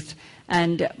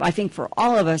 And I think for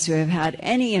all of us who have had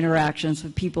any interactions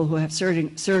with people who have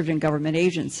served in government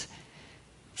agencies,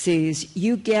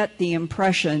 you get the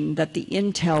impression that the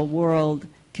intel world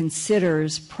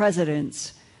considers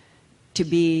presidents to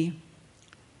be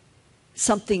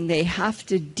something they have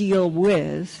to deal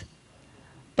with,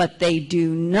 but they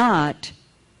do not,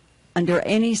 under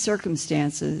any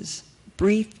circumstances,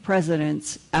 brief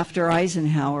presidents after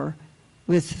Eisenhower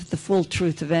with the full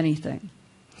truth of anything.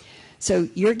 So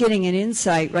you're getting an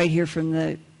insight right here from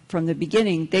the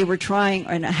beginning. They were trying,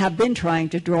 and have been trying,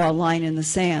 to draw a line in the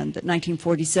sand, that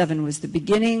 1947 was the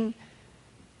beginning.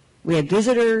 We had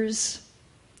visitors.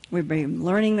 We've been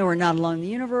learning that we're not alone in the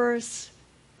universe.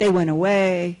 They went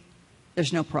away.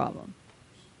 There's no problem.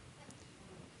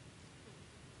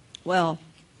 Well,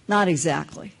 not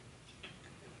exactly.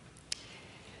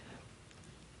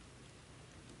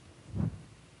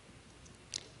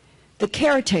 The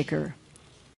caretaker.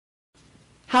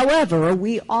 However,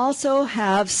 we also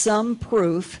have some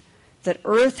proof that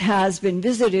Earth has been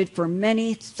visited for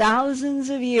many thousands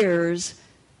of years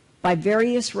by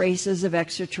various races of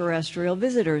extraterrestrial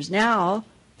visitors. Now,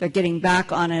 they're getting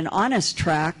back on an honest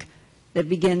track that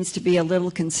begins to be a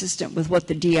little consistent with what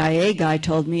the DIA guy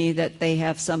told me, that they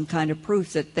have some kind of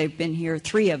proof that they've been here,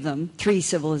 3 of them, 3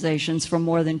 civilizations for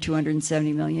more than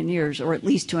 270 million years, or at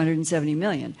least 270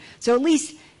 million. So at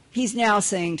least he's now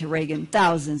saying to Reagan,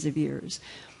 thousands of years.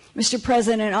 Mr.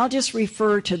 President, I'll just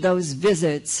refer to those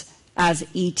visits as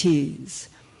ETs.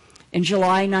 In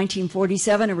July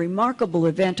 1947, a remarkable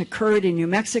event occurred in New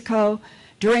Mexico.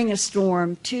 During a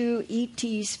storm, 2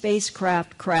 ET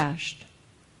spacecraft crashed.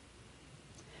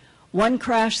 One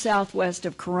crashed southwest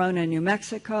of Corona, New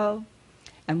Mexico,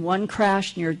 and one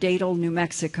crashed near Datil, New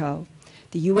Mexico.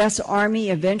 The U.S. Army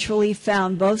eventually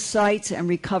found both sites and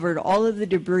recovered all of the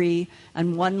debris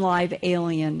and one live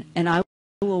alien, and I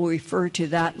will refer to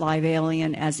that live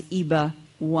alien as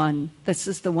EBA-1. This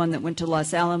is the one that went to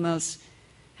Los Alamos,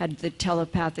 had the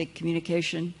telepathic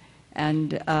communication,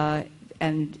 and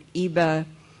and EBA,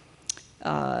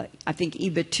 I think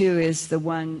EBA 2 is the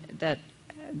one that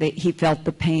he felt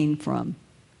the pain from.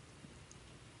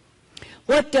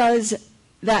 What does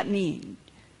that mean?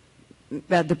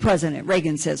 The President,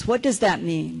 Reagan, says, what does that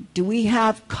mean? Do we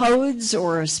have codes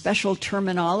or a special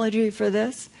terminology for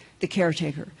this? The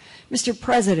caretaker. Mr.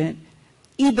 President,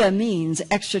 EBA means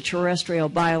extraterrestrial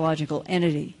biological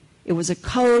entity. It was a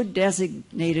code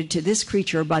designated to this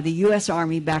creature by the U.S.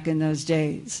 Army back in those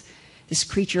days. This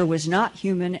creature was not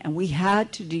human, and we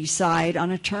had to decide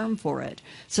on a term for it.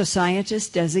 So scientists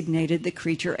designated the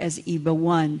creature as EBA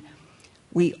 1.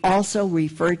 We also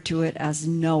referred to it as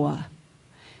Noah.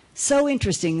 So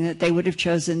interesting that they would have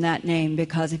chosen that name,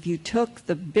 because if you took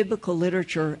the biblical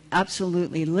literature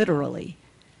absolutely literally,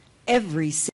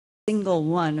 every single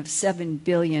one of 7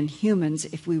 billion humans,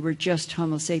 if we were just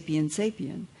Homo sapiens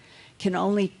sapien, can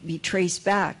only be traced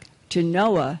back to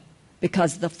Noah,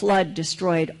 because the flood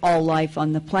destroyed all life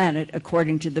on the planet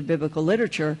according to the biblical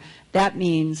literature. That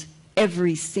means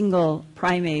every single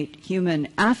primate human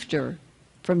after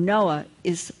from Noah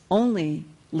is only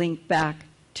linked back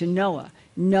to Noah.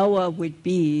 Noah would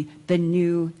be the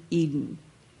new Eden.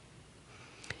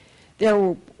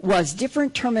 There was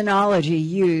different terminology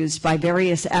used by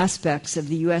various aspects of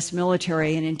the U.S.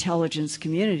 military and intelligence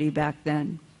community back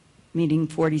then, meaning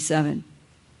 47.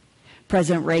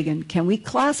 President Reagan, can we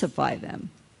classify them?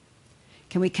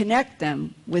 Can we connect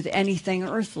them with anything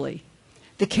earthly?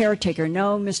 The caretaker,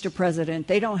 no, Mr. President,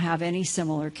 they don't have any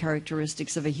similar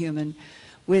characteristics of a human,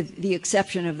 with the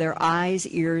exception of their eyes,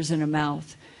 ears, and a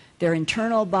mouth. Their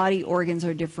internal body organs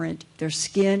are different. Their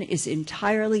skin is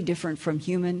entirely different from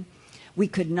human. We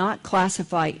could not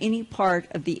classify any part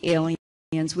of the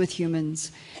aliens with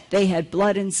humans. They had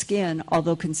blood and skin,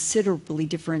 although considerably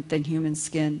different than human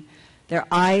skin. Their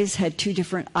eyes had 2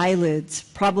 different eyelids,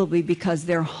 probably because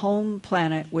their home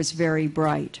planet was very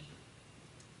bright.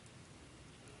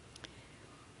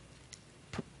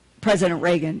 President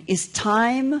Reagan, is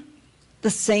time the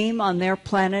same on their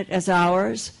planet as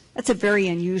ours? That's a very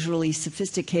unusually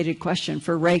sophisticated question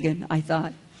for Reagan, I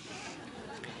thought.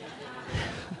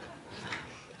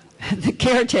 The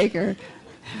caretaker,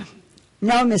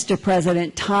 no, Mr.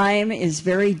 President, time is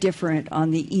very different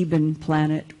on the Eben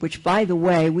planet, which, by the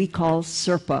way, we call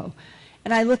Serpo.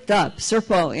 And I looked up.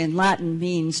 Serpo in Latin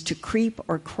means to creep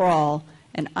or crawl,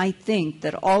 and I think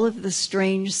that all of the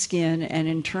strange skin and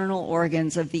internal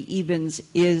organs of the Ebens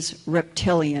is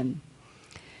reptilian.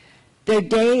 Their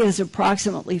day is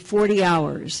approximately 40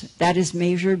 hours. That is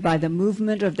measured by the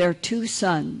movement of their 2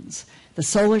 suns. The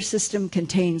solar system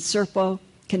containing Serpo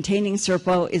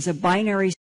is a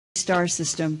binary star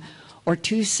system, or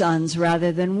 2 suns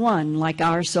rather than 1, like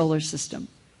our solar system.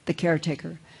 The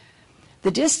caretaker.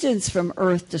 The distance from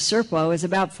Earth to Serpo is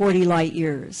about 40 light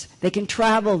years. They can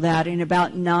travel that in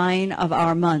about 9 of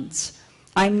our months.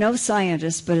 I'm no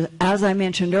scientist, but as I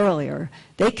mentioned earlier,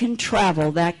 they can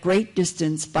travel that great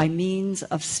distance by means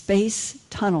of space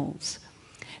tunnels.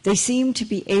 They seem to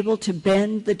be able to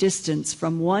bend the distance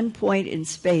from one point in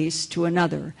space to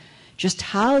another. Just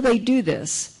how they do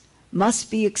this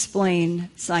must be explained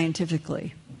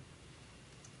scientifically.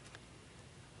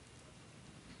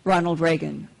 Ronald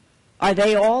Reagan, are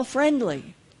they all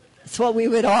friendly? That's what we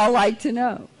would all like to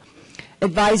know.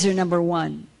 Advisor number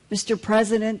 1, Mr.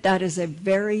 President, that is a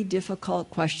very difficult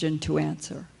question to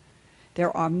answer.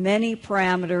 There are many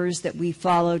parameters that we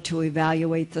follow to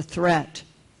evaluate the threat.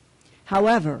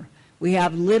 However, we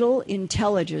have little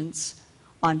intelligence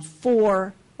on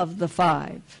 4 of the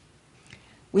 5.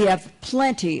 We have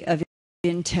plenty of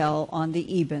intel on the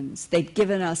Ebens. They've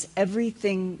given us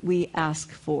everything we ask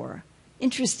for.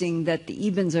 Interesting that the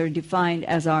Ebens are defined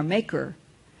as our maker,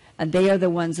 and they are the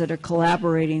ones that are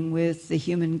collaborating with the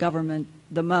human government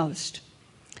the most.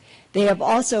 They have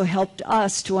also helped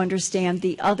us to understand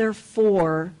the other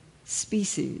 4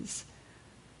 species.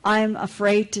 I'm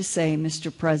afraid to say,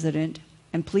 Mr. President,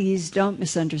 and please don't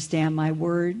misunderstand my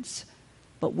words,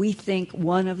 but we think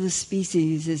one of the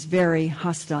species is very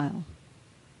hostile.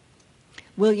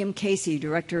 William Casey,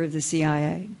 Director of the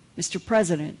CIA. Mr.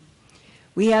 President,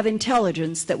 we have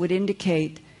intelligence that would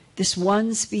indicate this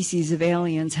one species of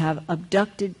aliens have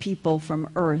abducted people from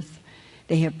Earth.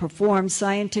 They have performed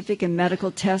scientific and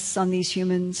medical tests on these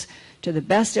humans. To the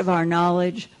best of our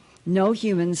knowledge, no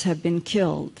humans have been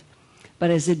killed.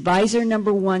 But as advisor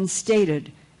number 1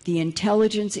 stated, the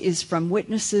intelligence is from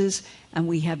witnesses, and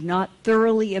we have not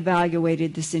thoroughly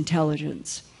evaluated this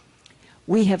intelligence.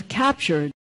 We have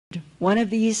captured one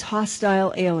of these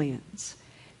hostile aliens.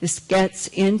 This gets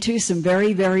into some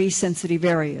very, very sensitive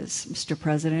areas, Mr.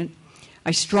 President.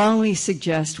 I strongly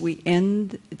suggest we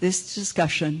end this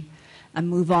discussion and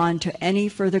move on to any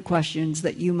further questions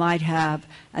that you might have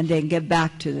and then get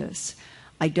back to this.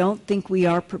 I don't think we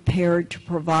are prepared to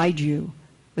provide you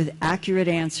with accurate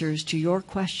answers to your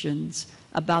questions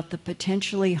about the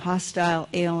potentially hostile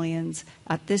aliens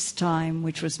at this time,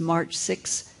 which was March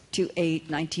 6 to 8,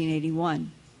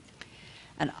 1981.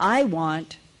 And I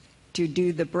want to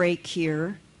do the break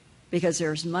here because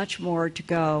there's much more to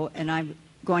go, and I'm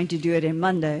going to do it in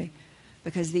Monday,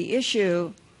 because the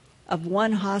issue of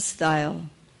one hostile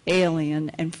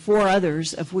alien and 4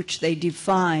 others of which they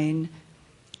define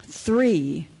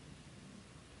 3,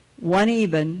 1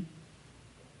 Eben,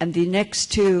 and the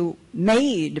next 2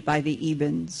 made by the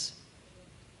Ebens,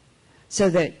 so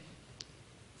that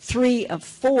 3 of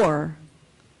 4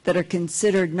 that are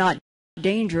considered not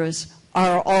dangerous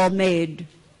are all made,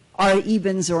 are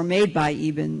Ebens or made by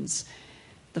Ebens.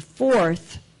 The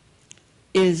 4th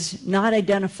is not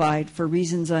identified for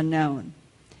reasons unknown.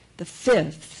 The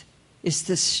 5th is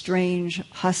this strange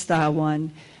hostile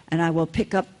one, and I will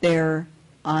pick up there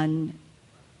on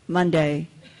Monday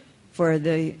for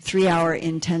the 3-hour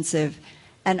intensive.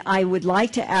 And I would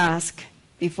like to ask,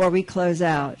 before we close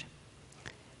out,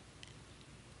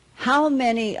 how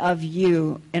many of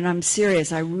you, and I'm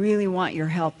serious, I really want your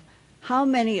help, how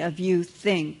many of you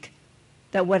think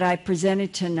that what I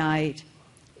presented tonight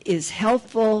is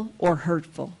helpful or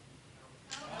hurtful?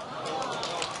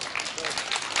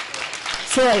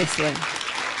 Seriously.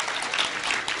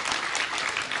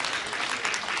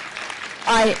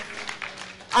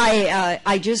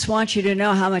 I just want you to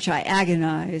know how much I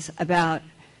agonize about,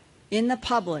 in the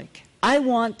public, I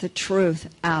want the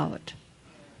truth out.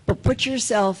 But put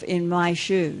yourself in my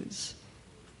shoes.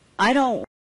 I don't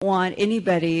want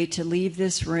anybody to leave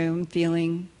this room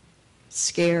feeling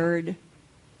scared.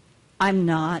 I'm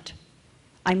not.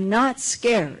 I'm not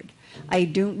scared. I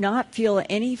do not feel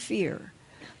any fear.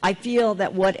 I feel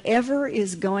that whatever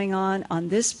is going on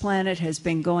this planet has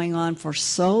been going on for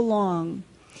so long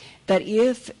that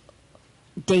if,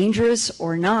 dangerous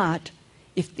or not,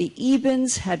 if the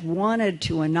Ebens had wanted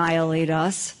to annihilate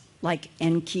us, like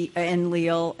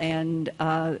Enlil and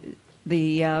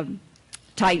the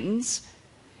Titans,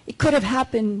 it could have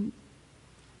happened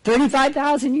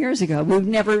 35,000 years ago. We've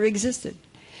never existed.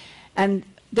 And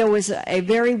there was a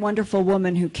very wonderful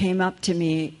woman who came up to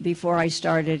me before I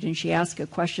started, and she asked a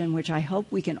question which I hope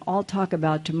we can all talk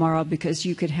about tomorrow because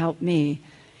you could help me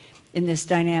in this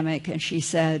dynamic. And she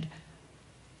said,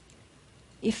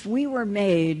 if we were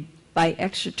made by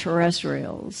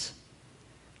extraterrestrials,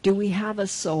 do we have a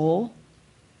soul?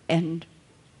 And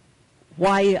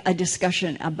why a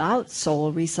discussion about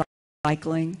soul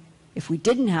recycling if we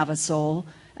didn't have a soul?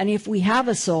 And if we have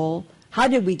a soul, how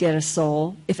did we get a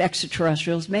soul if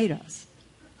extraterrestrials made us?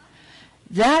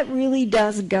 That really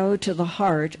does go to the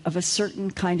heart of a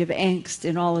certain kind of angst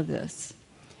in all of this.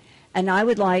 And I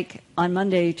would like on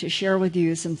Monday to share with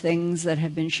you some things that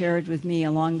have been shared with me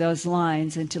along those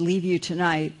lines, and to leave you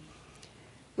tonight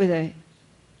with a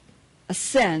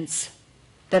sense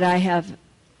that I have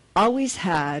always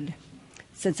had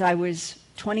since I was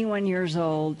 21 years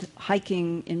old,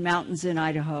 hiking in mountains in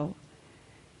Idaho.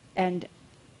 And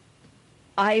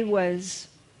I was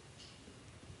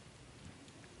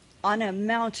on a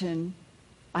mountain.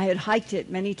 I had hiked it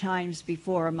many times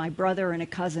before. My brother and a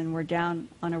cousin were down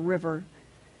on a river.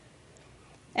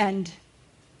 And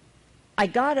I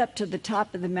got up to the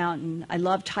top of the mountain. I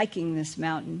loved hiking this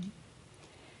mountain.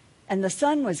 And the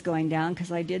sun was going down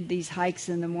because I did these hikes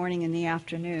in the morning and the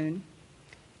afternoon.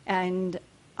 And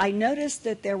I noticed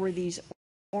that there were these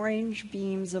orange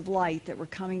beams of light that were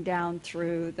coming down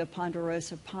through the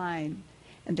ponderosa pine.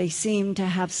 And they seemed to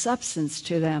have substance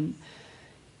to them.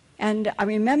 And I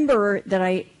remember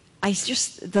that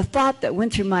the thought that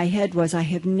went through my head was, I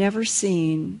have never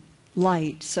seen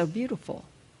light so beautiful.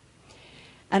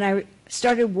 And I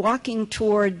started walking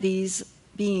toward these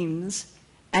beams,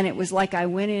 and it was like I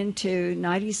went into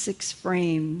 96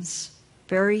 frames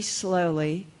very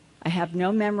slowly. I have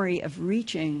no memory of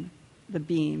reaching the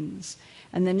beams.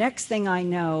 And the next thing I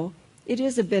know, it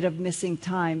is a bit of missing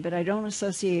time, but I don't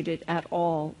associate it at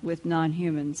all with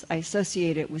non-humans. I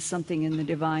associate it with something in the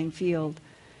divine field.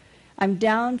 I'm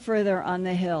down further on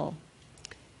the hill,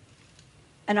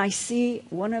 and I see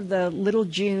one of the little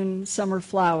June summer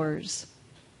flowers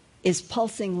is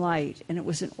pulsing light, and it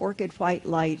was an orchid white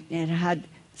light, and it had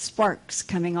sparks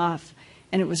coming off,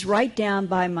 and it was right down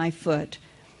by my foot.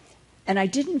 And I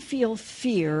didn't feel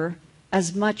fear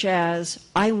as much as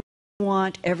I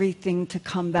want everything to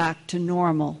come back to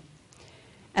normal.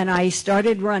 And I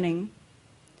started running,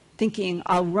 thinking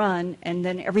I'll run and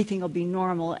then everything will be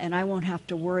normal and I won't have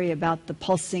to worry about the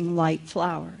pulsing light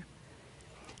flower.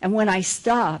 And when I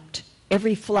stopped,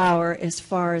 every flower, as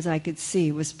far as I could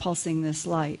see, was pulsing this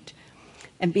light.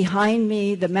 And behind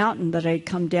me, the mountain that I'd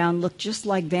come down looked just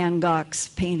like Van Gogh's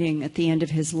painting at the end of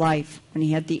his life when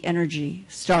he had the energy,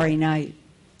 Starry Night.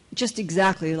 Just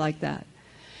exactly like that.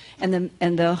 And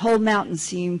the whole mountain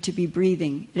seemed to be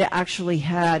breathing. It actually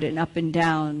had an up and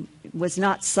down. It was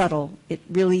not subtle. It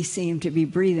really seemed to be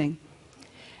breathing.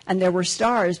 And there were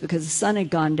stars because the sun had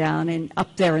gone down. And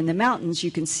up there in the mountains, you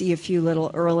can see a few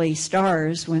little early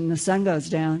stars when the sun goes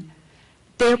down.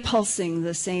 They're pulsing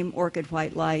the same orchid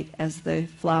white light as the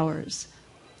flowers.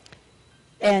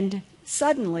 And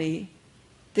suddenly,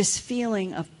 this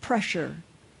feeling of pressure,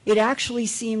 it actually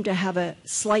seemed to have a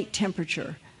slight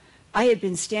temperature. I had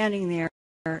been standing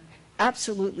there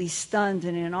absolutely stunned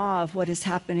and in awe of what is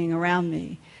happening around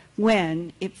me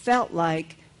when it felt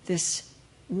like this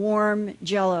warm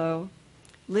jello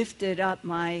lifted up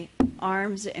my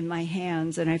arms and my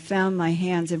hands, and I found my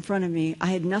hands in front of me. I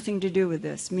had nothing to do with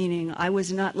this, meaning I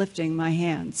was not lifting my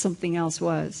hands. Something else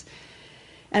was.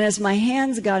 And as my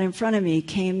hands got in front of me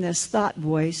came this thought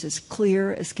voice, as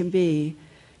clear as can be,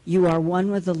 you are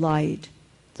one with the light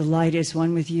is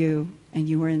one with you, and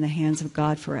you are in the hands of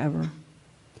God forever.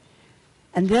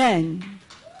 And then,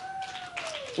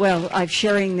 well, I'm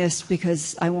sharing this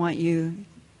because I want you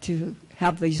to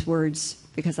have these words,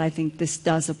 because I think this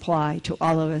does apply to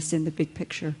all of us in the big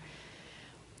picture.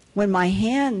 When my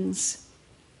hands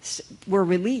were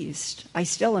released, I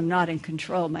still am not in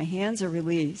control. My hands are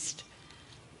released.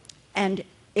 And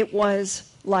it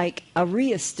was like a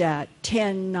rheostat,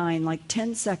 10-9, like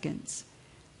 10 seconds.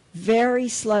 Very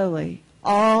slowly,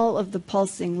 all of the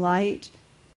pulsing light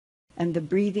and the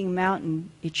breathing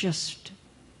mountain, it just,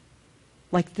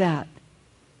 like that.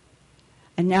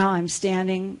 And now I'm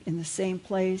standing in the same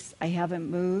place. I haven't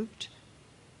moved.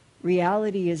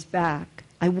 Reality is back.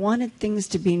 I wanted things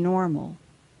to be normal.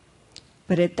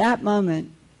 But at that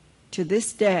moment, to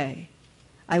this day,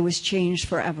 I was changed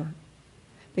forever.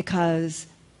 Because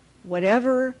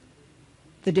whatever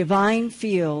the divine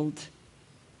field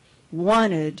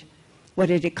wanted, what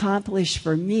it accomplished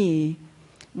for me,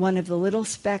 one of the little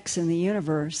specks in the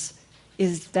universe,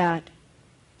 is that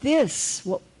this,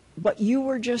 what you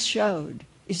were just showed,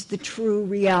 is the true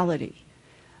reality.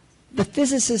 The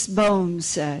physicist Bohm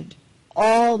said,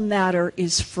 all matter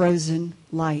is frozen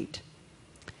light.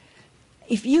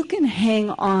 If you can hang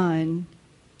on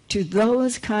to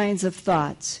those kinds of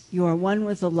thoughts, you are one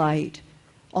with the light,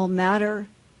 all matter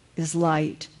is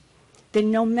light,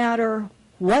 then no matter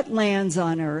what lands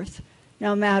on earth,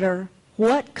 no matter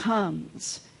what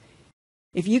comes,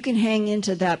 if you can hang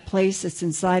into that place that's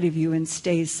inside of you and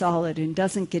stays solid and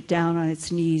doesn't get down on its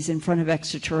knees in front of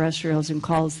extraterrestrials and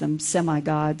calls them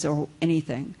semi-gods or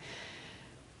anything,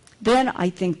 then I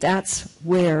think that's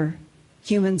where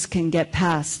humans can get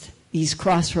past these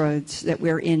crossroads that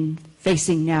we're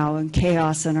facing now, and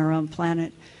chaos on our own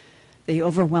planet, the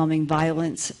overwhelming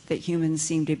violence that humans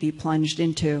seem to be plunged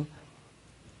into.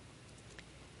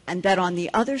 And that on the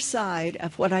other side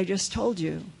of what I just told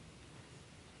you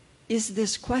is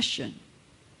this question.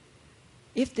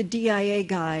 If the DIA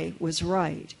guy was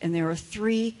right, and there are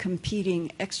 3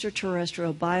 competing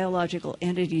extraterrestrial biological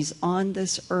entities on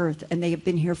this earth, and they have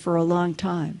been here for a long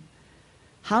time,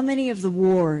 how many of the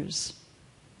wars,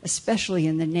 especially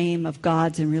in the name of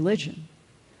gods and religion,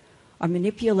 are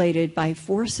manipulated by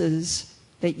forces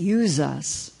that use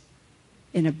us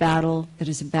in a battle that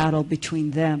is a battle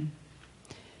between them?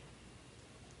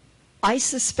 I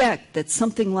suspect that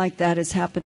something like that is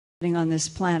happening on this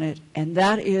planet, and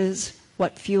that is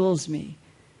what fuels me.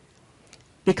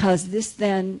 Because this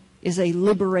then is a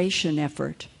liberation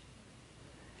effort.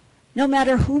 No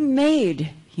matter who made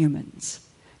humans,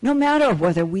 no matter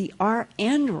whether we are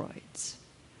androids,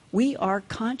 we are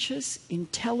conscious,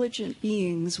 intelligent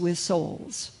beings with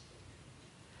souls.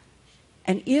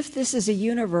 And if this is a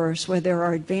universe where there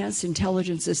are advanced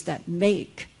intelligences that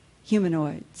make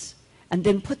humanoids and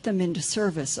then put them into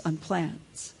service on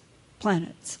planets,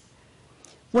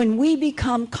 when we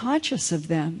become conscious of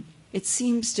them, it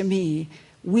seems to me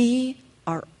we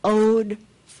are owed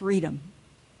freedom.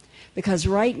 Because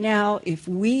right now, if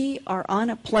we are on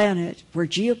a planet where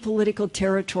geopolitical,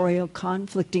 territorial,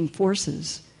 conflicting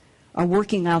forces are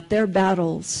working out their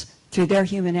battles through their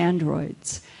human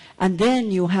androids, and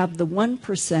then you have the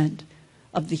 1%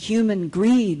 of the human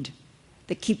greed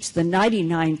that keeps the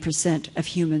 99% of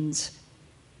humans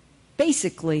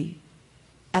basically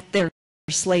at their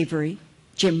slavery.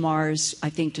 Jim Marrs, I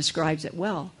think, describes it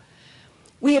well.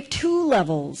 We have 2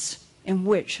 levels in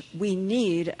which we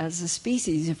need, as a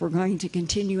species, if we're going to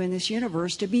continue in this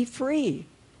universe, to be free.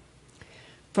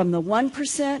 From the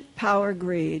 1% power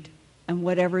greed and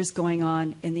whatever is going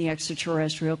on in the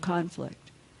extraterrestrial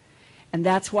conflict. And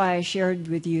that's why I shared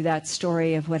with you that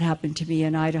story of what happened to me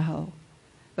in Idaho,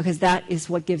 because that is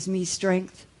what gives me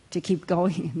strength to keep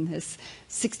going in this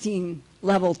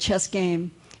 16-level chess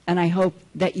game. And I hope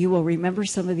that you will remember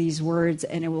some of these words,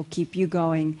 and it will keep you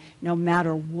going no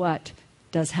matter what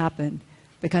does happen,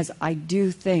 because I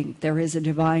do think there is a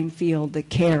divine field that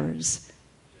cares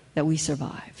that we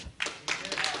survive.